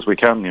best as we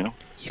can.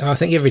 Yeah, I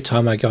think every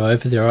time I go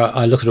over there,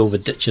 I look at all the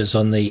ditches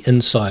on the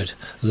inside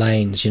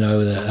lanes,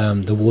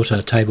 the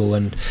water table,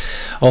 and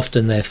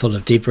often they're full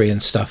of debris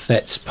and stuff.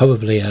 That's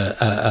probably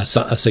a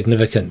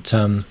significant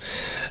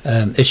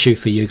issue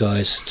for you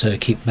guys to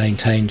keep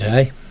maintained,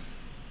 eh?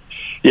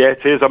 Yeah,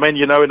 it is.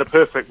 In a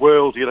perfect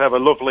world, you'd have a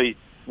lovely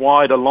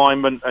wide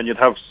alignment, and you'd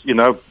have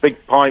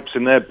big pipes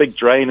in there, big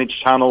drainage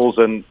channels,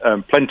 and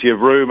plenty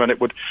of room, and it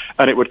would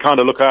kind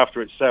of look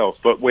after itself.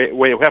 But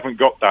we haven't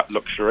got that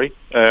luxury.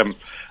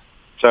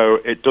 So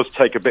it does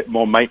take a bit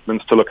more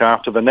maintenance to look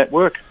after the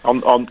network. On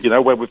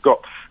where we've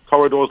got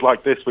corridors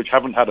like this, which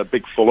haven't had a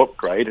big full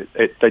upgrade,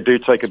 they do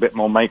take a bit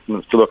more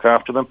maintenance to look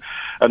after them.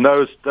 And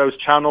those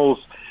channels,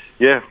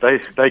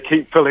 they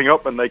keep filling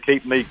up and they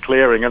keep need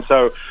clearing. And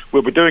so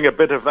we'll be doing a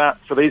bit of that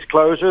for these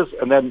closures.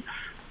 And then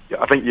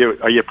I think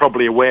you're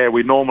probably aware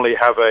we normally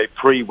have a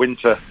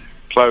pre-winter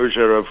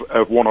closure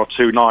of 1 or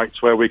 2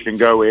 nights where we can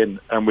go in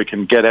and we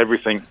can get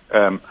everything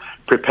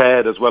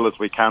prepared as well as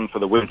we can for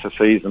the winter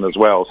season as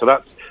well. So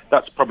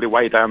that's probably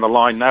way down the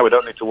line now. We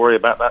don't need to worry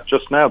about that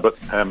just now, but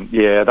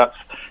that's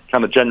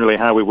kind of generally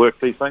how we work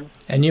these things.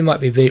 And you might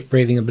be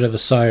breathing a bit of a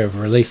sigh of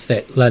relief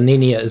that La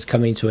Nina is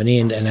coming to an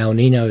end, and El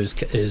Nino is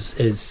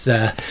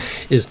the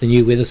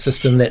new weather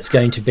system that's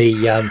going to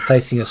be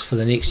facing us for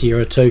the next year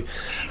or two,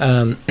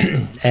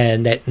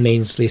 and that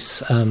means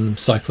less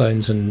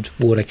cyclones and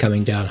water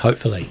coming down,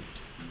 hopefully.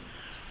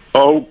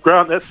 Oh,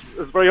 Grant, that's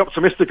very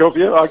optimistic of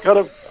you. I've kind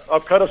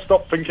of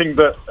stopped thinking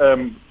that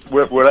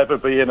we'll ever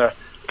be in a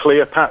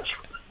clear patch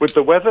with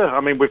the weather.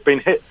 We've been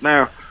hit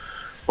now.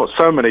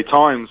 so many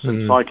times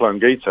since Cyclone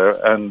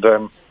Gita, and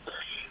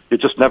you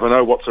just never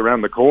know what's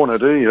around the corner,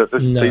 do you,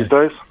 these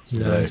days?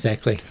 No,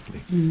 exactly.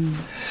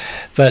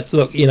 But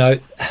look,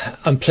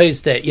 I'm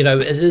pleased that, it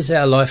is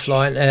our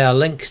lifeline, our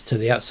link to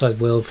the outside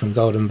world from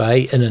Golden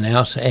Bay, in and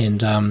out,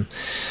 and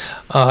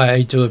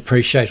I do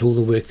appreciate all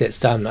the work that's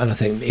done, and I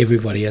think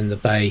everybody in the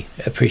Bay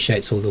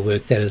appreciates all the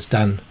work that is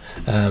done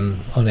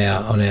on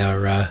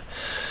our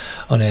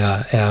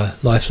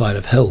lifeline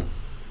of Hill.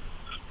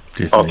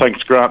 Definitely. Oh,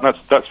 thanks, Grant.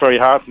 That's very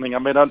heartening. I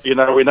mean,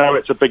 we know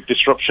it's a big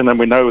disruption, and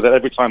we know that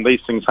every time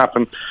these things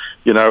happen,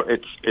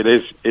 it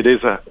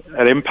is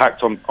an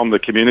impact on the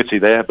community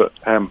there. But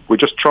we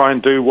just try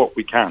and do what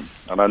we can.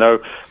 And I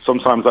know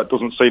sometimes that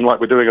doesn't seem like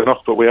we're doing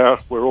enough, but we're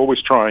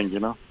always trying.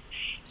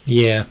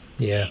 Yeah.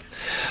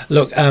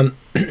 Look,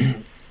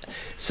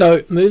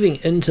 so moving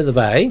into the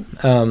Bay,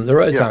 the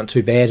roads aren't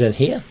too bad in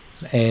here,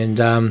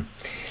 and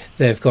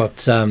they've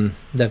got a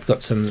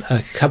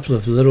couple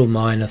of little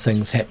minor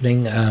things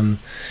happening.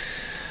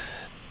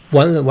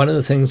 One of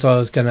the things I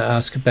was going to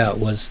ask about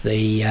was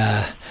the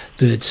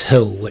Birds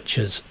Hill, which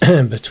is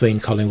between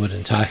Collingwood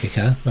and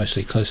Takaka,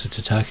 mostly closer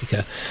to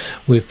Takaka.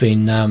 We've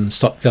been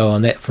stop-go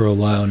on that for a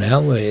while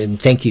now,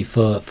 and thank you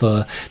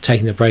for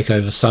taking the break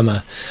over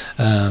summer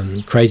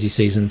crazy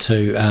season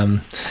to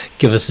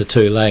give us the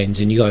 2 lanes,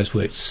 and you guys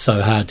worked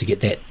so hard to get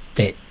that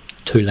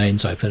 2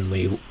 lanes open.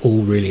 We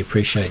all really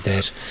appreciate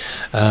that.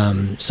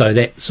 So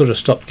that sort of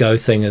stop-go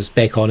thing is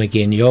back on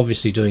again. You're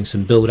obviously doing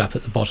some build-up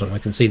at the bottom. I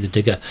can see the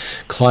digger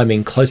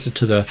climbing closer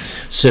to the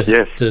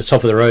surface, to the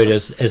top of the road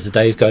as the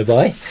days go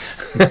by.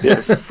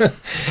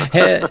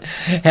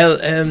 How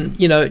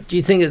do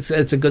you think it's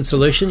a good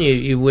solution?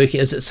 You work?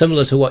 Is it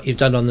similar to what you've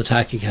done on the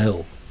Takaka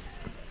Hill?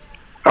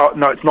 Oh,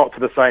 no, it's not to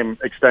the same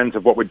extent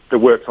of the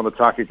works on the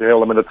Takaka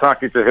Hill. I mean, the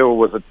Takaka Hill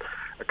was a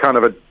kind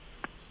of a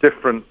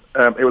different.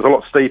 It was a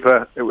lot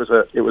steeper. It was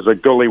a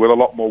gully with a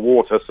lot more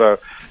water. So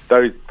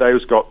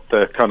those got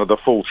the kind of the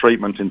full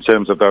treatment in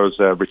terms of those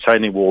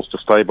retaining walls to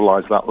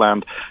stabilise that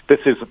land. This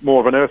is more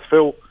of an earth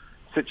fill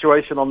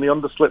situation on the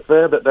underslip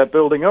there that they're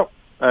building up.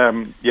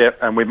 And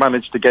we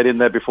managed to get in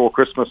there before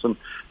Christmas and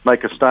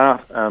make a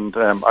start. And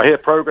I hear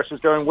progress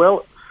is going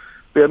well.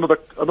 Be another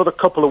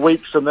couple of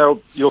weeks, and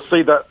you'll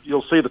see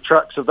the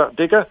tracks of that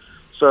digger.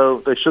 So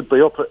they should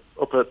be up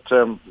at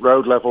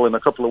road level in a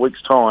couple of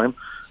weeks' time,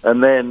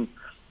 and then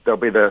there'll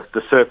be the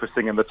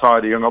surfacing and the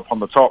tidying up on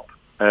the top.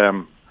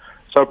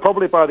 So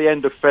probably by the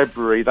end of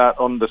February, that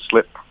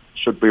underslip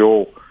should be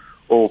all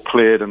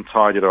cleared and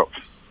tidied up.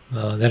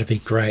 Oh, that'd be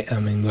great.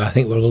 I mean, I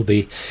think we'll all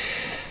be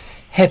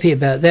happy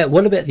about that.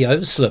 What about the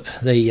overslip,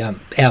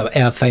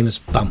 our famous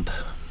bump?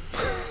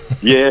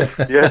 Yeah.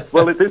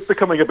 Well, it is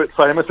becoming a bit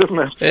famous, isn't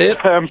it?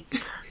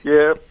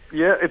 Yep.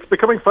 Yeah, it's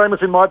becoming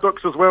famous in my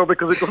books as well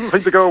because it doesn't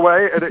seem to go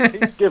away and it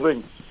keeps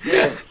giving.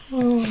 Yeah.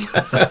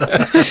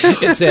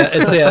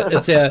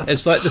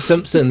 It's like the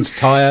Simpsons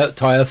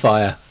tire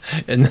fire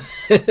in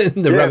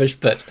the rubbish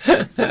pit.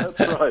 That's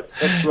right.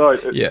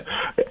 Yeah.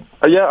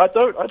 I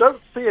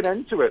don't see an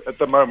end to it at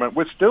the moment.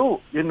 We're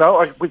still,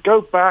 we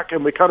go back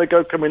and we kind of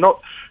go, can we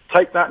not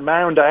take that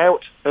mound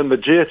out? And the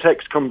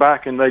geotechs come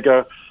back and they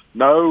go,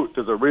 no,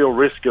 there's a real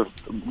risk of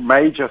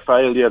major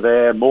failure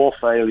there, more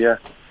failure.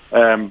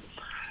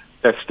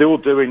 They're still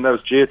doing those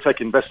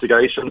geotech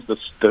investigations.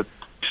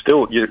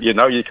 Still,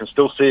 you can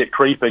still see it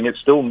creeping. It's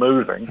still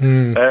moving.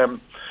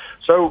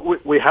 So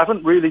we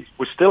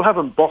still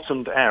haven't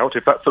bottomed out,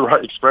 if that's the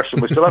right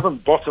expression. We still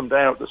haven't bottomed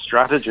out the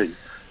strategy.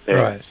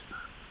 Right.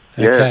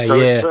 Okay.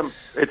 So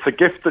it's a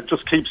gift that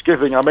just keeps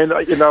giving. I mean,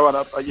 I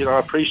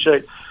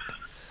appreciate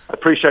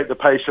the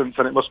patience,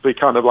 and it must be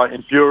kind of like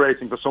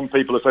infuriating for some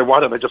people to say, why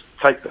don't they just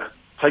take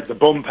the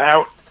bump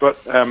out? But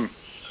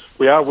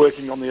we are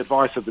working on the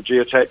advice of the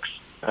geotechs.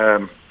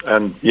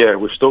 And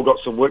we've still got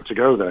some work to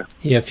go there.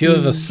 Yeah, a few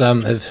of us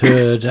have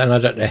heard, and I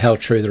don't know how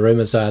true the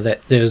rumours are,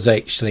 that there's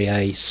actually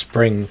a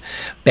spring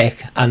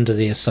back under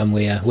there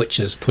somewhere which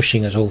is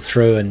pushing it all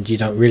through, and you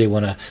don't really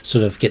want to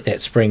sort of get that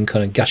spring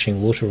kind of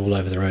gushing water all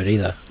over the road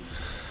either.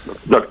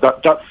 Look,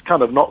 that's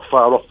kind of not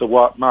far off the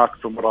mark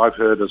from what I've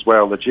heard as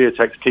well. The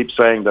geotechs keep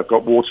saying they've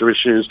got water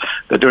issues,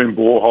 they're doing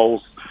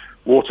boreholes,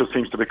 water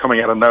seems to be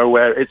coming out of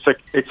nowhere.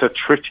 It's a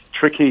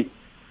tricky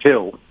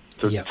hill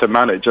to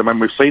manage. I mean,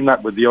 we've seen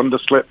that with the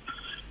underslip,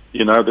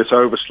 this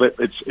overslip.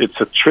 It's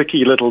a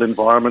tricky little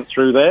environment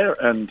through there,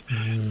 and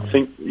I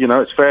think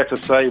it's fair to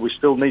say we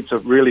still need to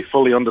really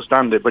fully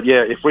understand it. But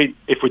yeah, if we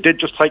did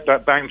just take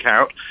that bank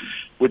out,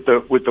 with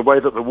the way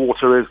that the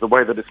water is, the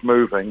way that it's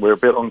moving, we're a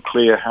bit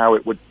unclear how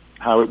it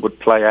would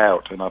play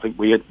out, and I think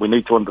we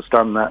need to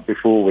understand that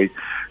before we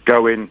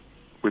go in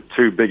with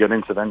too big an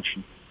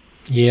intervention.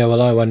 Yeah,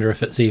 well, I wonder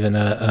if it's even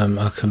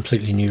a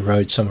completely new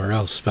road somewhere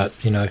else, but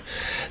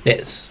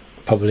that's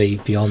probably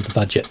beyond the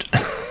budget.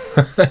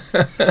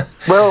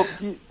 Well,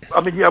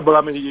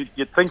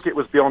 you'd think it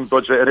was beyond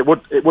budget, and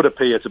it would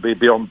appear to be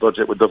beyond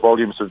budget with the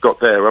volumes we've got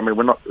there. I mean,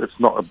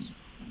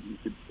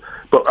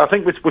 but I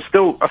think we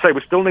still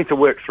need to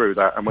work through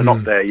that, and we're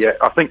not there yet.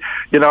 I think,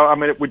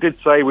 we did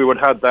say we would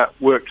have that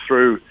worked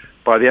through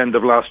by the end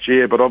of last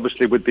year. But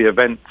obviously, with the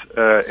event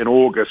in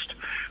August,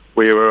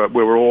 we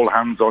were all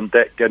hands on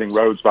deck getting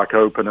roads back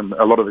open, and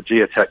a lot of the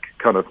geotech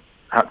kind of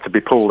had to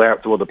be pulled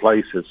out to other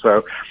places.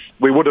 So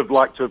we would have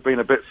liked to have been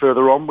a bit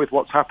further on with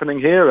what's happening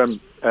here,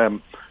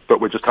 but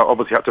we just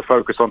obviously had to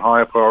focus on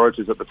higher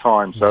priorities at the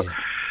time. So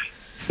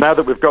now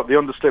that we've got the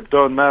underslip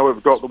done, now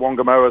we've got the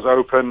Wangamoas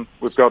open,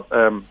 we've got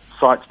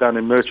sites down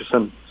in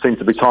Murchison seem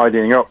to be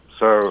tidying up,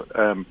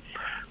 so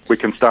we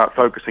can start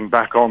focusing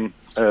back on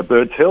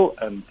Birds Hill,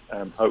 and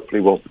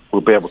hopefully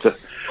we'll be able to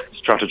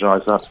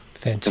strategise that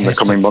in the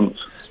coming months.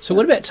 So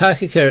what about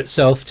Takaka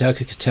itself,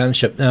 Takaka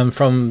Township,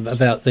 from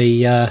about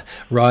the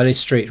Riley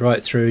Street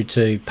right through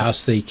to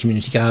past the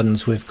community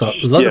gardens? We've got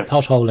a lot of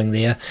potholing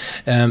there.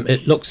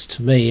 It looks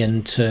to me,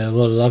 and what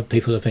a lot of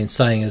people have been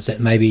saying, is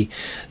that maybe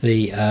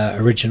the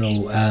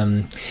original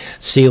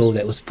seal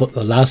that was put,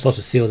 the last lot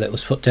of seal that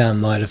was put down,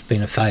 might have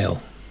been a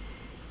fail.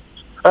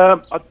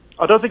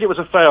 I don't think it was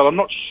a fail. I'm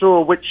not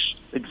sure which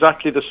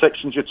exactly the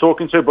sections you're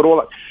talking to, but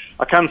all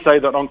I can say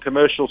that on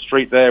Commercial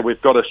Street there,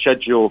 we've got a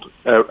scheduled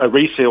a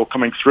reseal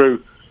coming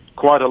through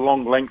quite a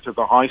long length of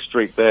the high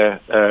street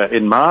there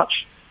in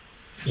March.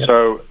 Yep.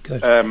 So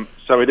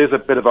it is a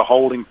bit of a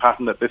holding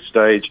pattern at this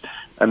stage,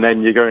 and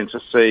then you're going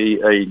to see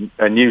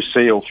a new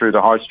seal through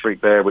the high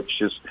street there, which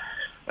is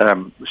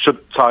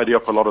should tidy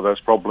up a lot of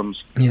those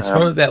problems. Yes,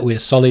 from about where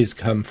Solly's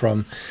come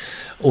from,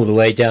 all the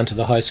way down to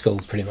the high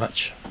school, pretty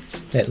much,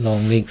 that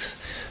long length.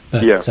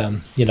 But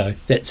you know,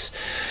 that's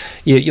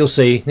you'll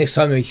see next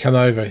time we come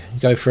over.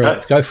 Go for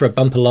a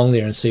bump along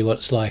there and see what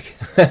it's like.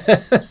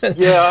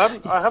 I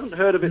haven't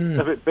heard of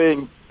it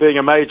being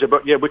a major,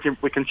 but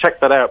we can check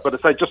that out. But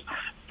I say, just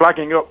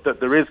flagging up that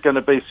there is going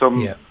to be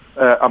some.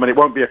 I mean, it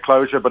won't be a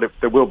closure, but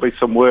there will be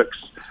some works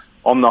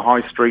on the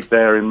high street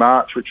there in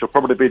March, which will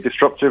probably be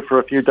disruptive for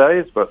a few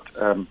days, but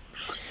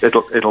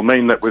it'll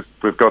mean that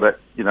we've got a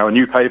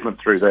new pavement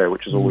through there,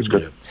 which is always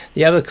good.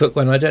 The other quick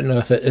one, I don't know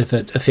if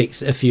it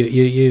affects if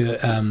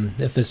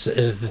if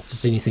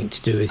it's anything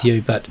to do with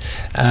you, but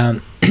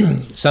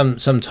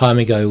some time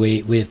ago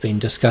we've been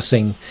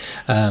discussing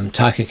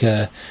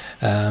Takaka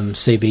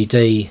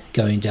CBD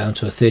going down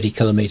to a 30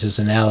 kilometres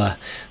an hour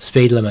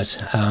speed limit.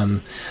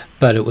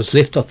 But it was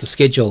left off the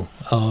schedule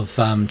of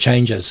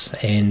changes,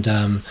 and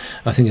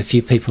I think a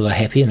few people are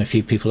happy and a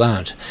few people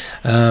aren't.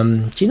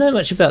 Do you know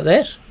much about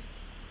that?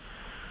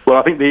 Well,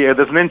 I think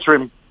there's an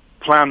interim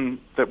plan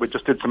that we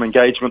just did some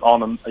engagement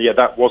on, and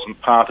that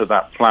wasn't part of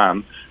that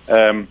plan.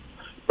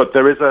 But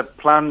there is a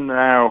plan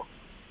now.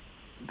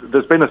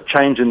 There's been a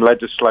change in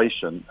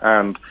legislation,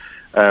 and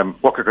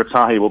Waka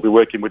Kotahi will be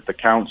working with the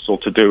council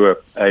to do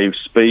a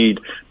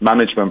speed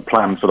management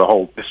plan for the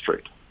whole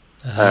district.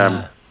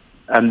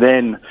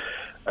 And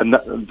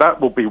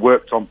that will be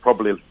worked on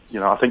probably,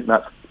 I think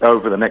that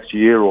over the next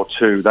year or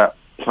two, that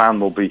plan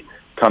will be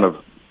kind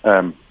of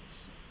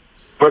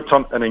worked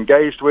on and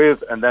engaged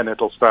with, and then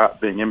it'll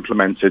start being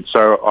implemented.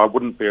 So I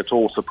wouldn't be at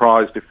all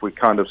surprised if we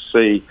kind of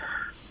see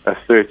a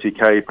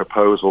 30k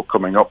proposal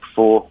coming up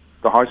for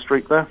the high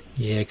street there.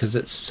 Yeah, because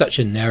it's such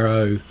a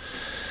narrow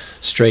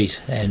street,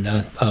 and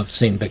I've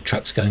seen big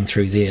trucks going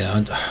through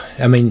there.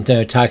 I mean,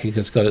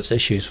 Takaka's got its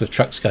issues with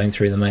trucks going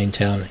through the main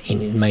town,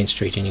 in Main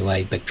Street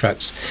anyway. Big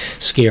trucks,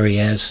 scary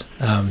as,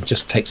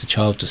 just takes a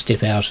child to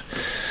step out.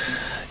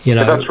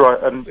 Yeah, that's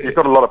right, and you've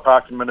got a lot of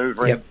parking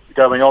manoeuvring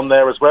going on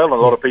there as well, and a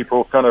lot of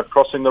people kind of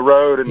crossing the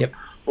road in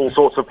all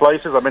sorts of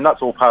places. I mean,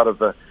 that's all part of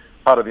the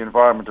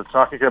environment of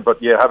Takaka.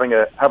 But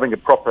having a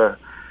proper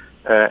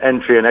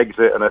entry and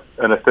exit and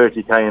a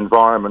 30k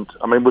environment.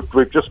 I mean,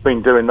 we've just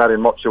been doing that in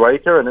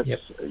Motueka, and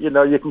it's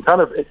you can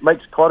kind of, it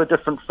makes quite a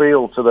different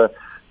feel to the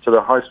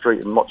high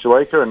street in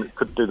Motueka, and it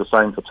could do the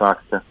same for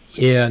Takaka.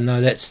 Yeah, no,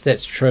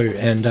 that's true,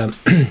 and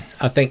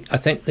I think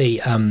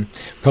the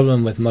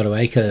problem with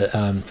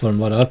Motueka, from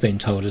what I've been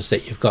told, is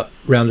that you've got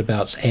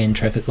roundabouts and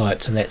traffic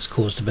lights, and that's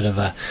caused a bit of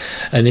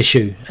an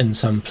issue in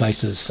some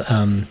places.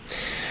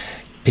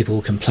 People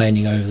were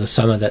complaining over the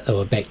summer that they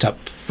were backed up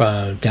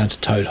down to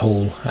Toad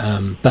Hall.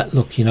 But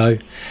look,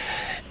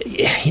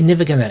 it's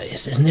never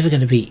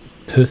going to be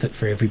perfect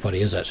for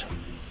everybody, is it?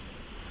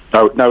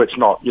 No, it's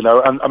not.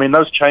 And I mean,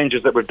 those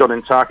changes that we've done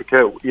in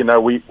Takaka,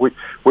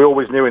 we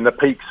always knew in the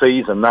peak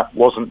season that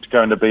wasn't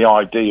going to be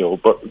ideal.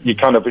 But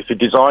if you're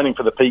designing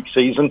for the peak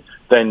season,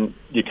 then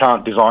you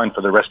can't design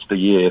for the rest of the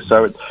year.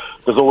 So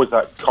there's always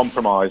that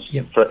compromise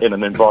in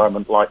an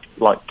environment like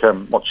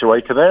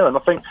Motueka there, and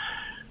I think.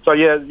 So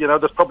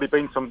there's probably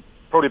been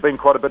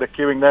quite a bit of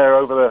queuing there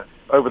over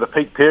the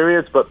peak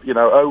periods, but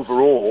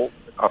overall,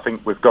 I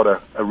think we've got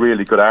a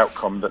really good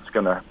outcome that's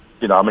going to,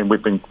 I mean,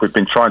 we've been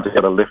trying to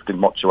get a lift in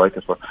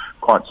Motueka for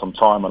quite some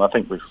time, and I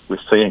think we're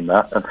seeing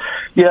that. And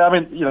I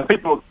mean, it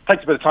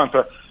takes a bit of time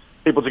for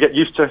people to get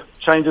used to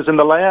changes in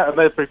the layout, and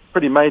there's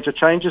pretty major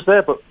changes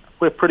there, but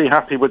we're pretty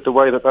happy with the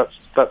way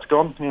that's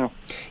gone.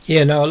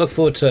 Yeah, no, I look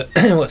forward to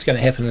what's going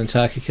to happen in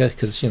Takaka,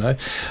 because I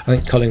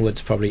think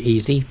Collingwood's probably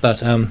easy,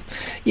 but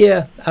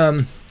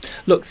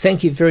Look,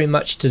 thank you very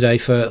much today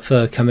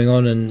for coming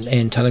on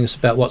and telling us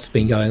about what's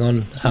been going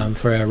on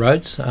for our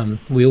roads.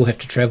 We all have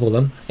to travel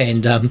them,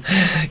 and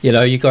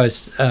you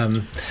guys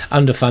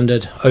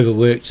underfunded,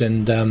 overworked,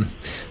 and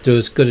do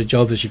as good a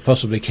job as you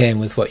possibly can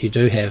with what you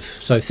do have.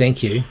 So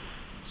thank you.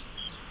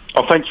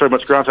 Oh, thanks very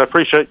much, Grant. I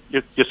appreciate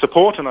your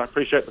support, and I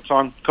appreciate the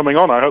time coming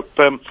on. I hope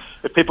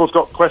if people's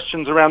got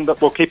questions around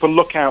that, we'll keep a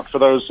lookout for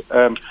those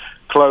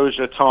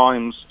closure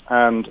times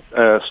and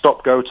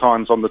stop-go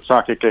times on the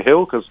Takaka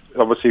Hill, because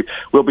obviously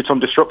will be some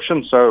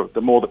disruption, so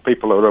the more that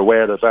people are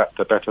aware of that,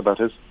 the better that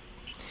is.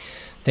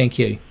 Thank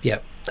you.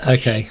 Yep.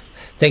 Okay.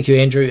 Thank you,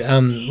 Andrew.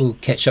 We'll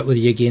catch up with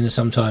you again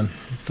sometime.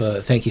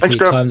 Thank you for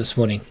your time this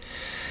morning.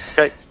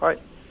 Okay, bye.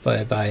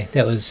 Bye.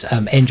 That was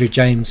Andrew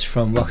James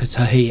from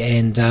Wakatahi,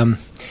 and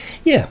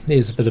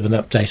there's a bit of an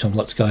update on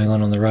what's going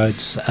on the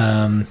roads.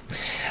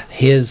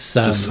 Here's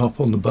just hop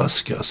on the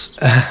bus, Gus.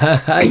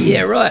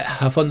 Yeah, right.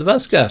 Hop on the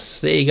bus,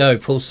 Gus. There you go,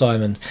 Paul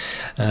Simon.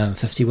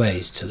 50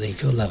 Ways to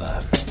Leave Your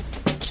Lover.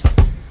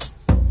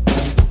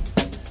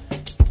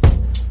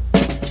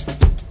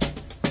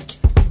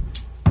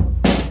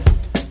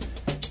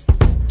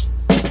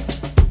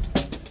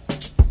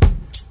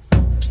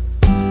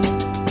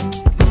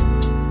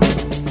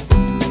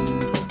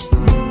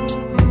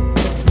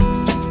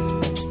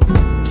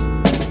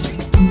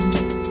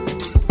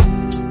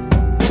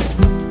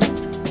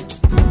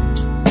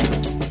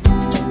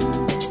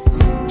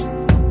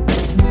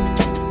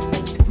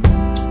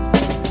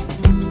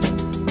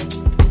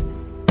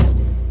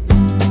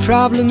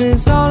 Problem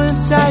is all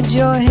inside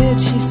your head,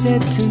 she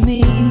said to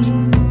me.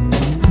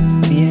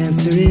 The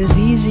answer is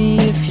easy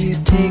if you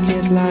take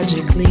it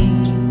logically.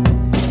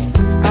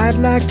 I'd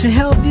like to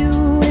help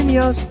you in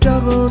your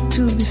struggle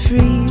to be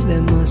free.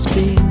 There must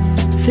be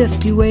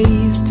 50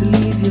 ways to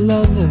leave your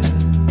lover.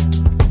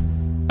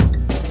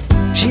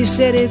 She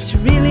said it's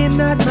really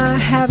not my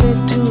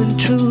habit to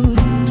intrude.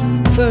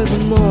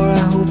 Furthermore, I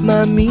hope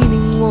my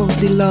meaning won't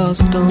be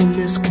lost or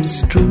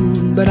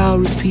misconstrued. But I'll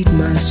repeat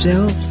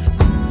myself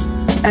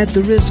at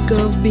the risk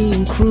of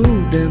being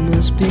crude. There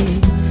must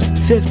be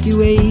 50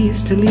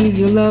 ways to leave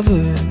your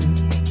lover.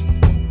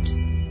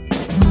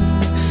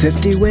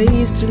 50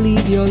 ways to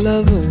leave your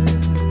lover.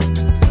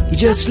 You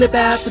just slip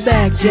out the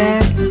back,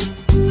 Jack.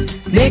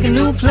 Make a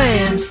new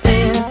plan,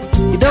 Stan.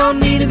 You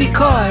don't need to be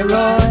coy,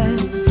 Roy.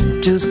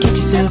 Just get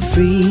yourself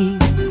free.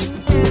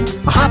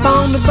 Or hop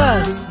on the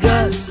bus,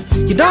 Gus.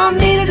 You don't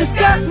need to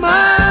discuss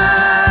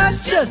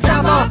much. Just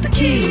drop off the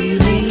key,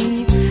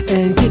 leave,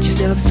 and get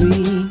yourself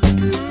free.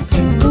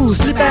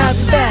 Slip out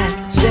the back,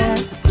 Jack.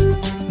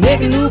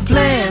 Make a new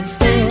plan,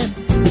 Stan.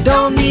 You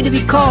don't need to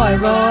be coy,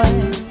 Roy.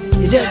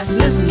 You just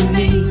listen to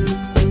me.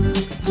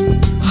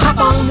 Hop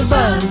on the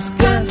bus,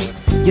 Gus.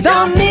 You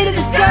don't need to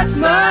discuss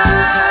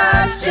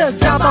much. Just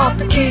drop off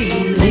the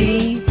key,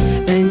 leave,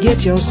 and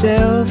get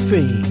yourself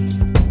free.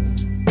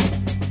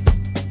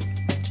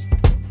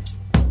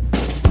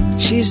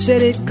 She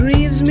said it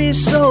grieves me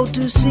so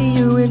to see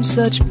you in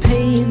such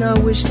pain. I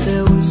wish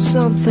there was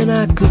something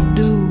I could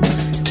do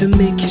to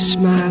make you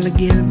smile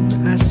again.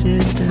 I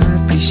said,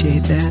 I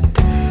appreciate that.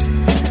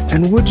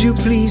 And would you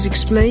please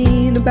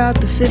explain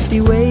about the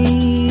 50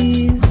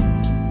 ways?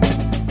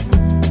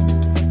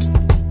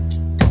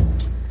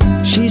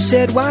 She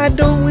said, why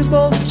don't we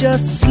both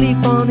just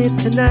sleep on it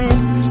tonight?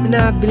 And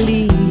I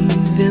believe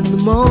in the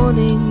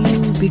morning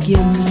you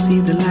begin to see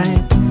the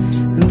light.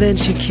 And then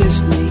she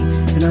kissed me,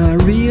 and I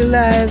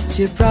realized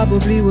she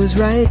probably was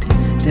right.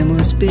 There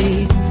must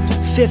be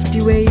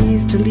 50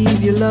 ways to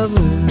leave your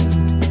lover.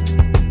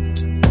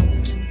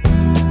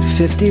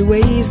 50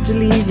 ways to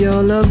leave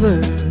your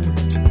lover.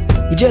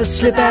 You just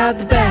slip out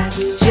the back,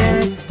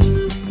 Jack.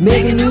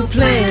 Make a new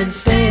plan,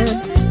 Stan.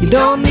 You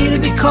don't need to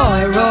be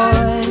coy,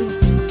 Roy.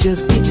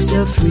 Just get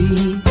yourself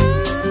free.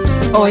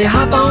 Or you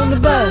hop on the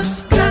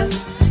bus,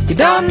 Gus. You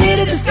don't need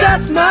to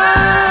discuss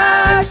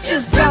much.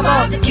 Just drop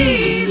off the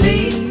key,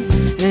 leave,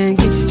 and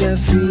get yourself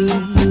free.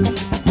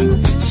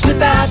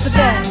 Slip out the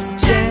back,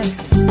 Jack.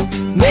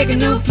 Make a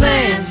new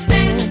plan,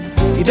 Stan.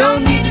 You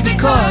don't need to be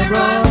coy,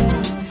 Roy.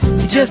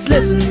 Just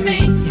listen to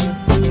me.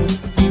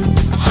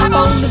 Hop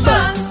on the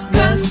bus,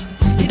 Gus.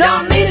 You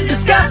don't need to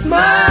discuss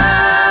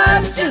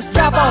much. Just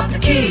drop off the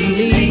key,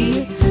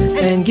 leave,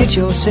 and get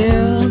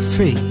yourself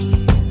free.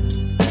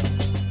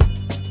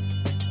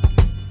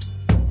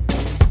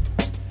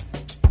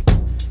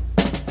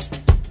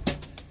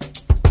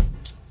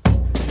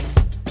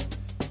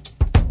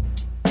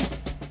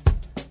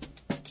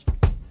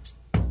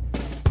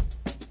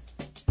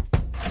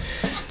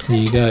 There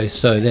you go.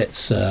 So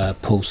that's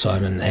Paul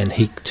Simon, and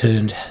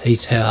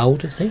he's how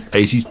old is he?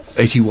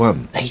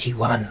 81.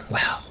 81.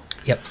 Wow.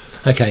 Yep.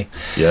 Okay.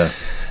 Yeah.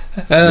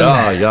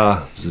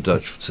 Yeah, as the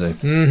Dutch would say.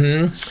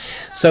 Mm-hmm.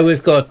 So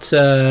we've got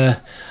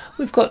 10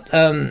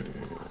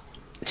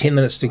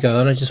 minutes to go,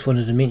 and I just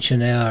wanted to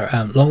mention our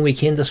long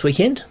weekend this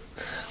weekend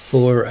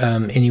for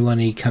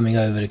anyone coming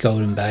over to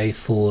Golden Bay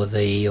for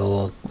the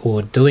or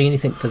doing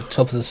anything for the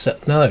top of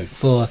the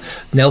for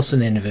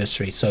Nelson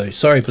anniversary. So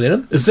sorry,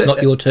 Blenheim, it's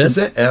not your turn. Is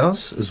that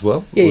ours as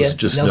well? Yeah, or yeah. is it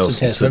just Nelson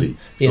Nelson Tasman. City?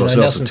 Yeah, oh, it's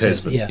no, Nelson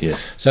Tasman. Tasman. Yeah.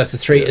 So it's a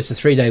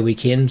 3-day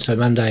weekend. So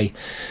Monday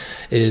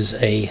is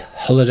a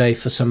holiday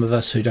for some of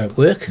us who don't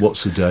work.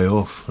 What's the day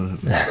off?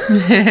 Yeah.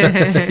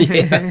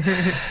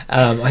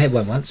 I had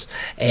one once,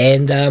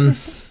 and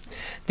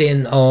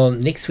then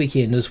on next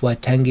weekend is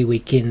Waitangi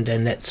weekend,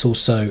 and that's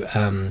also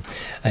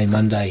a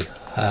Monday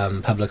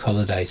public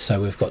holiday.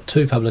 So we've got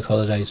 2 public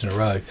holidays in a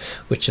row,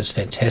 which is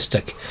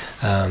fantastic.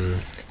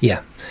 And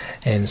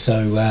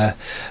so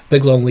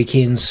big long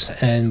weekends,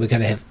 and we're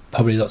going to have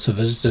probably lots of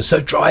visitors.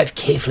 So drive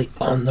carefully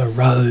on the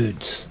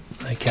roads,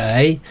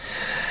 okay?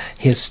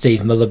 Here's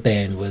Steve Miller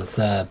Band with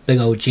big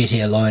old jet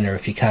airliner.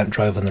 If you can't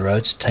drive on the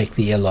roads, take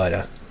the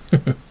airliner.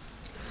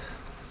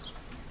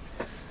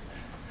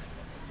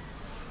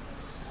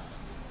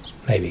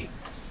 Maybe.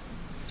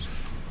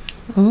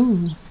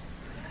 Ooh.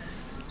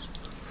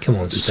 Come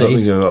on, There's Steve.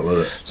 something going up with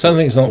it.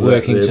 Something's not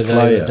working their today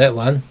player. with that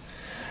one.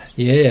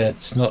 Yeah,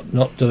 it's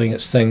not doing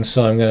its thing,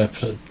 so I'm going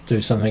to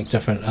do something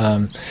different.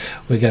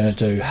 We're going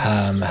to do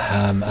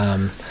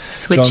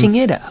Switching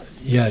it up.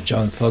 Yeah,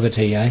 John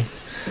Fogerty, eh?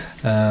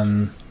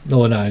 No,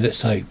 let's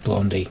say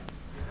Blondie.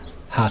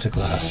 Heart of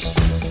Glass.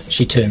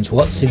 She turns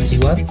what,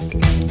 71?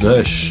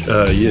 No, she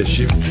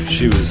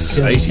was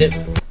 80.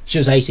 She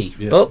was 80.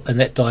 Yeah. Oh, and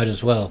that died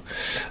as well.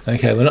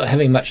 Okay, we're not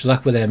having much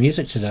luck with our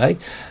music today.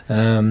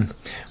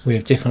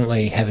 We're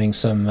definitely having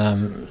some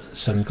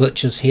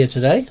glitches here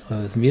today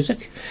with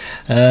music.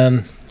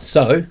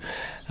 So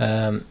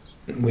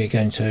we're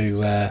going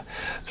to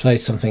play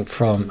something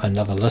from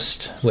another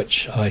list,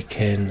 which I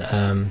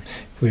can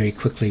very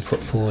quickly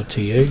put forward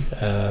to you.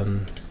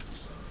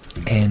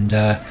 And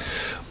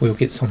we'll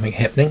get something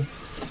happening.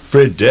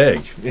 Fred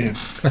Dagg. Yeah.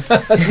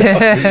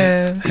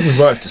 We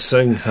might have to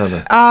sing,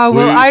 Hannah. Oh,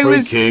 well, I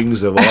was...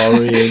 Kings of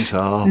Orient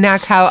are. Now,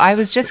 Carl, I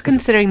was just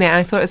considering that.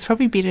 I thought it's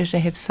probably better to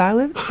have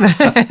silence.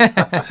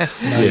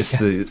 Yes.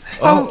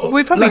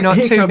 We're probably not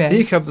too bad.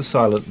 Here come the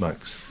silent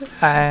monks.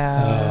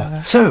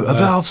 So, a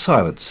vow of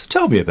silence.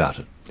 Tell me about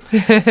it.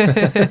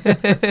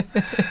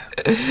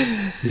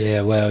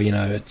 Yeah, well,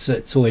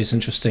 it's always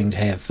interesting to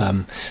have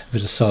a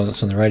bit of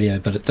silence on the radio,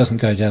 but it doesn't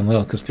go down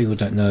well because people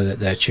don't know that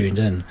they're tuned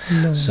in.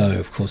 No. So,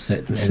 of course,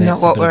 it's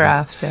not what we're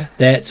after.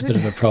 That's a bit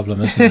of a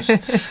problem, isn't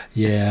it?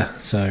 Yeah.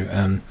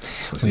 So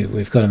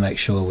we've got to make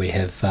sure we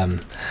have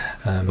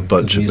a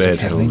bunch of bad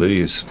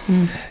hallelujahs.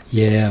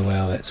 Yeah,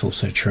 well, that's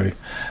also true.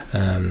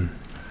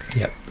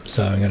 Yep.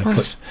 So I'm going to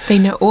It's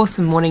been an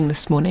awesome morning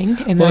this morning.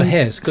 And it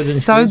has. Good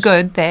so interviews.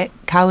 good that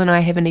Carl and I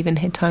haven't even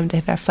had time to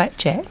have our flat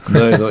chat.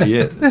 No, not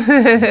yet.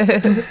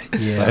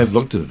 Yeah. I have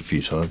looked at it a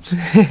few times.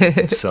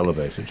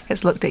 Salivated.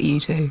 It's looked at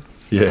you too.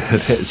 Yeah,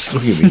 it's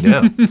looking at me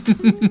now.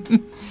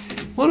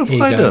 What have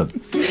Here I you go.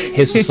 done?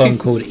 Here's a song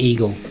called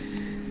Eagle.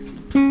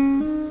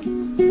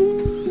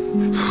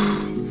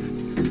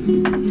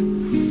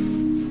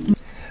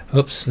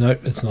 Oops, no,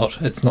 it's not.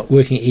 It's not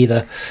working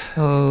either.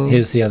 Oh.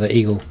 Here's the other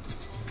eagle.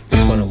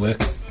 This one will work.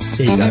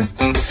 There you go.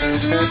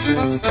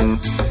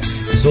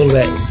 It's all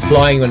about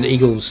flying on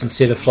eagles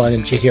instead of flying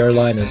in jet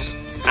airliners.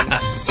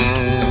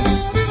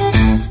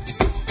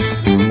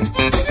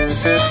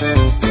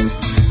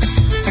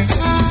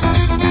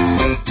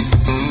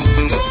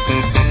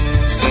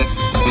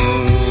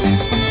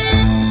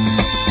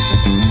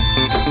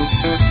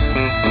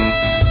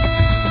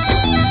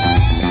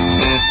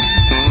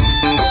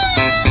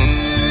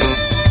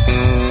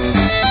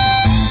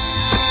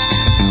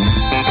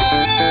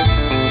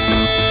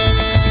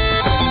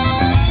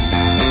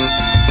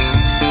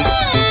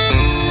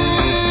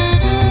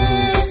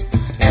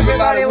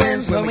 Everybody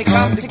wins when we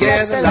come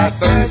together like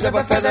birds of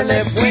a feather,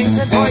 lift wings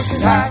and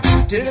voices high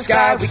to the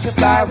sky. We can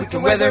fly, we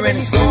can weather any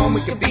storm,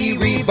 we can be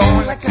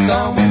reborn like the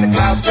sun when the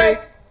clouds break.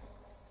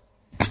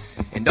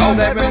 And all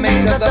that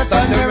remains of the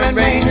thunder and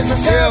rain is a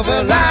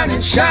silver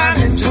lining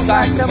shining just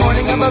like the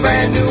morning of a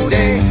brand new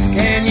day.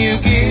 Can you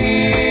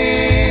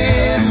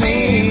give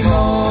me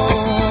more?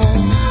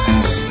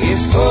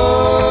 It's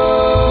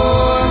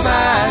for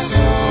my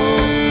soul.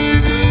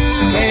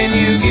 Can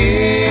you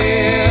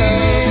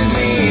give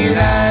me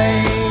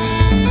life?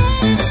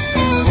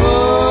 It's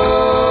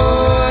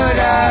what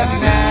I've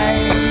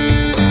night.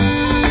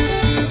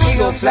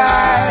 Eagle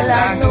fly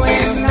like the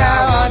wind, I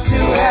want to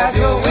have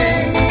your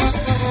wings.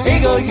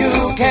 Eagle,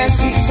 you can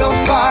see so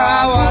far,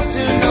 I want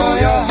to know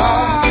your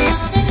heart.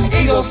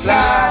 Eagle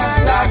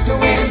fly like the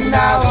wind,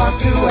 I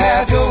want to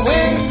have your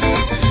wings.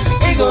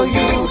 Eagle,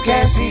 you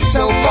can see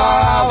so far,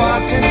 I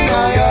want to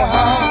know your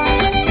heart.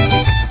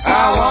 I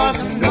want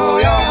to know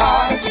your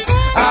heart.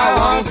 I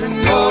want to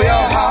know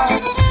your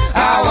heart.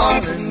 I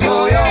want to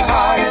know your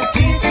heart and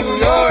see through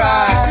your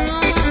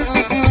eyes.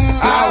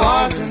 I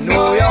want to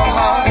know your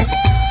heart.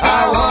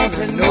 I want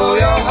to know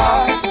your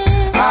heart.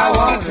 I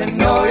want to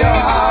know your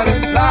heart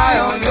and fly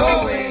on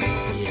your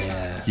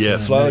wings. Yeah,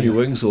 fly on your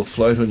wings or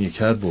float on your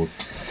cardboard.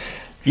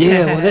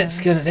 Yeah, well,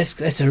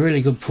 that's a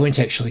really good point,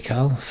 actually,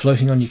 Carl.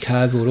 Floating on your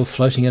cardboard or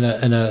floating in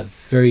a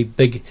very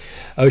big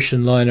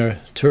ocean liner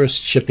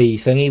tourist shippy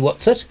thingy.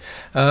 What's it?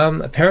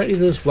 Apparently,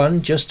 there's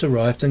one just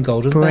arrived in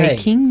Golden Bay.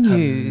 Breaking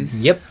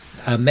news. Yep,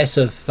 a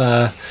massive.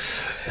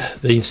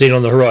 Being seen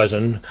on the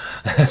horizon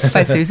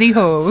by Susie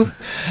Hall.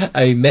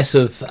 A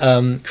massive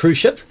cruise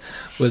ship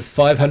with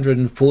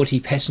 540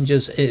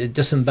 passengers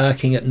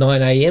disembarking at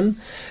 9 a.m.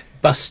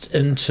 bust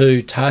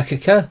into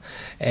Takaka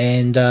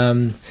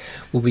and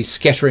will be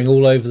scattering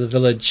all over the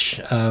village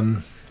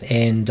and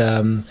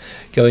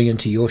going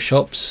into your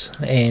shops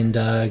and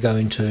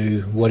going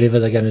to whatever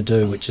they're going to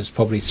do, which is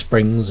probably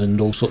springs and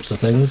all sorts of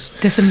things.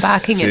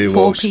 Disembarking at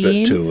 4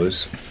 p.m.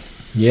 tours.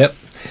 Yep.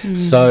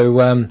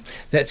 So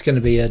that's going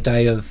to be a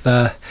day of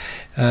full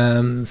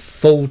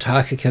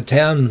Takaka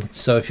town.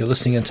 So if you're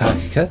listening in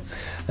Takaka,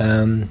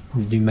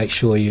 you make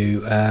sure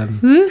you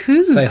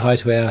say hi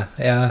to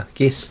our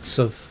guests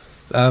of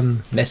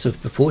massive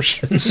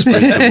proportions.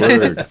 Spread the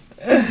word.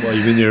 Well,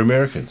 you mean they're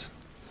Americans?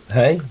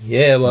 Hey,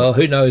 yeah. Well,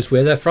 who knows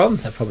where they're from?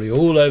 They're probably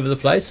all over the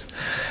place.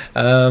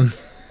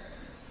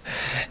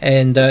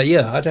 And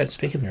I don't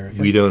speak American.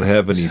 We don't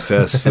have any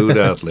fast food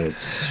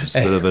outlets. It's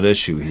a bit of an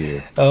issue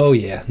here. Oh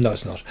yeah, no,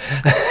 it's not.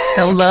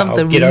 They'll love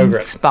the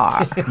Roots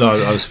Bar.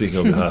 No, I was speaking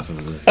on behalf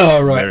of the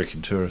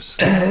American tourists.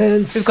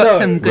 And we've got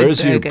some good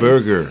where's burgers. Your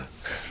burger?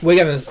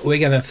 We're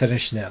gonna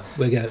finish now.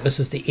 This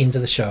is the end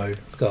of the show,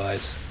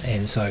 guys.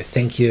 And so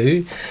thank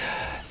you.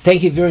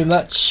 Thank you very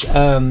much to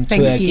our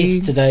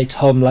guest today,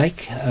 Tom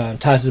Lake,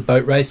 Tata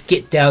Boat Race.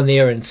 Get down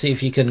there and see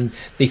if you can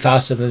be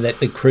faster than that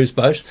big cruise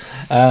boat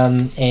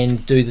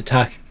and do the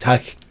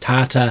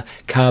Tata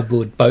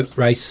Cardboard Boat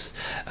Race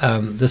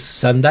this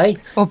Sunday.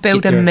 Or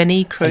build a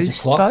mini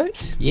cruise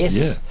boat. Yes.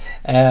 Yeah.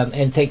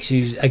 And thanks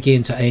you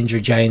again to Andrew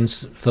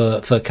James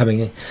for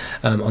coming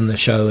on the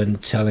show and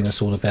telling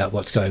us all about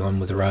what's going on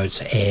with the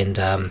roads. And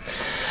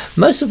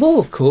most of all,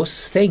 of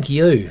course, thank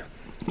you.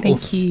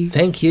 Thank you.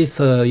 Thank you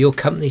for your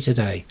company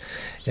today.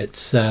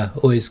 It's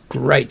always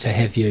great to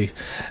have you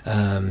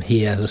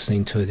here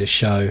listening to the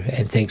show.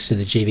 And thanks to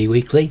the GB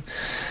Weekly,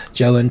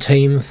 Joe and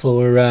team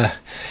for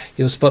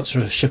your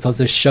sponsorship of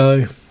this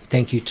show.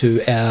 Thank you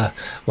to our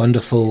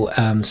wonderful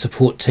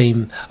support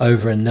team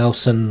over in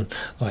Nelson,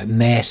 like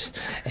Matt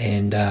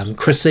and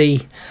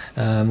Chrissy.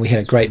 We had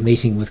a great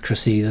meeting with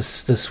Chrissy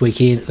this week.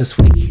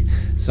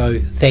 So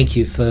thank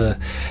you.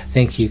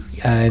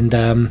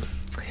 And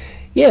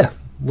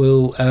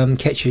we'll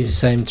catch you the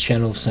same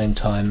channel, same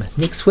time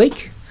next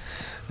week.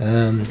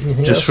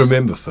 Just else?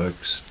 Remember,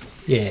 folks.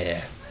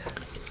 Yeah.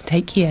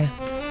 Take care.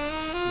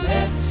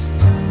 Let's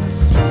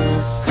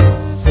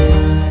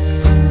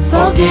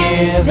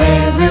forgive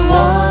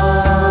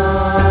everyone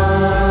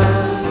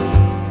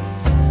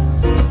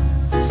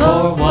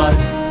for what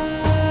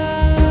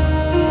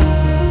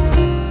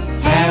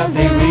have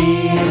they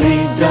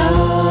really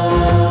done?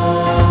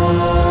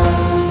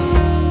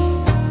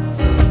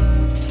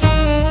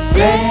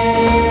 They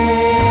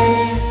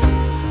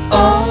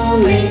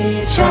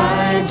only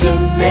tried to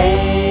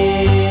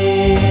make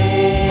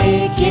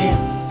it,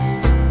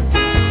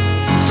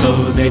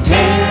 so they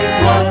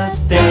take what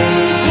they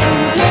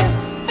can get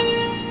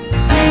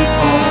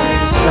before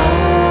it's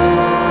gone.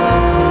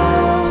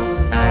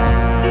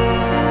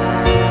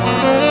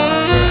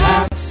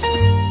 Perhaps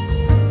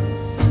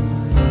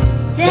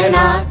they're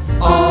not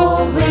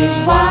always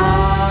wise.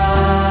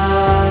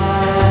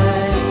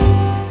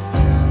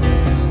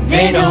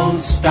 They don't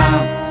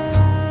stop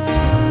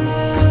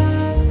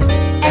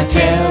at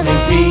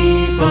telling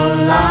people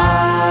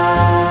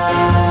lies,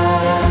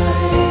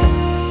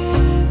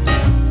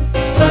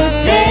 but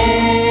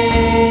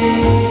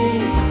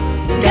they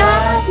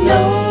got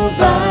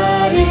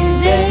nobody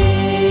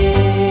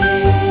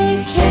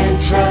they can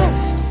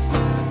trust,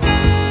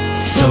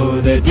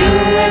 so they're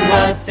doing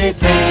what they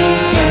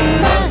think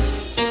they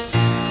must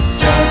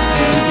just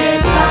to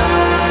get by.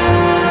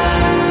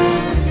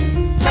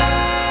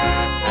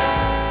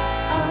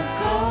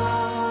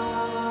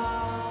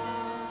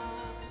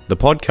 The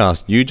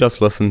podcast you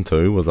just listened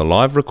to was a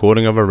live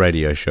recording of a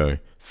radio show,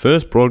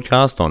 first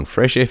broadcast on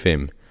Fresh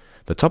FM,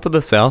 the top of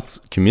the South's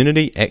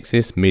community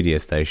access media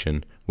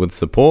station, with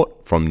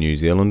support from New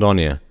Zealand On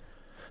Air.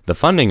 The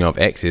funding of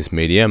Access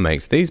Media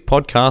makes these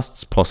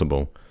podcasts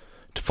possible.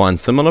 To find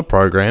similar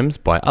programs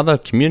by other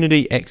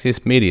community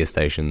access media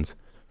stations,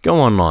 go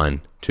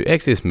online to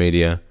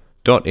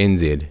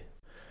accessmedia.nz.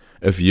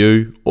 If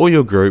you or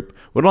your group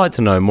would like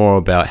to know more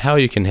about how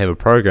you can have a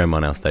program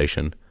on our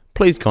station,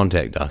 please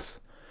contact us.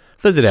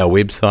 Visit our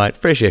website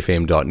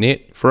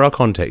freshfm.net for our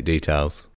contact details.